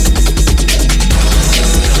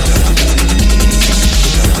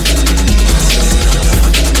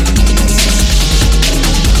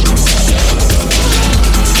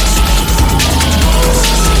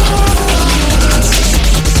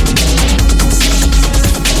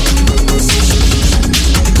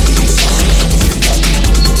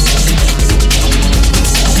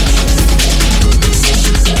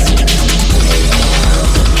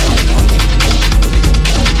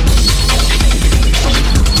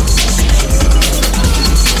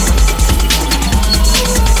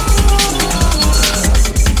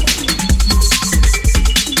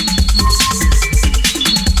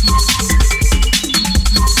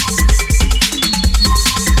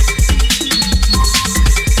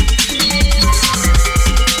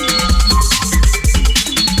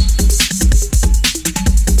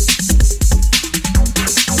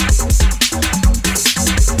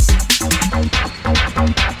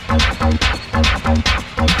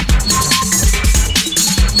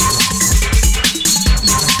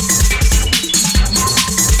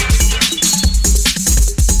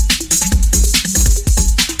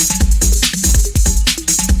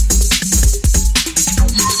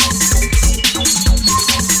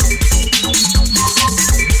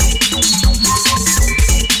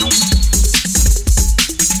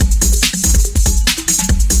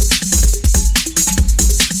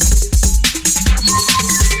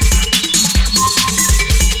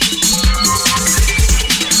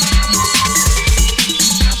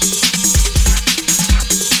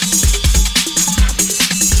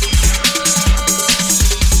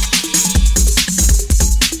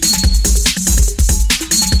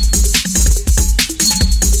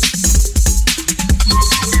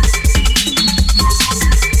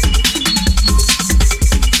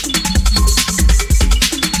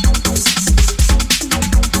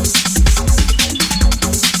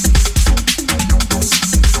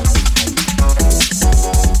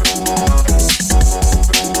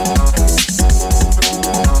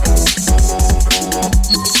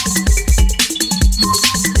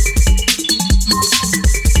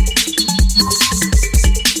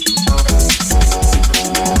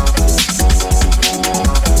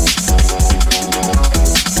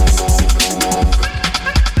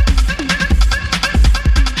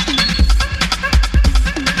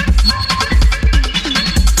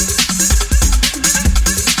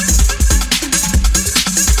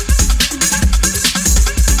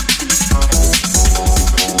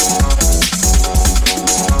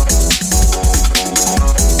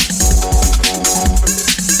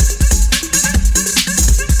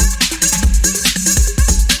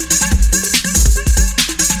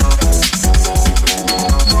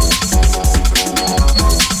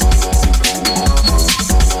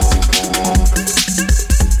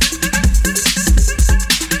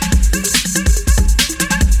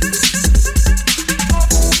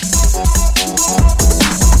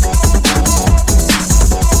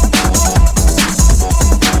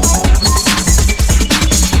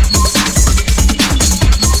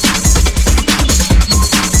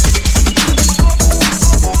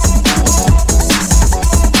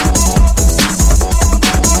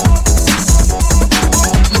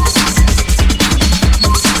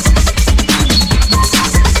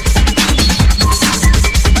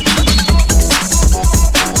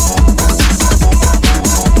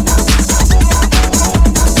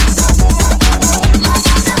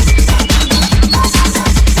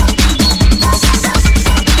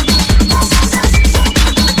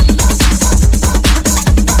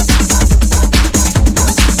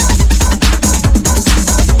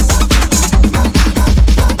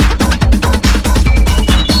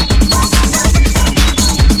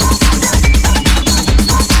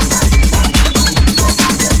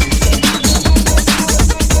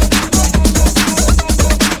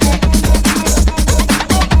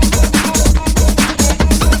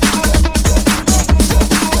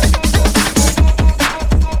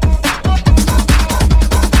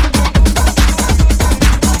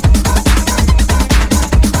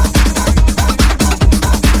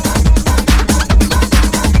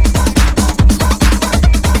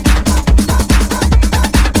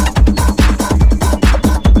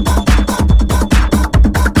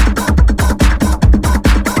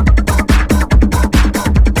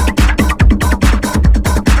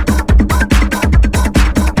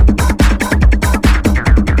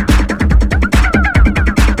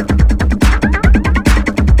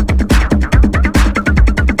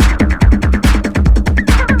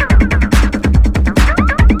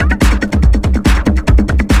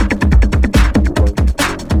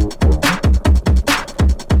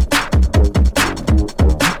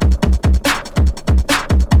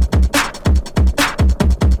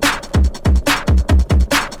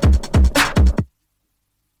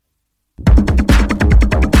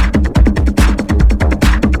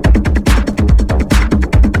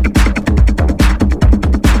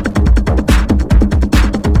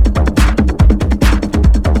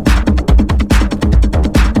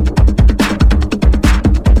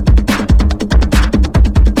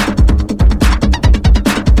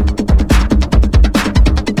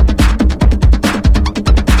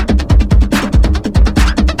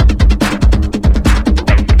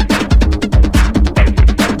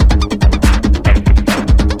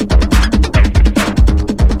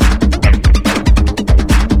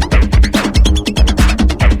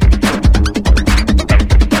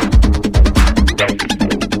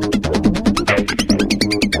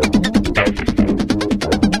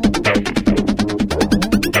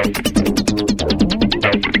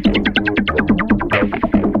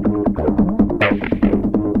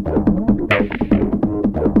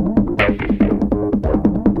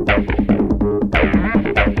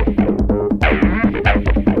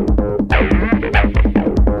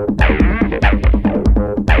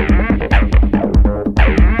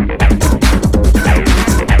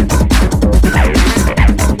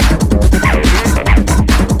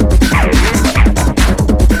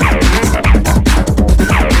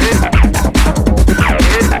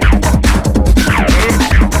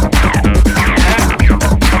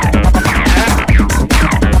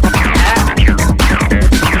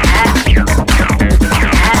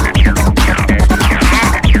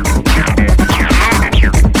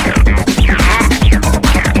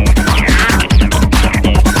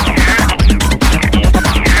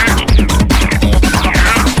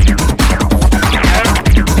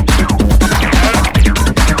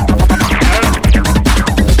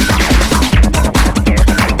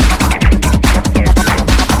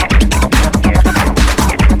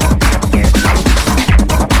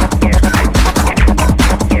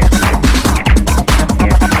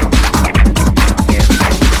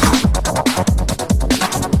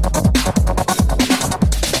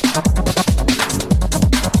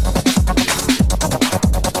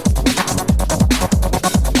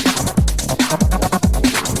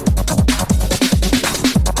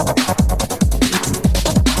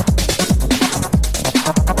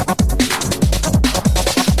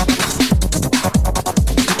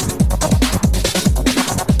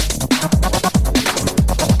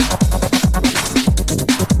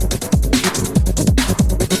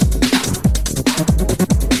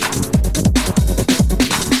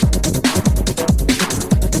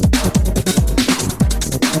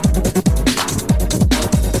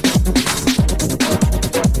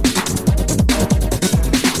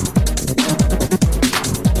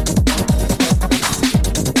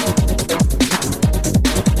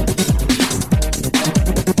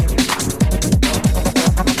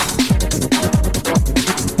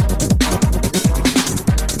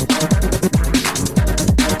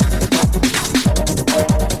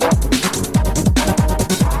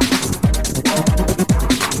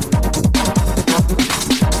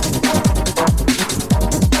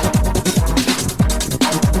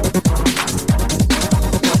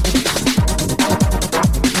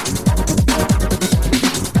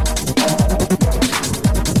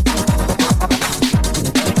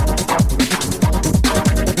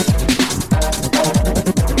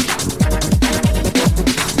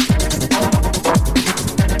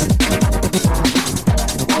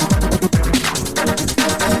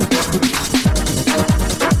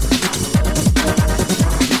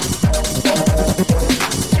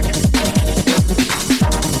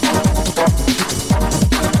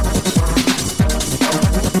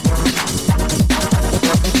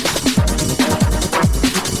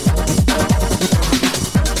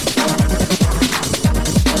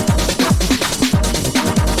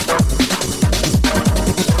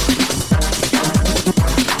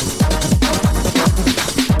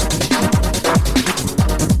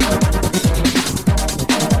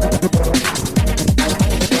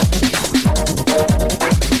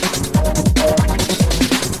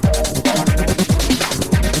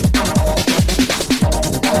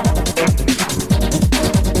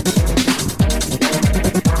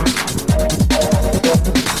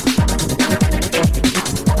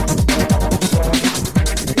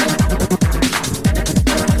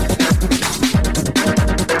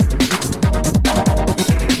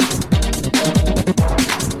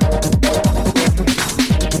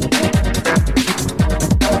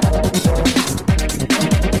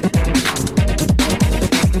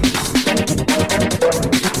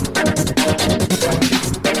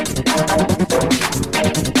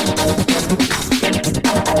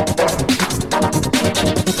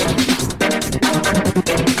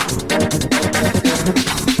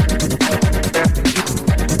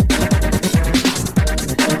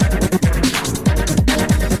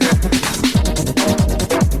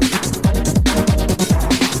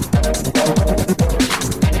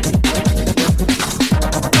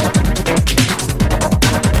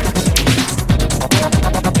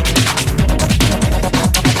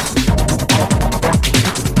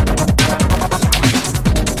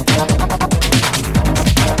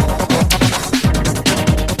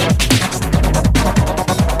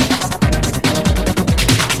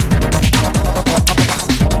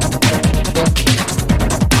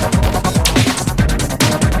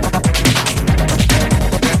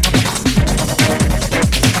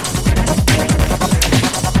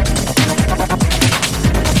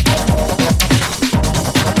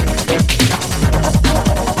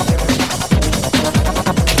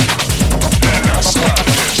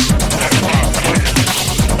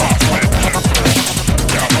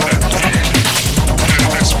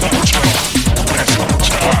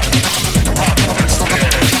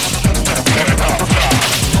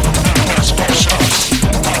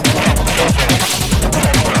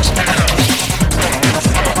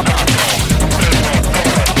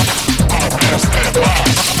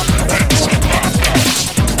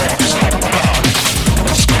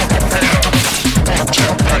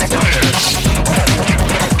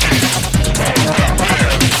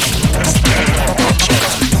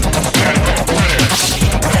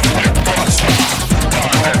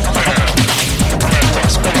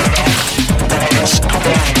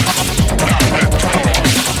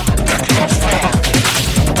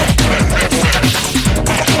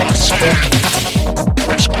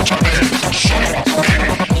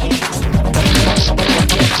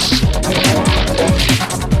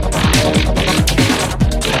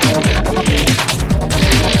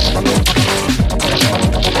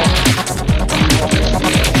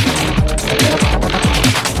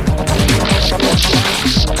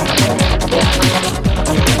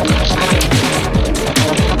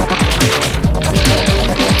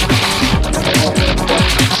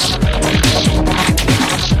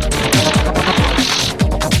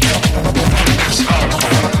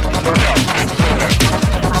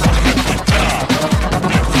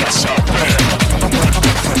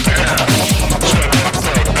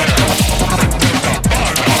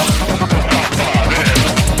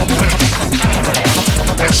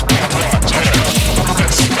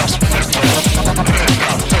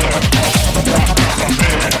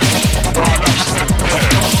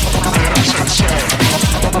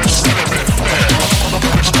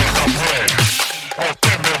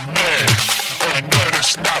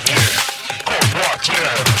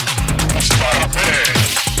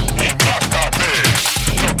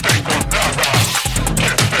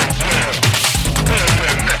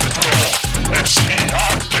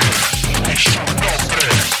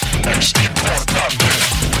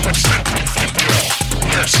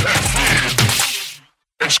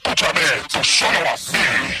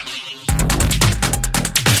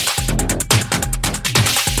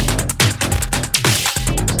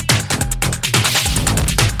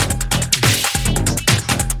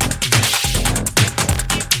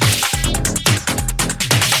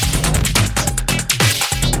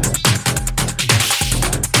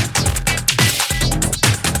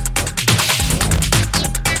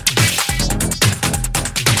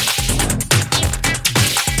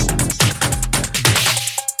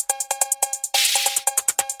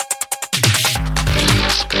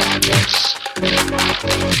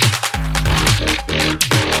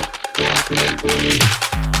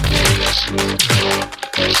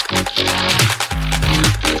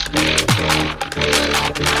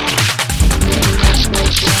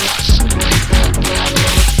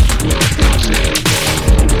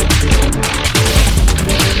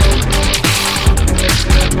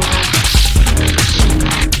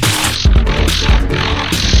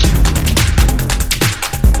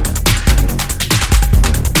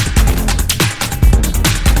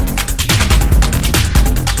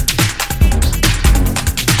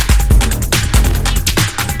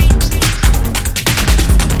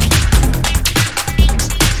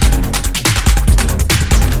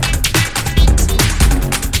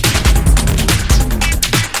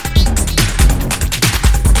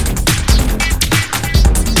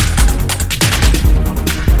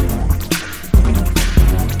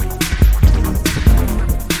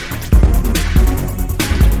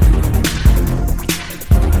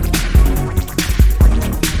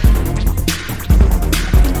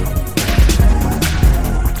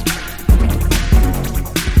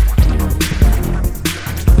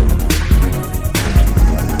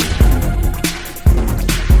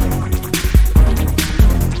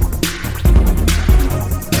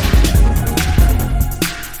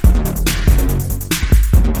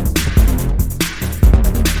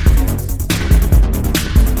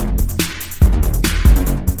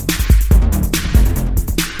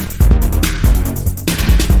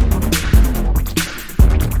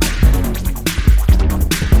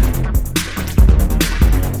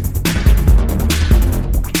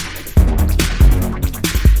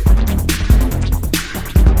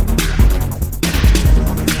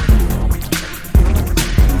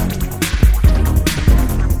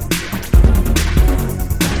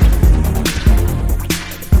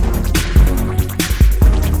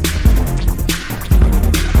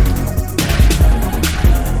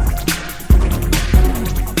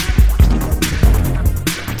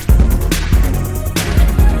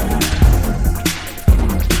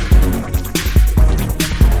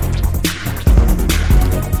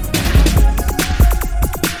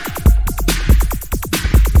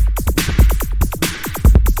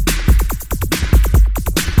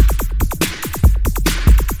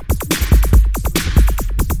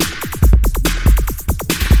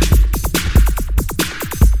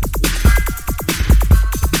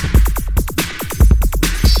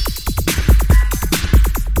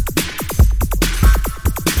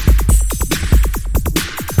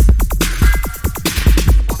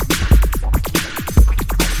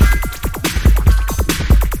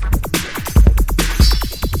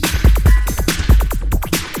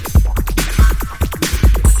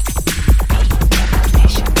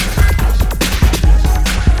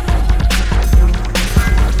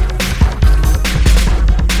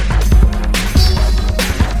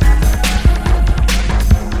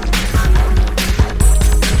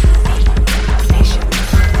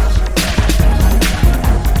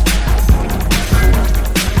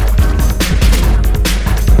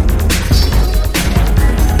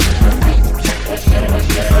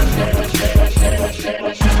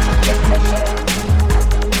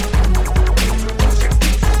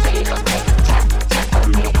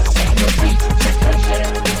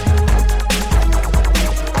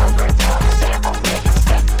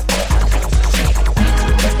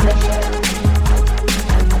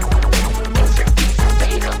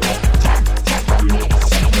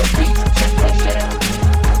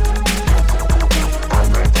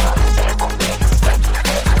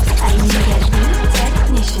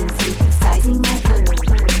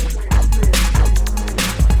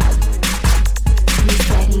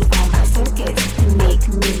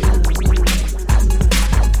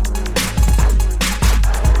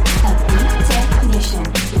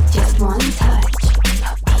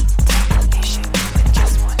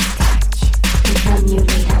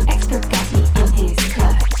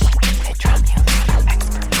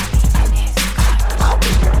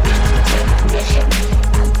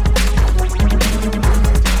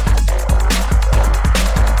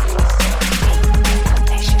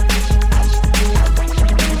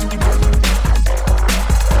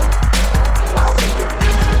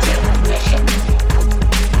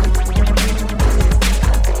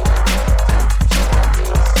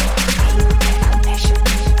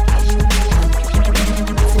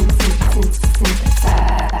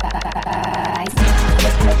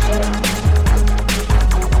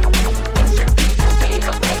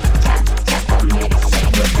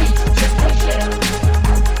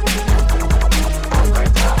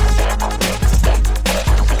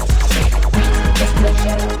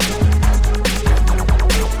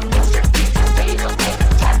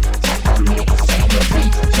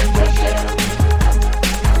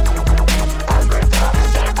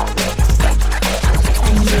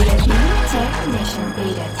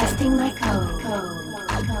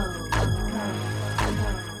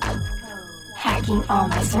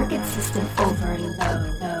 Circuit system overload.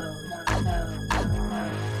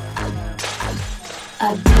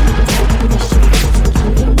 A beat technician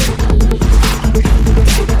executing the beat.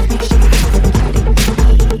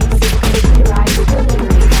 Computerized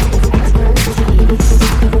delivery of expertise.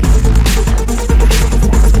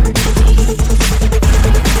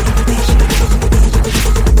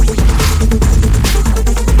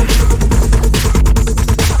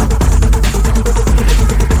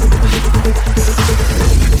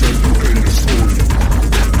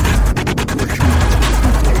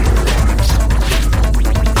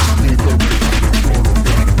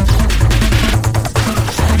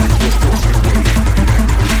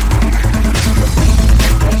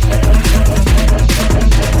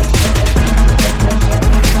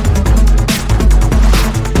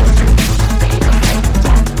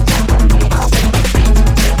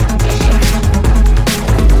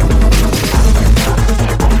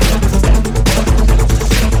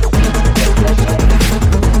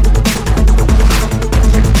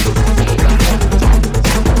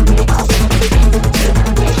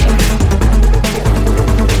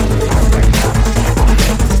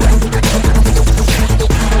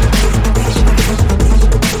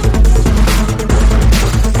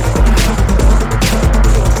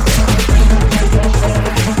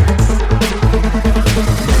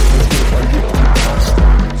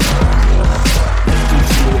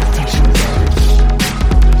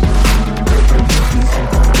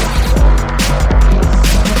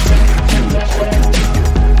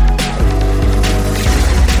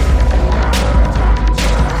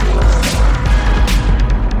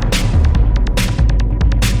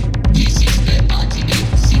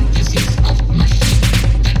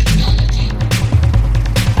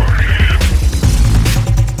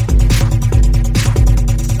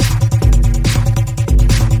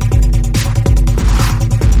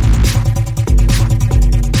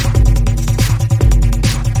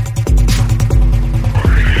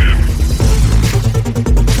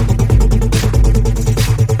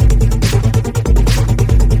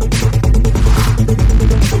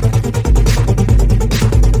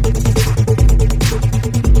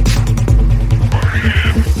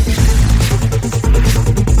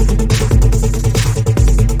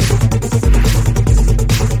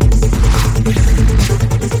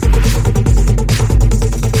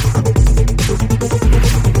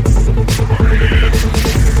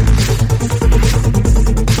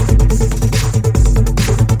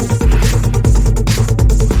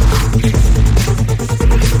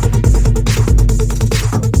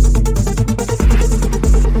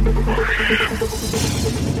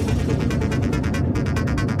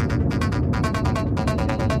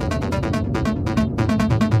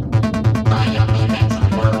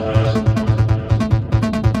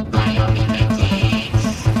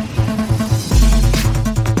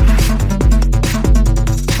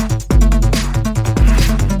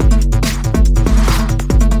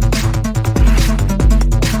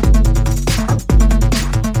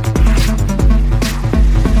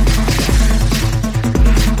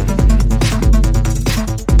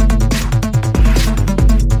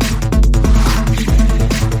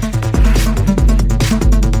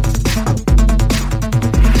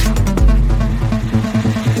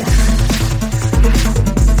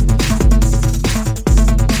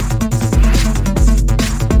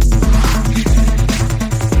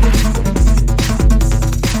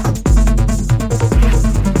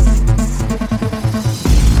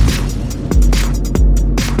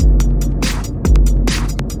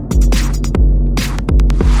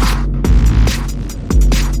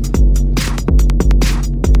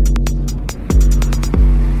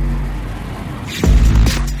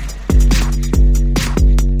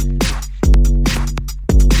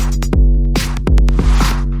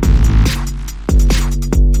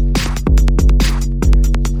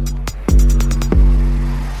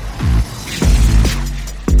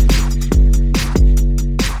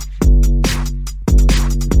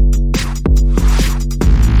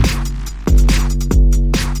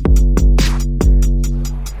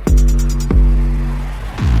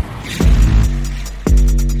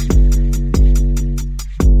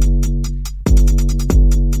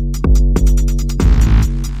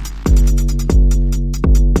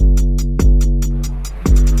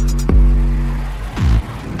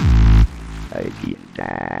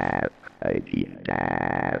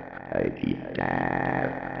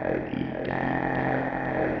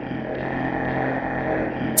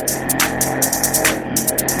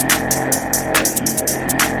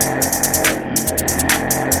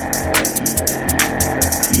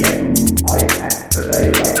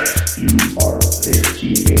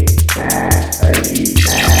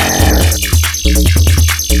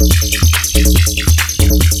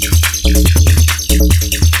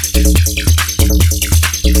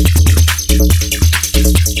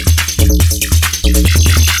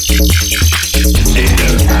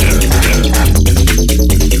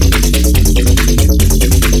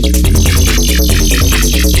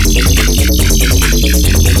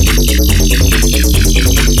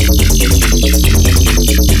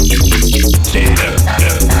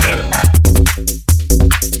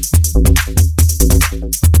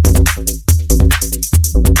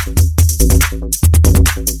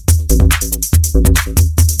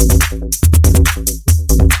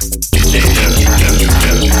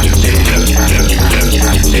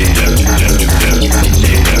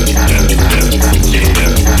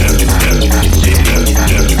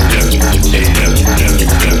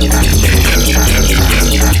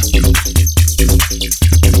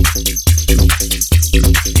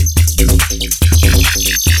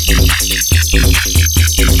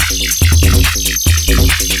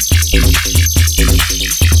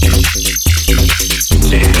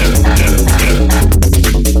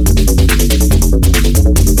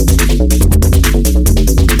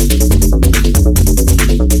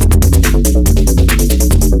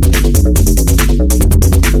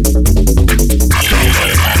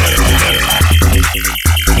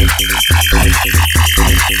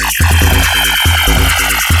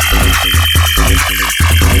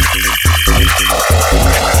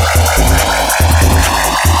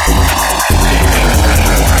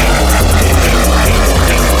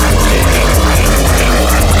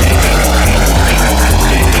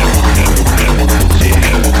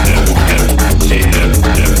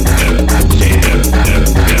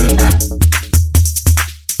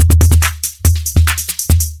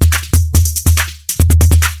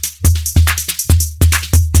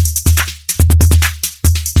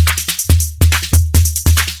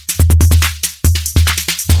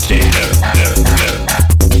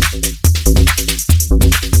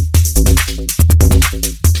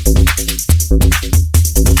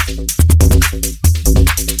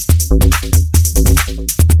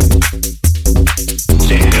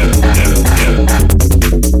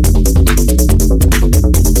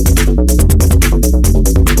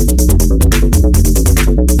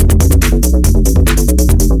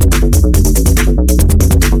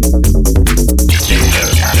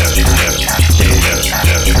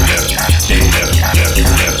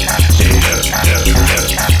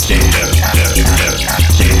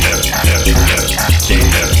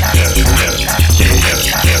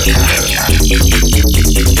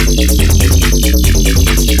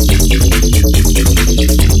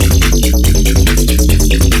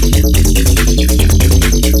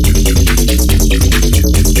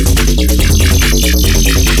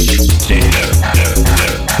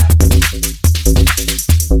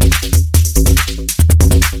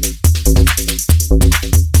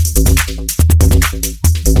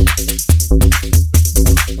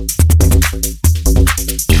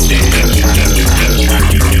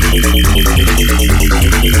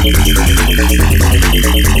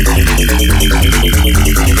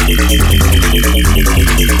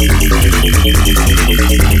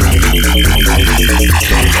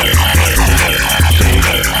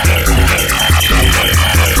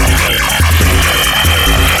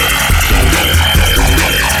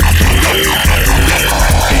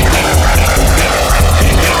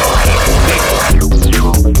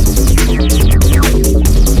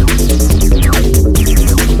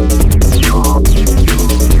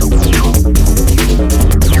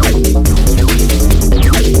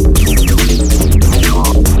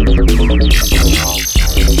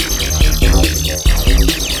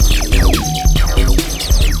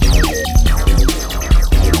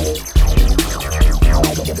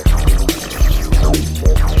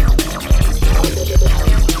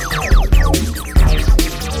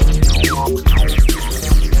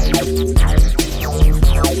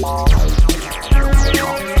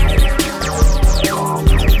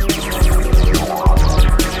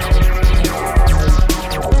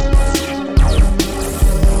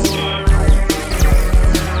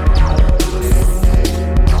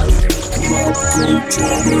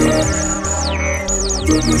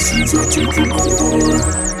 machines are taking over.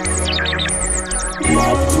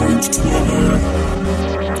 Lab point 20.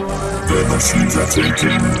 The machines are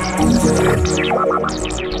taking over.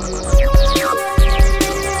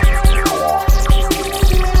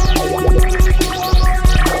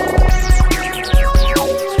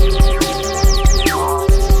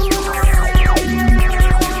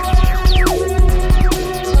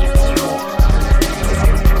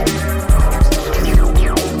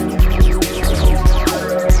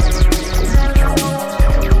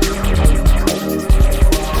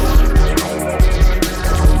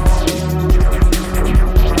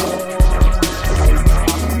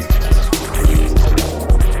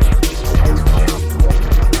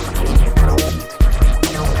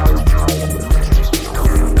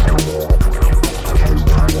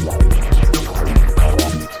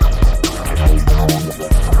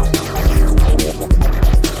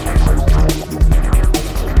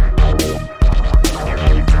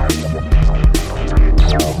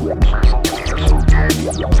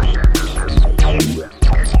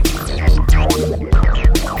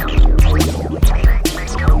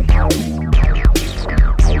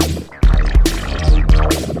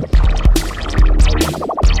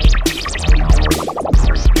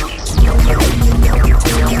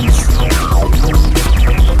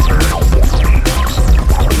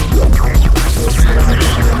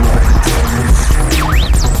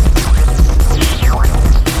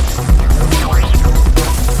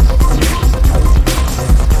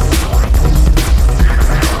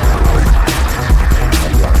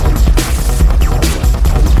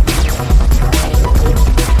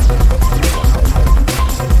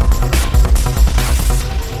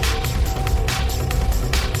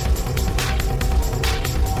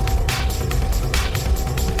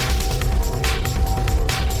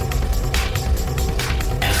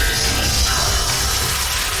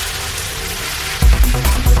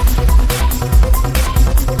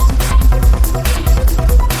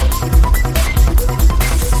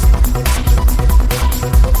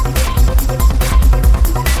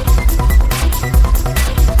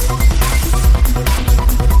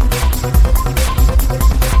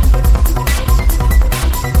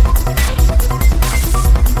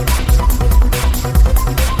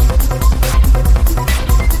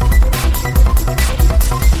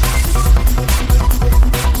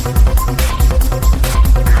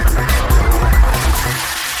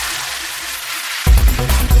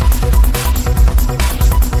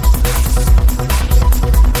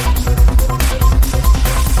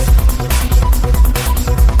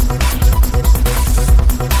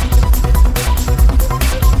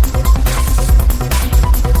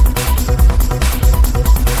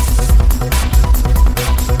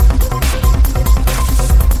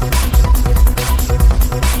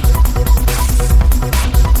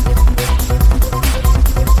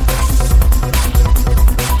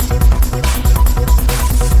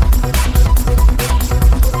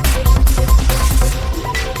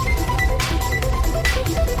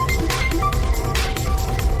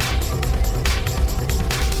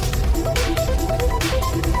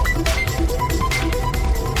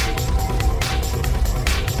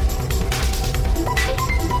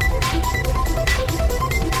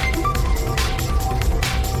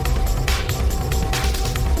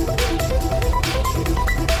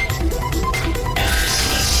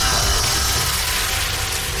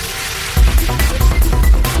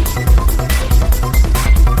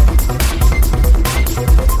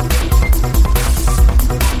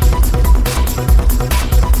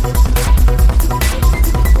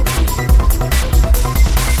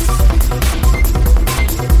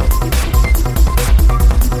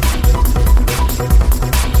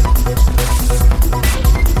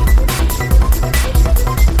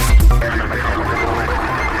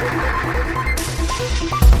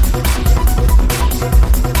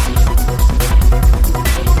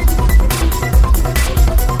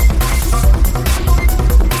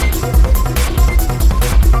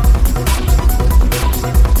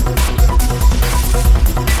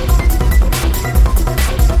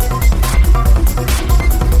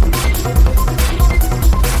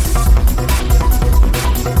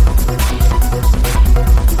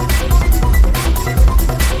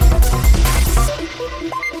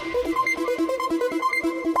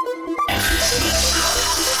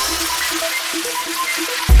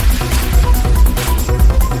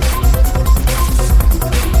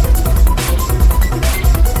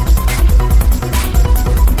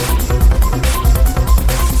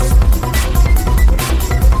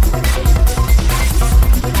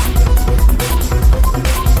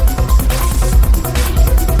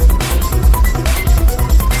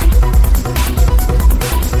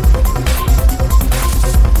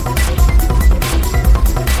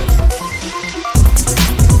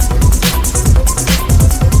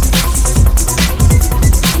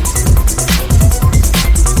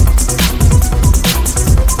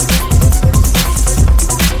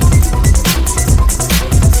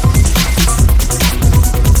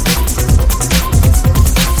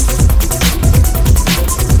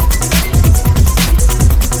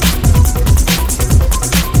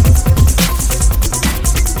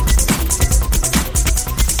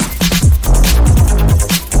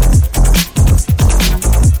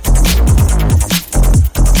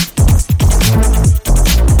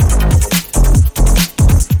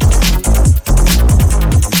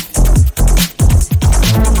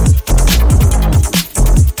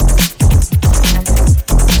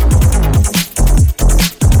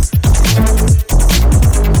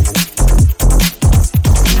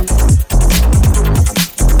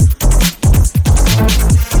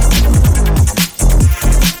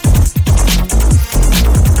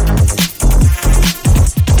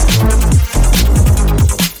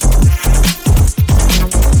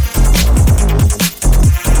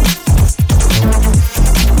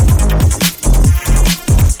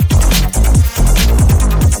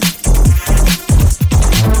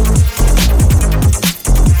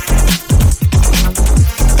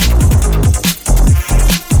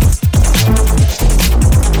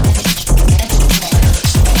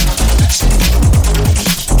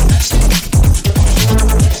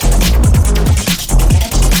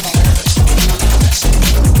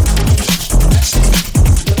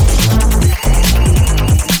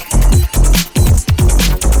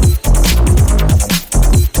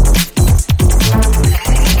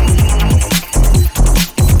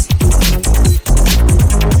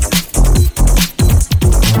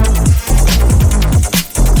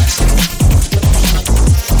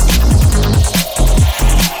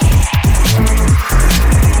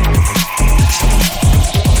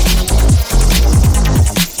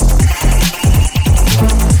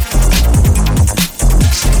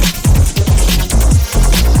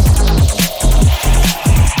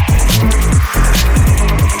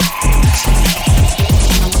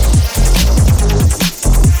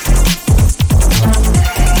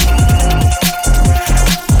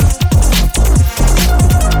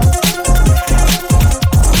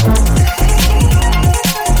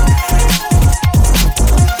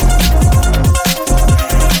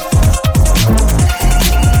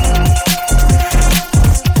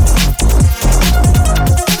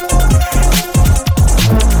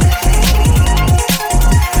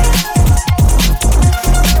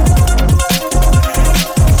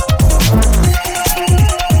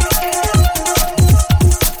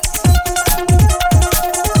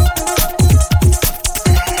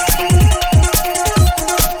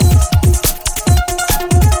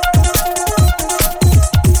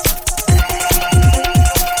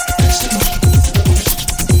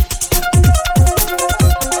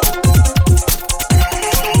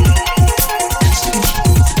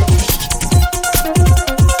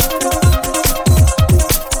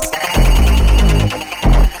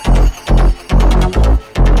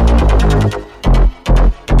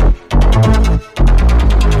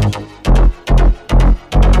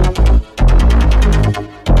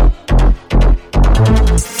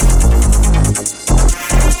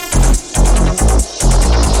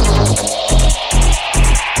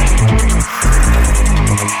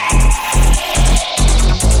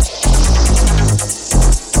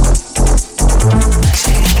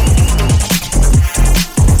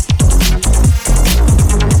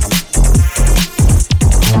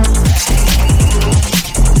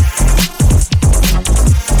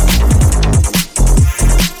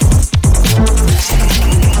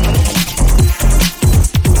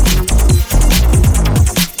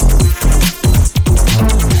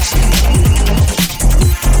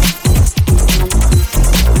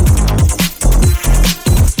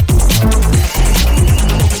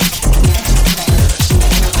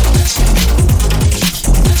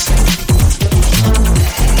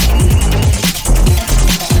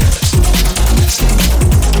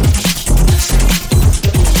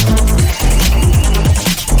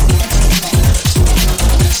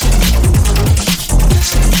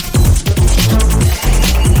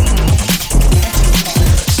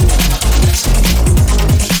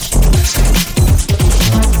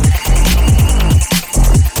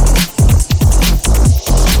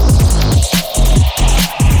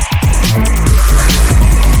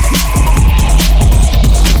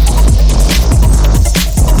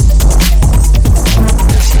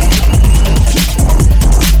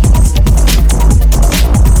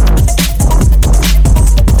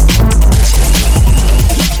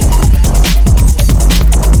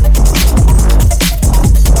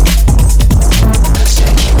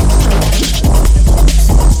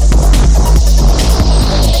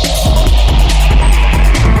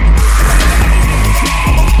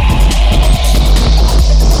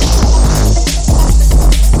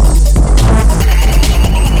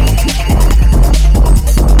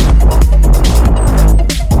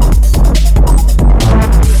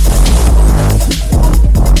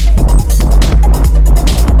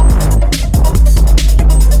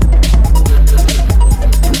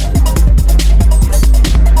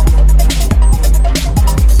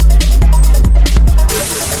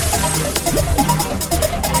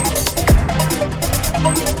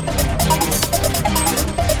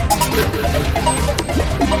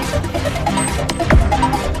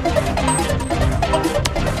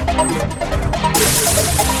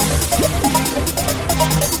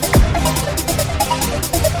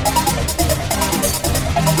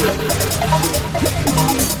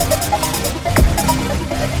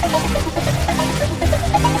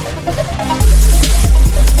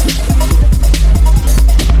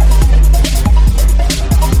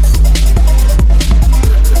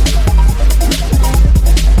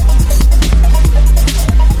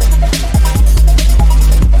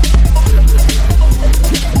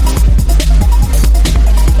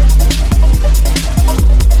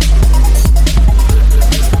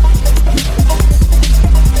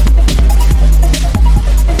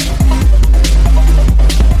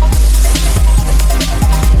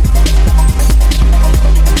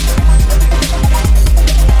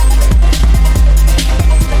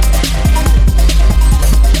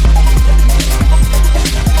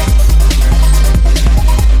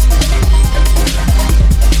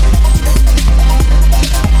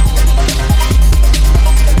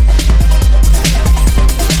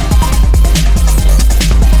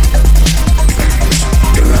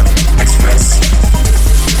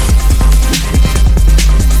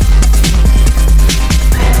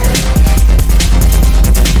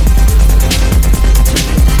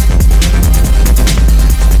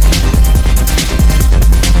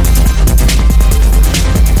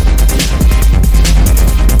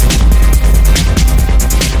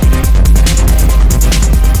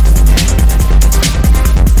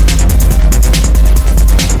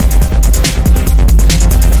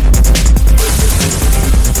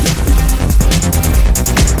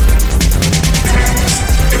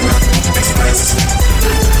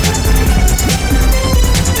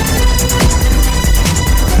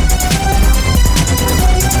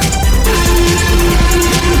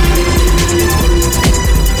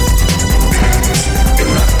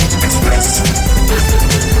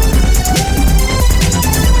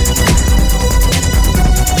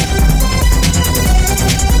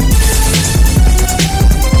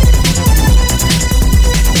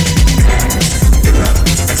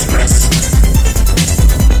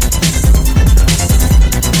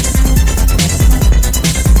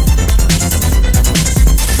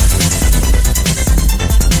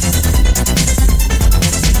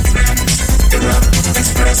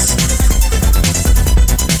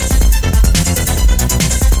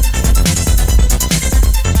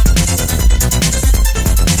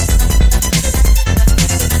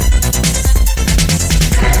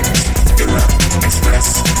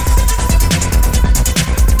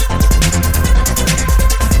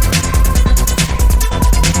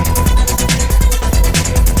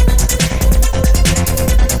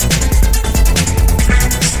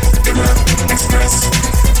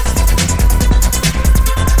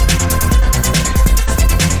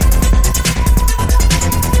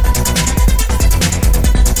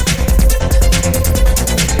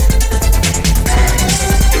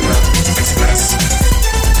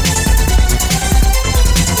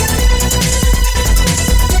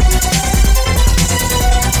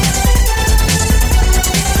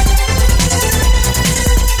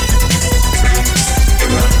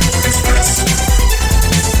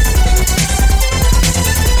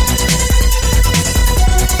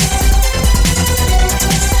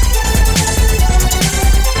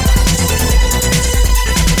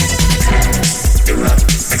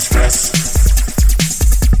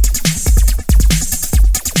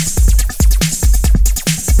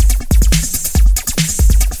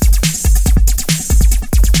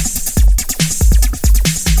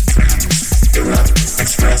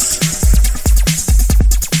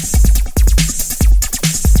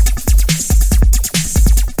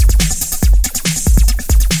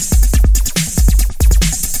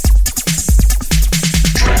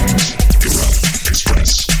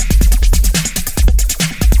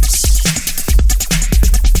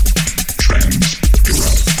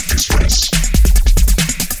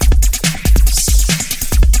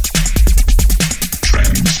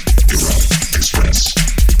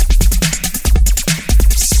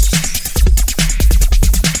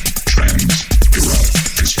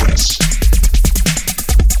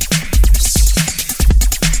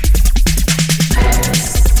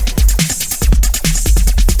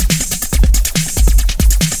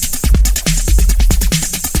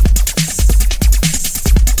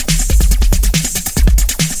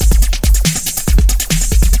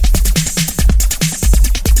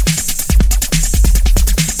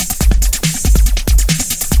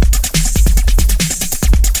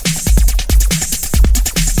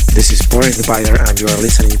 This is Boris the Buyer, and you are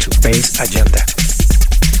listening to Bass Agenda.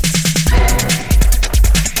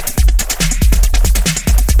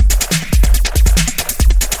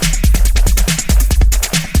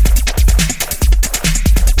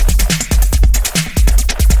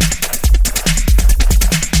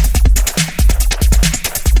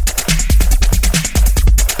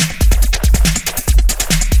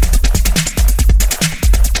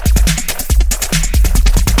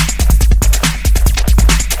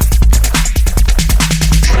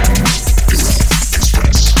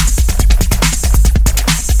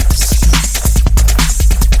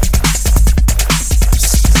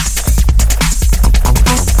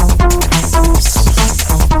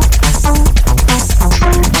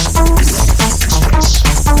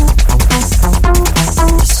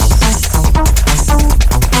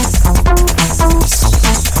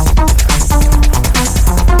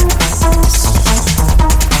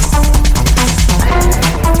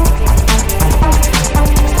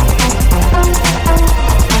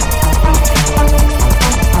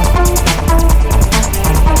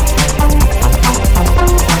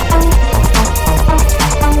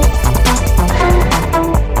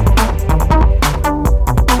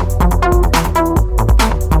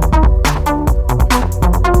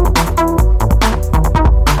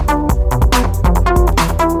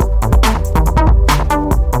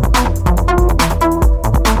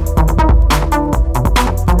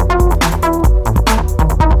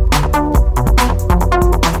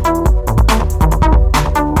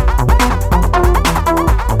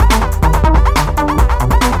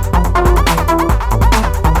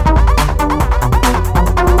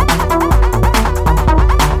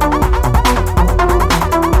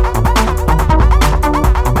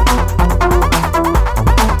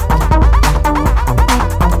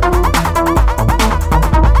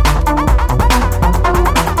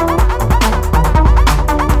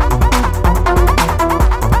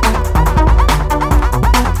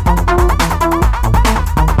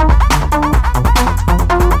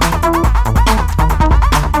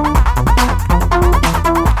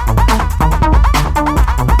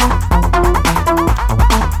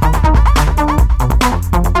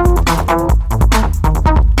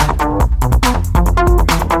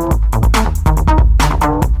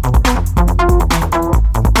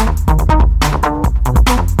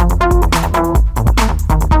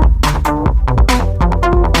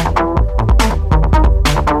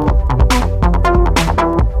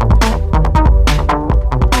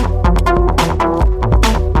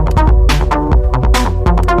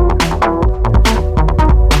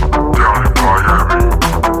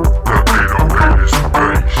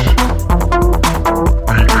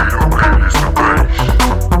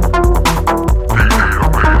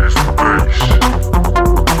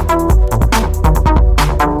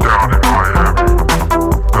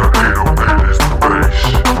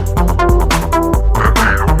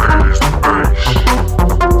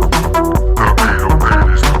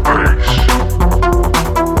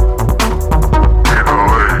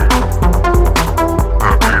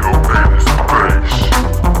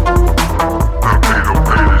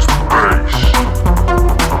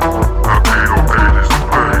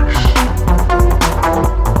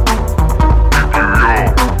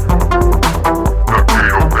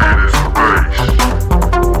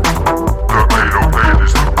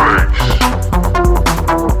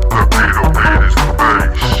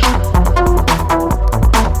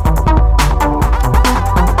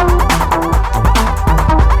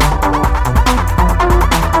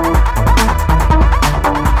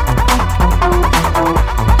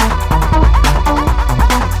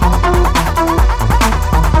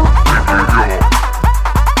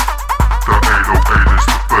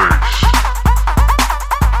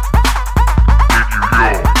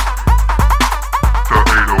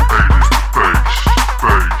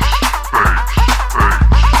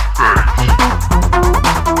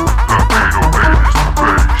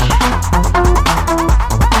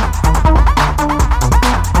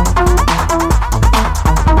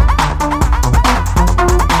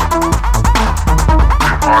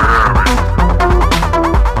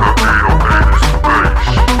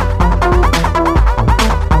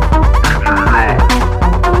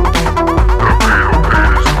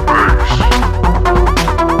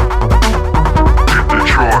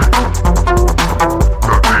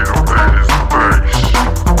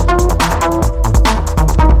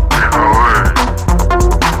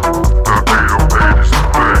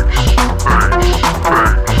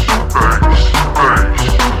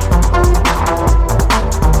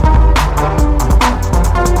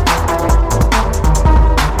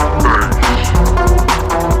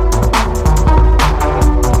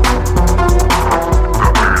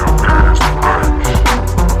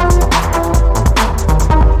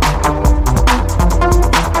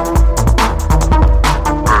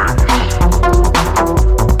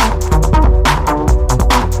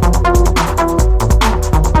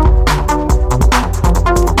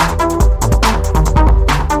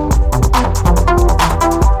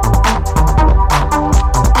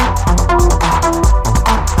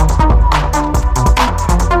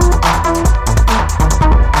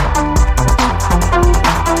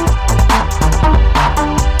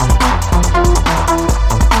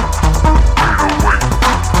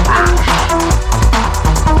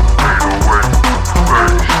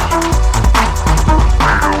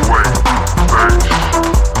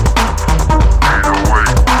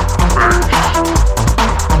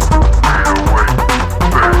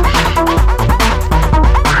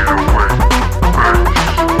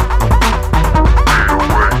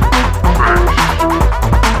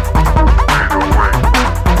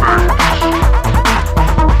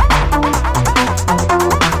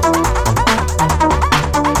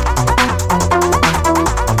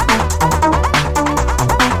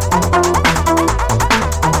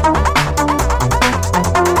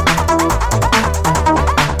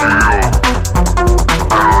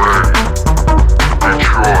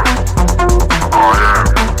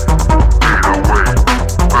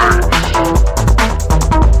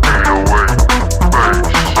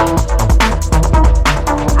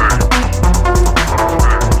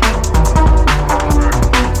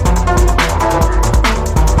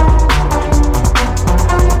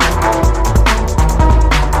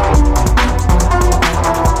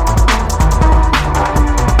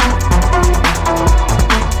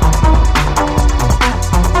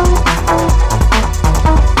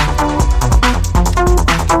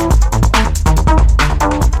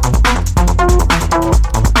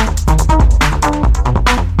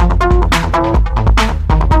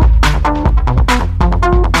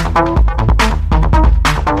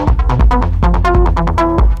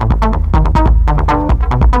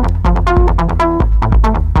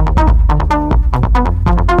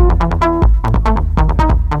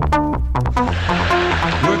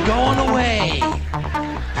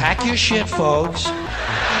 Pack your shit, folks.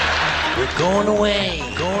 We're going away,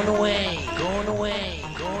 going away.